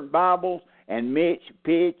different Bibles and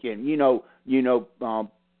pitch and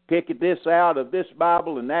pick this out of this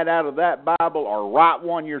Bible and that out of that Bible, or write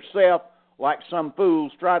one yourself like some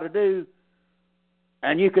fools try to do,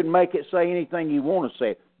 and you can make it say anything you want to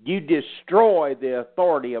say. You destroy the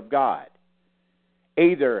authority of God.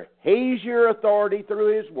 Either He's your authority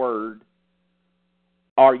through His Word,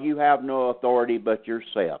 or you have no authority but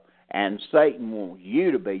yourself. And Satan wants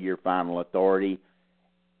you to be your final authority.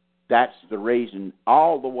 That's the reason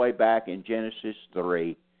all the way back in Genesis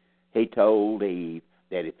 3, he told Eve,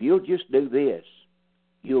 that if you'll just do this,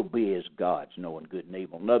 you'll be as gods, knowing good and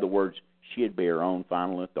evil. In other words, she'd be her own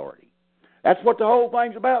final authority. That's what the whole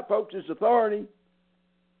thing's about, folks, is authority.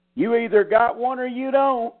 You either got one or you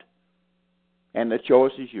don't, and the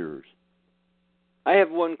choice is yours. I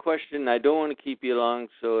have one question. I don't want to keep you long,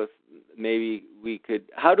 so if maybe we could...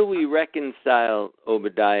 How do we reconcile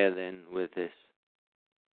Obadiah then with this?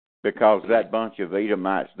 Because that bunch of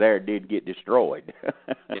Edomites there did get destroyed.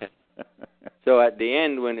 Yeah. So at the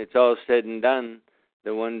end, when it's all said and done,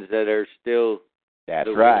 the ones that are still That's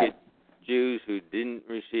the right. wicked Jews who didn't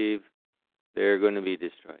receive, they're going to be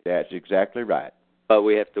destroyed. That's exactly right. But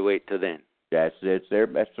we have to wait till then. That's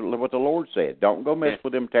what the Lord said. Don't go mess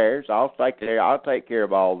with them tares. I'll take care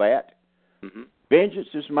of all that. Mm-hmm. Vengeance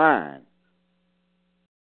is mine,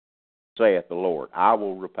 saith the Lord. I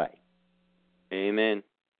will repay. Amen.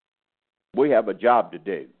 We have a job to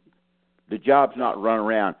do. The job's not run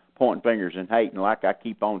around pointing fingers and hating like I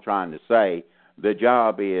keep on trying to say. The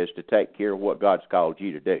job is to take care of what God's called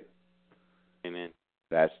you to do. Amen.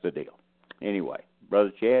 That's the deal. Anyway,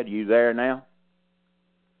 Brother Chad, you there now?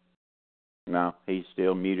 No, he's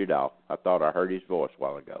still muted off. I thought I heard his voice a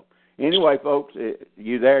while ago. Anyway, folks,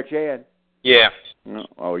 you there, Chad? Yeah.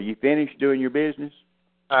 Are you finished doing your business?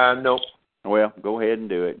 Nope. Well, go ahead and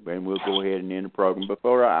do it, and we'll go ahead and end the program.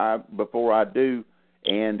 Before I do,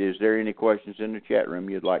 and is there any questions in the chat room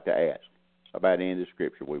you'd like to ask about any of the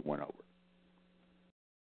scripture we went over?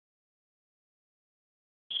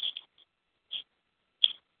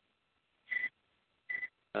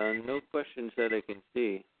 No questions that I can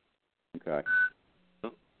see. Okay.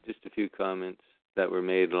 Oh, just a few comments that were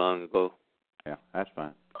made long ago. Yeah, that's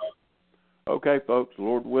fine. Okay, folks,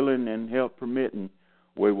 Lord willing and help permitting,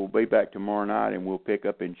 we will be back tomorrow night, and we'll pick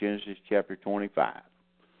up in Genesis chapter 25.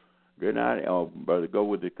 Good night. Oh, brother, go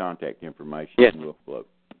with the contact information. Yes. And we'll float.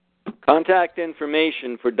 Contact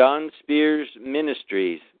information for Don Spears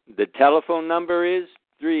Ministries. The telephone number is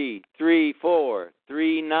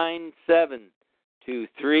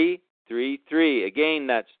 334-397-2333. Again,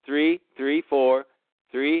 that's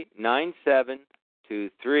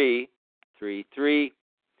 334-397-2333.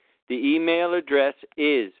 The email address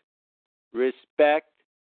is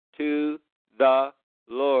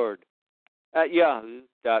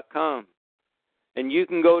respecttothelord@yahoo.com. And you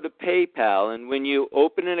can go to PayPal, and when you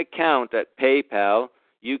open an account at PayPal,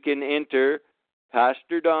 you can enter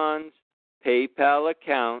Pastor Don's PayPal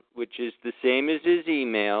account, which is the same as his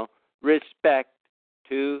email,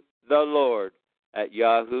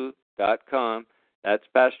 respecttothelord@yahoo.com. That's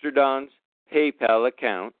Pastor Don's PayPal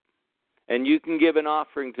account. And you can give an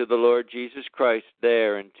offering to the Lord Jesus Christ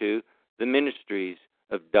there and to the ministries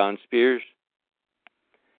of Don Spears.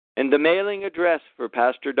 And the mailing address for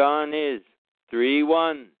Pastor Don is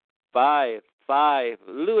 3155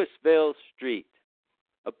 Louisville Street,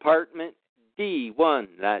 apartment D1.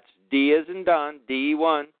 That's D as in Don,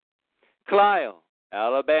 D1, Clio,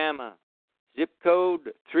 Alabama, zip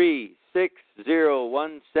code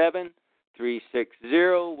 36017,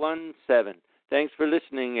 36017. Thanks for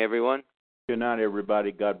listening, everyone. Good night,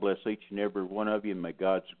 everybody. God bless each and every one of you. May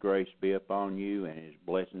God's grace be upon you and his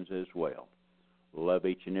blessings as well. Love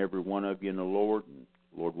each and every one of you in the Lord, and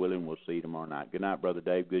Lord willing, we'll see you tomorrow night. Good night, Brother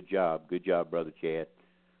Dave. Good job. Good job, Brother Chad.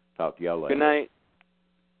 Talk to y'all later. Good night.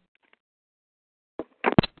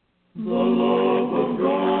 The love of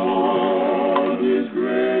God is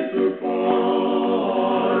greater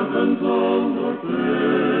far than tongue or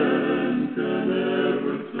pen can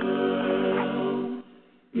ever tell.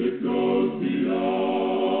 It goes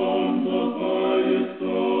beyond the highest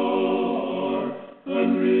star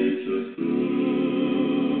and reaches to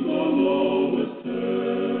the lowest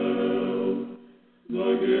hell. The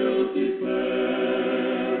guilty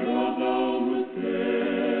pair brought down with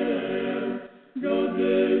care, God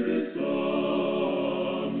gave his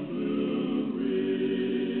Son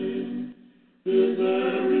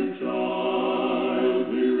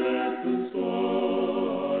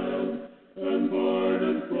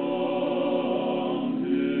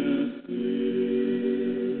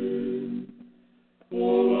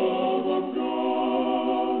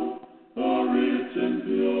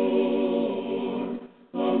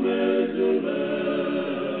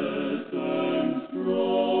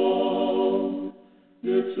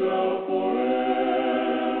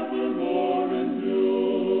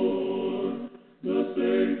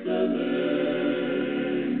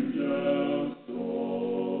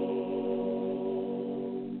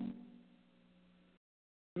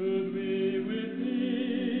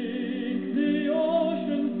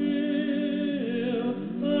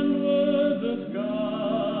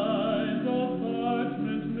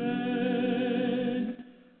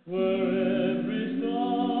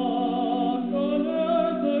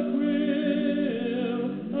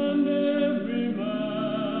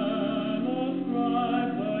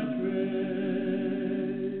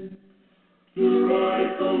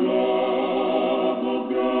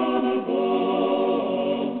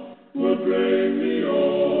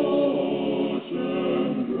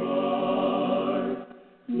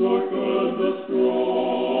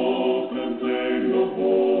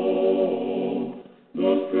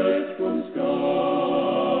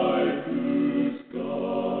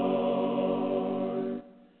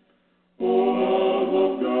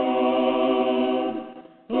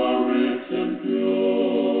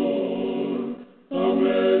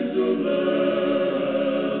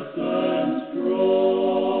fearless and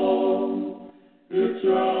strong. It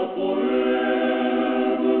shall forevermore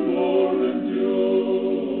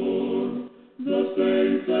endure, the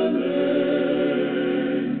saints and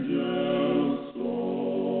angels' song.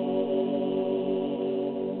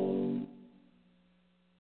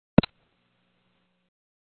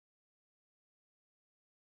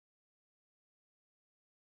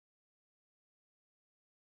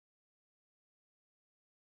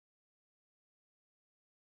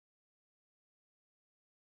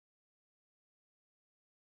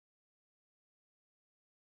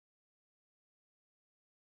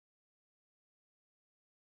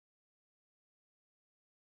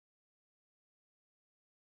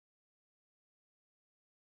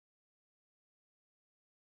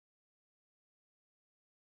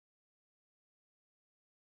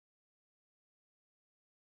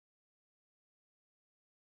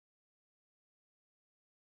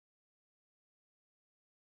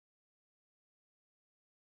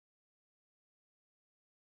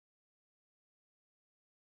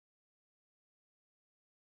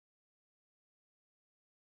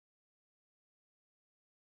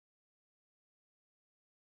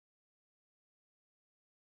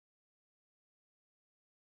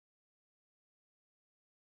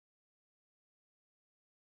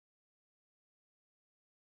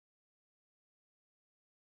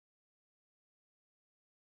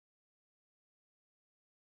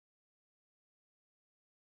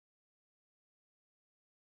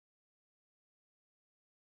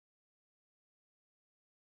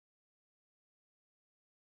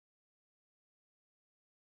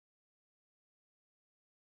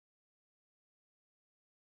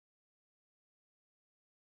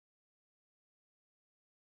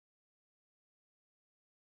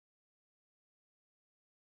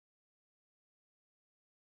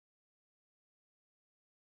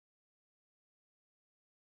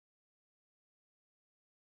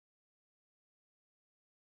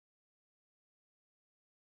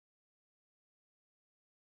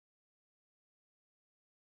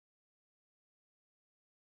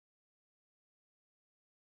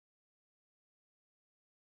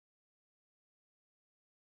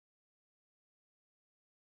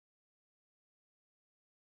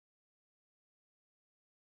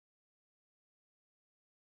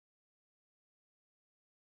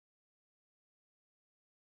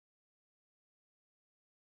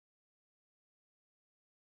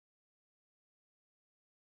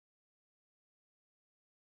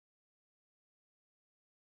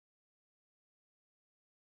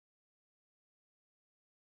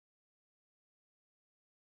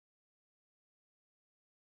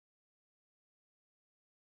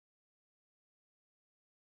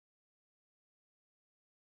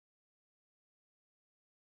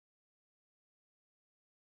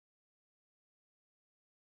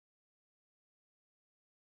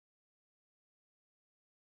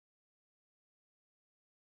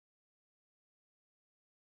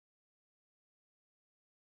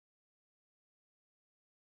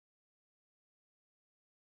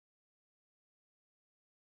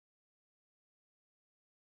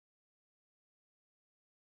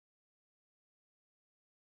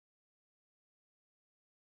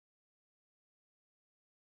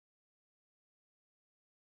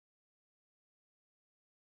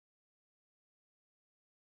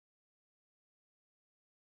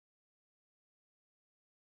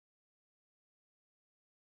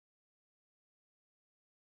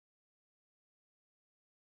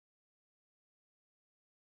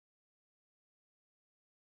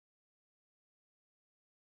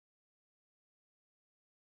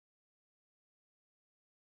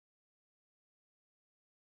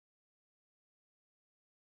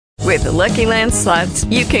 With the Lucky Land Slots,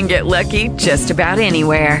 you can get lucky just about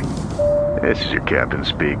anywhere. This is your captain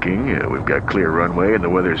speaking. We've got clear runway and the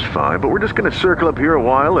weather's fine, but we're just going to circle up here a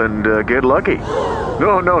while and get lucky.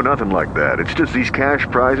 No, nothing like that. It's just these cash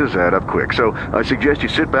prizes add up quick. So I suggest you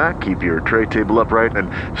sit back, keep your tray table upright, and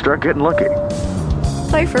start getting lucky.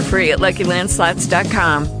 Play for free at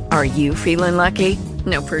LuckyLandSlots.com. Are you feeling lucky?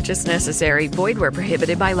 No purchase necessary. Void where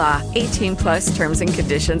prohibited by law. 18+ terms and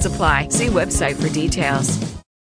conditions apply. See website for details.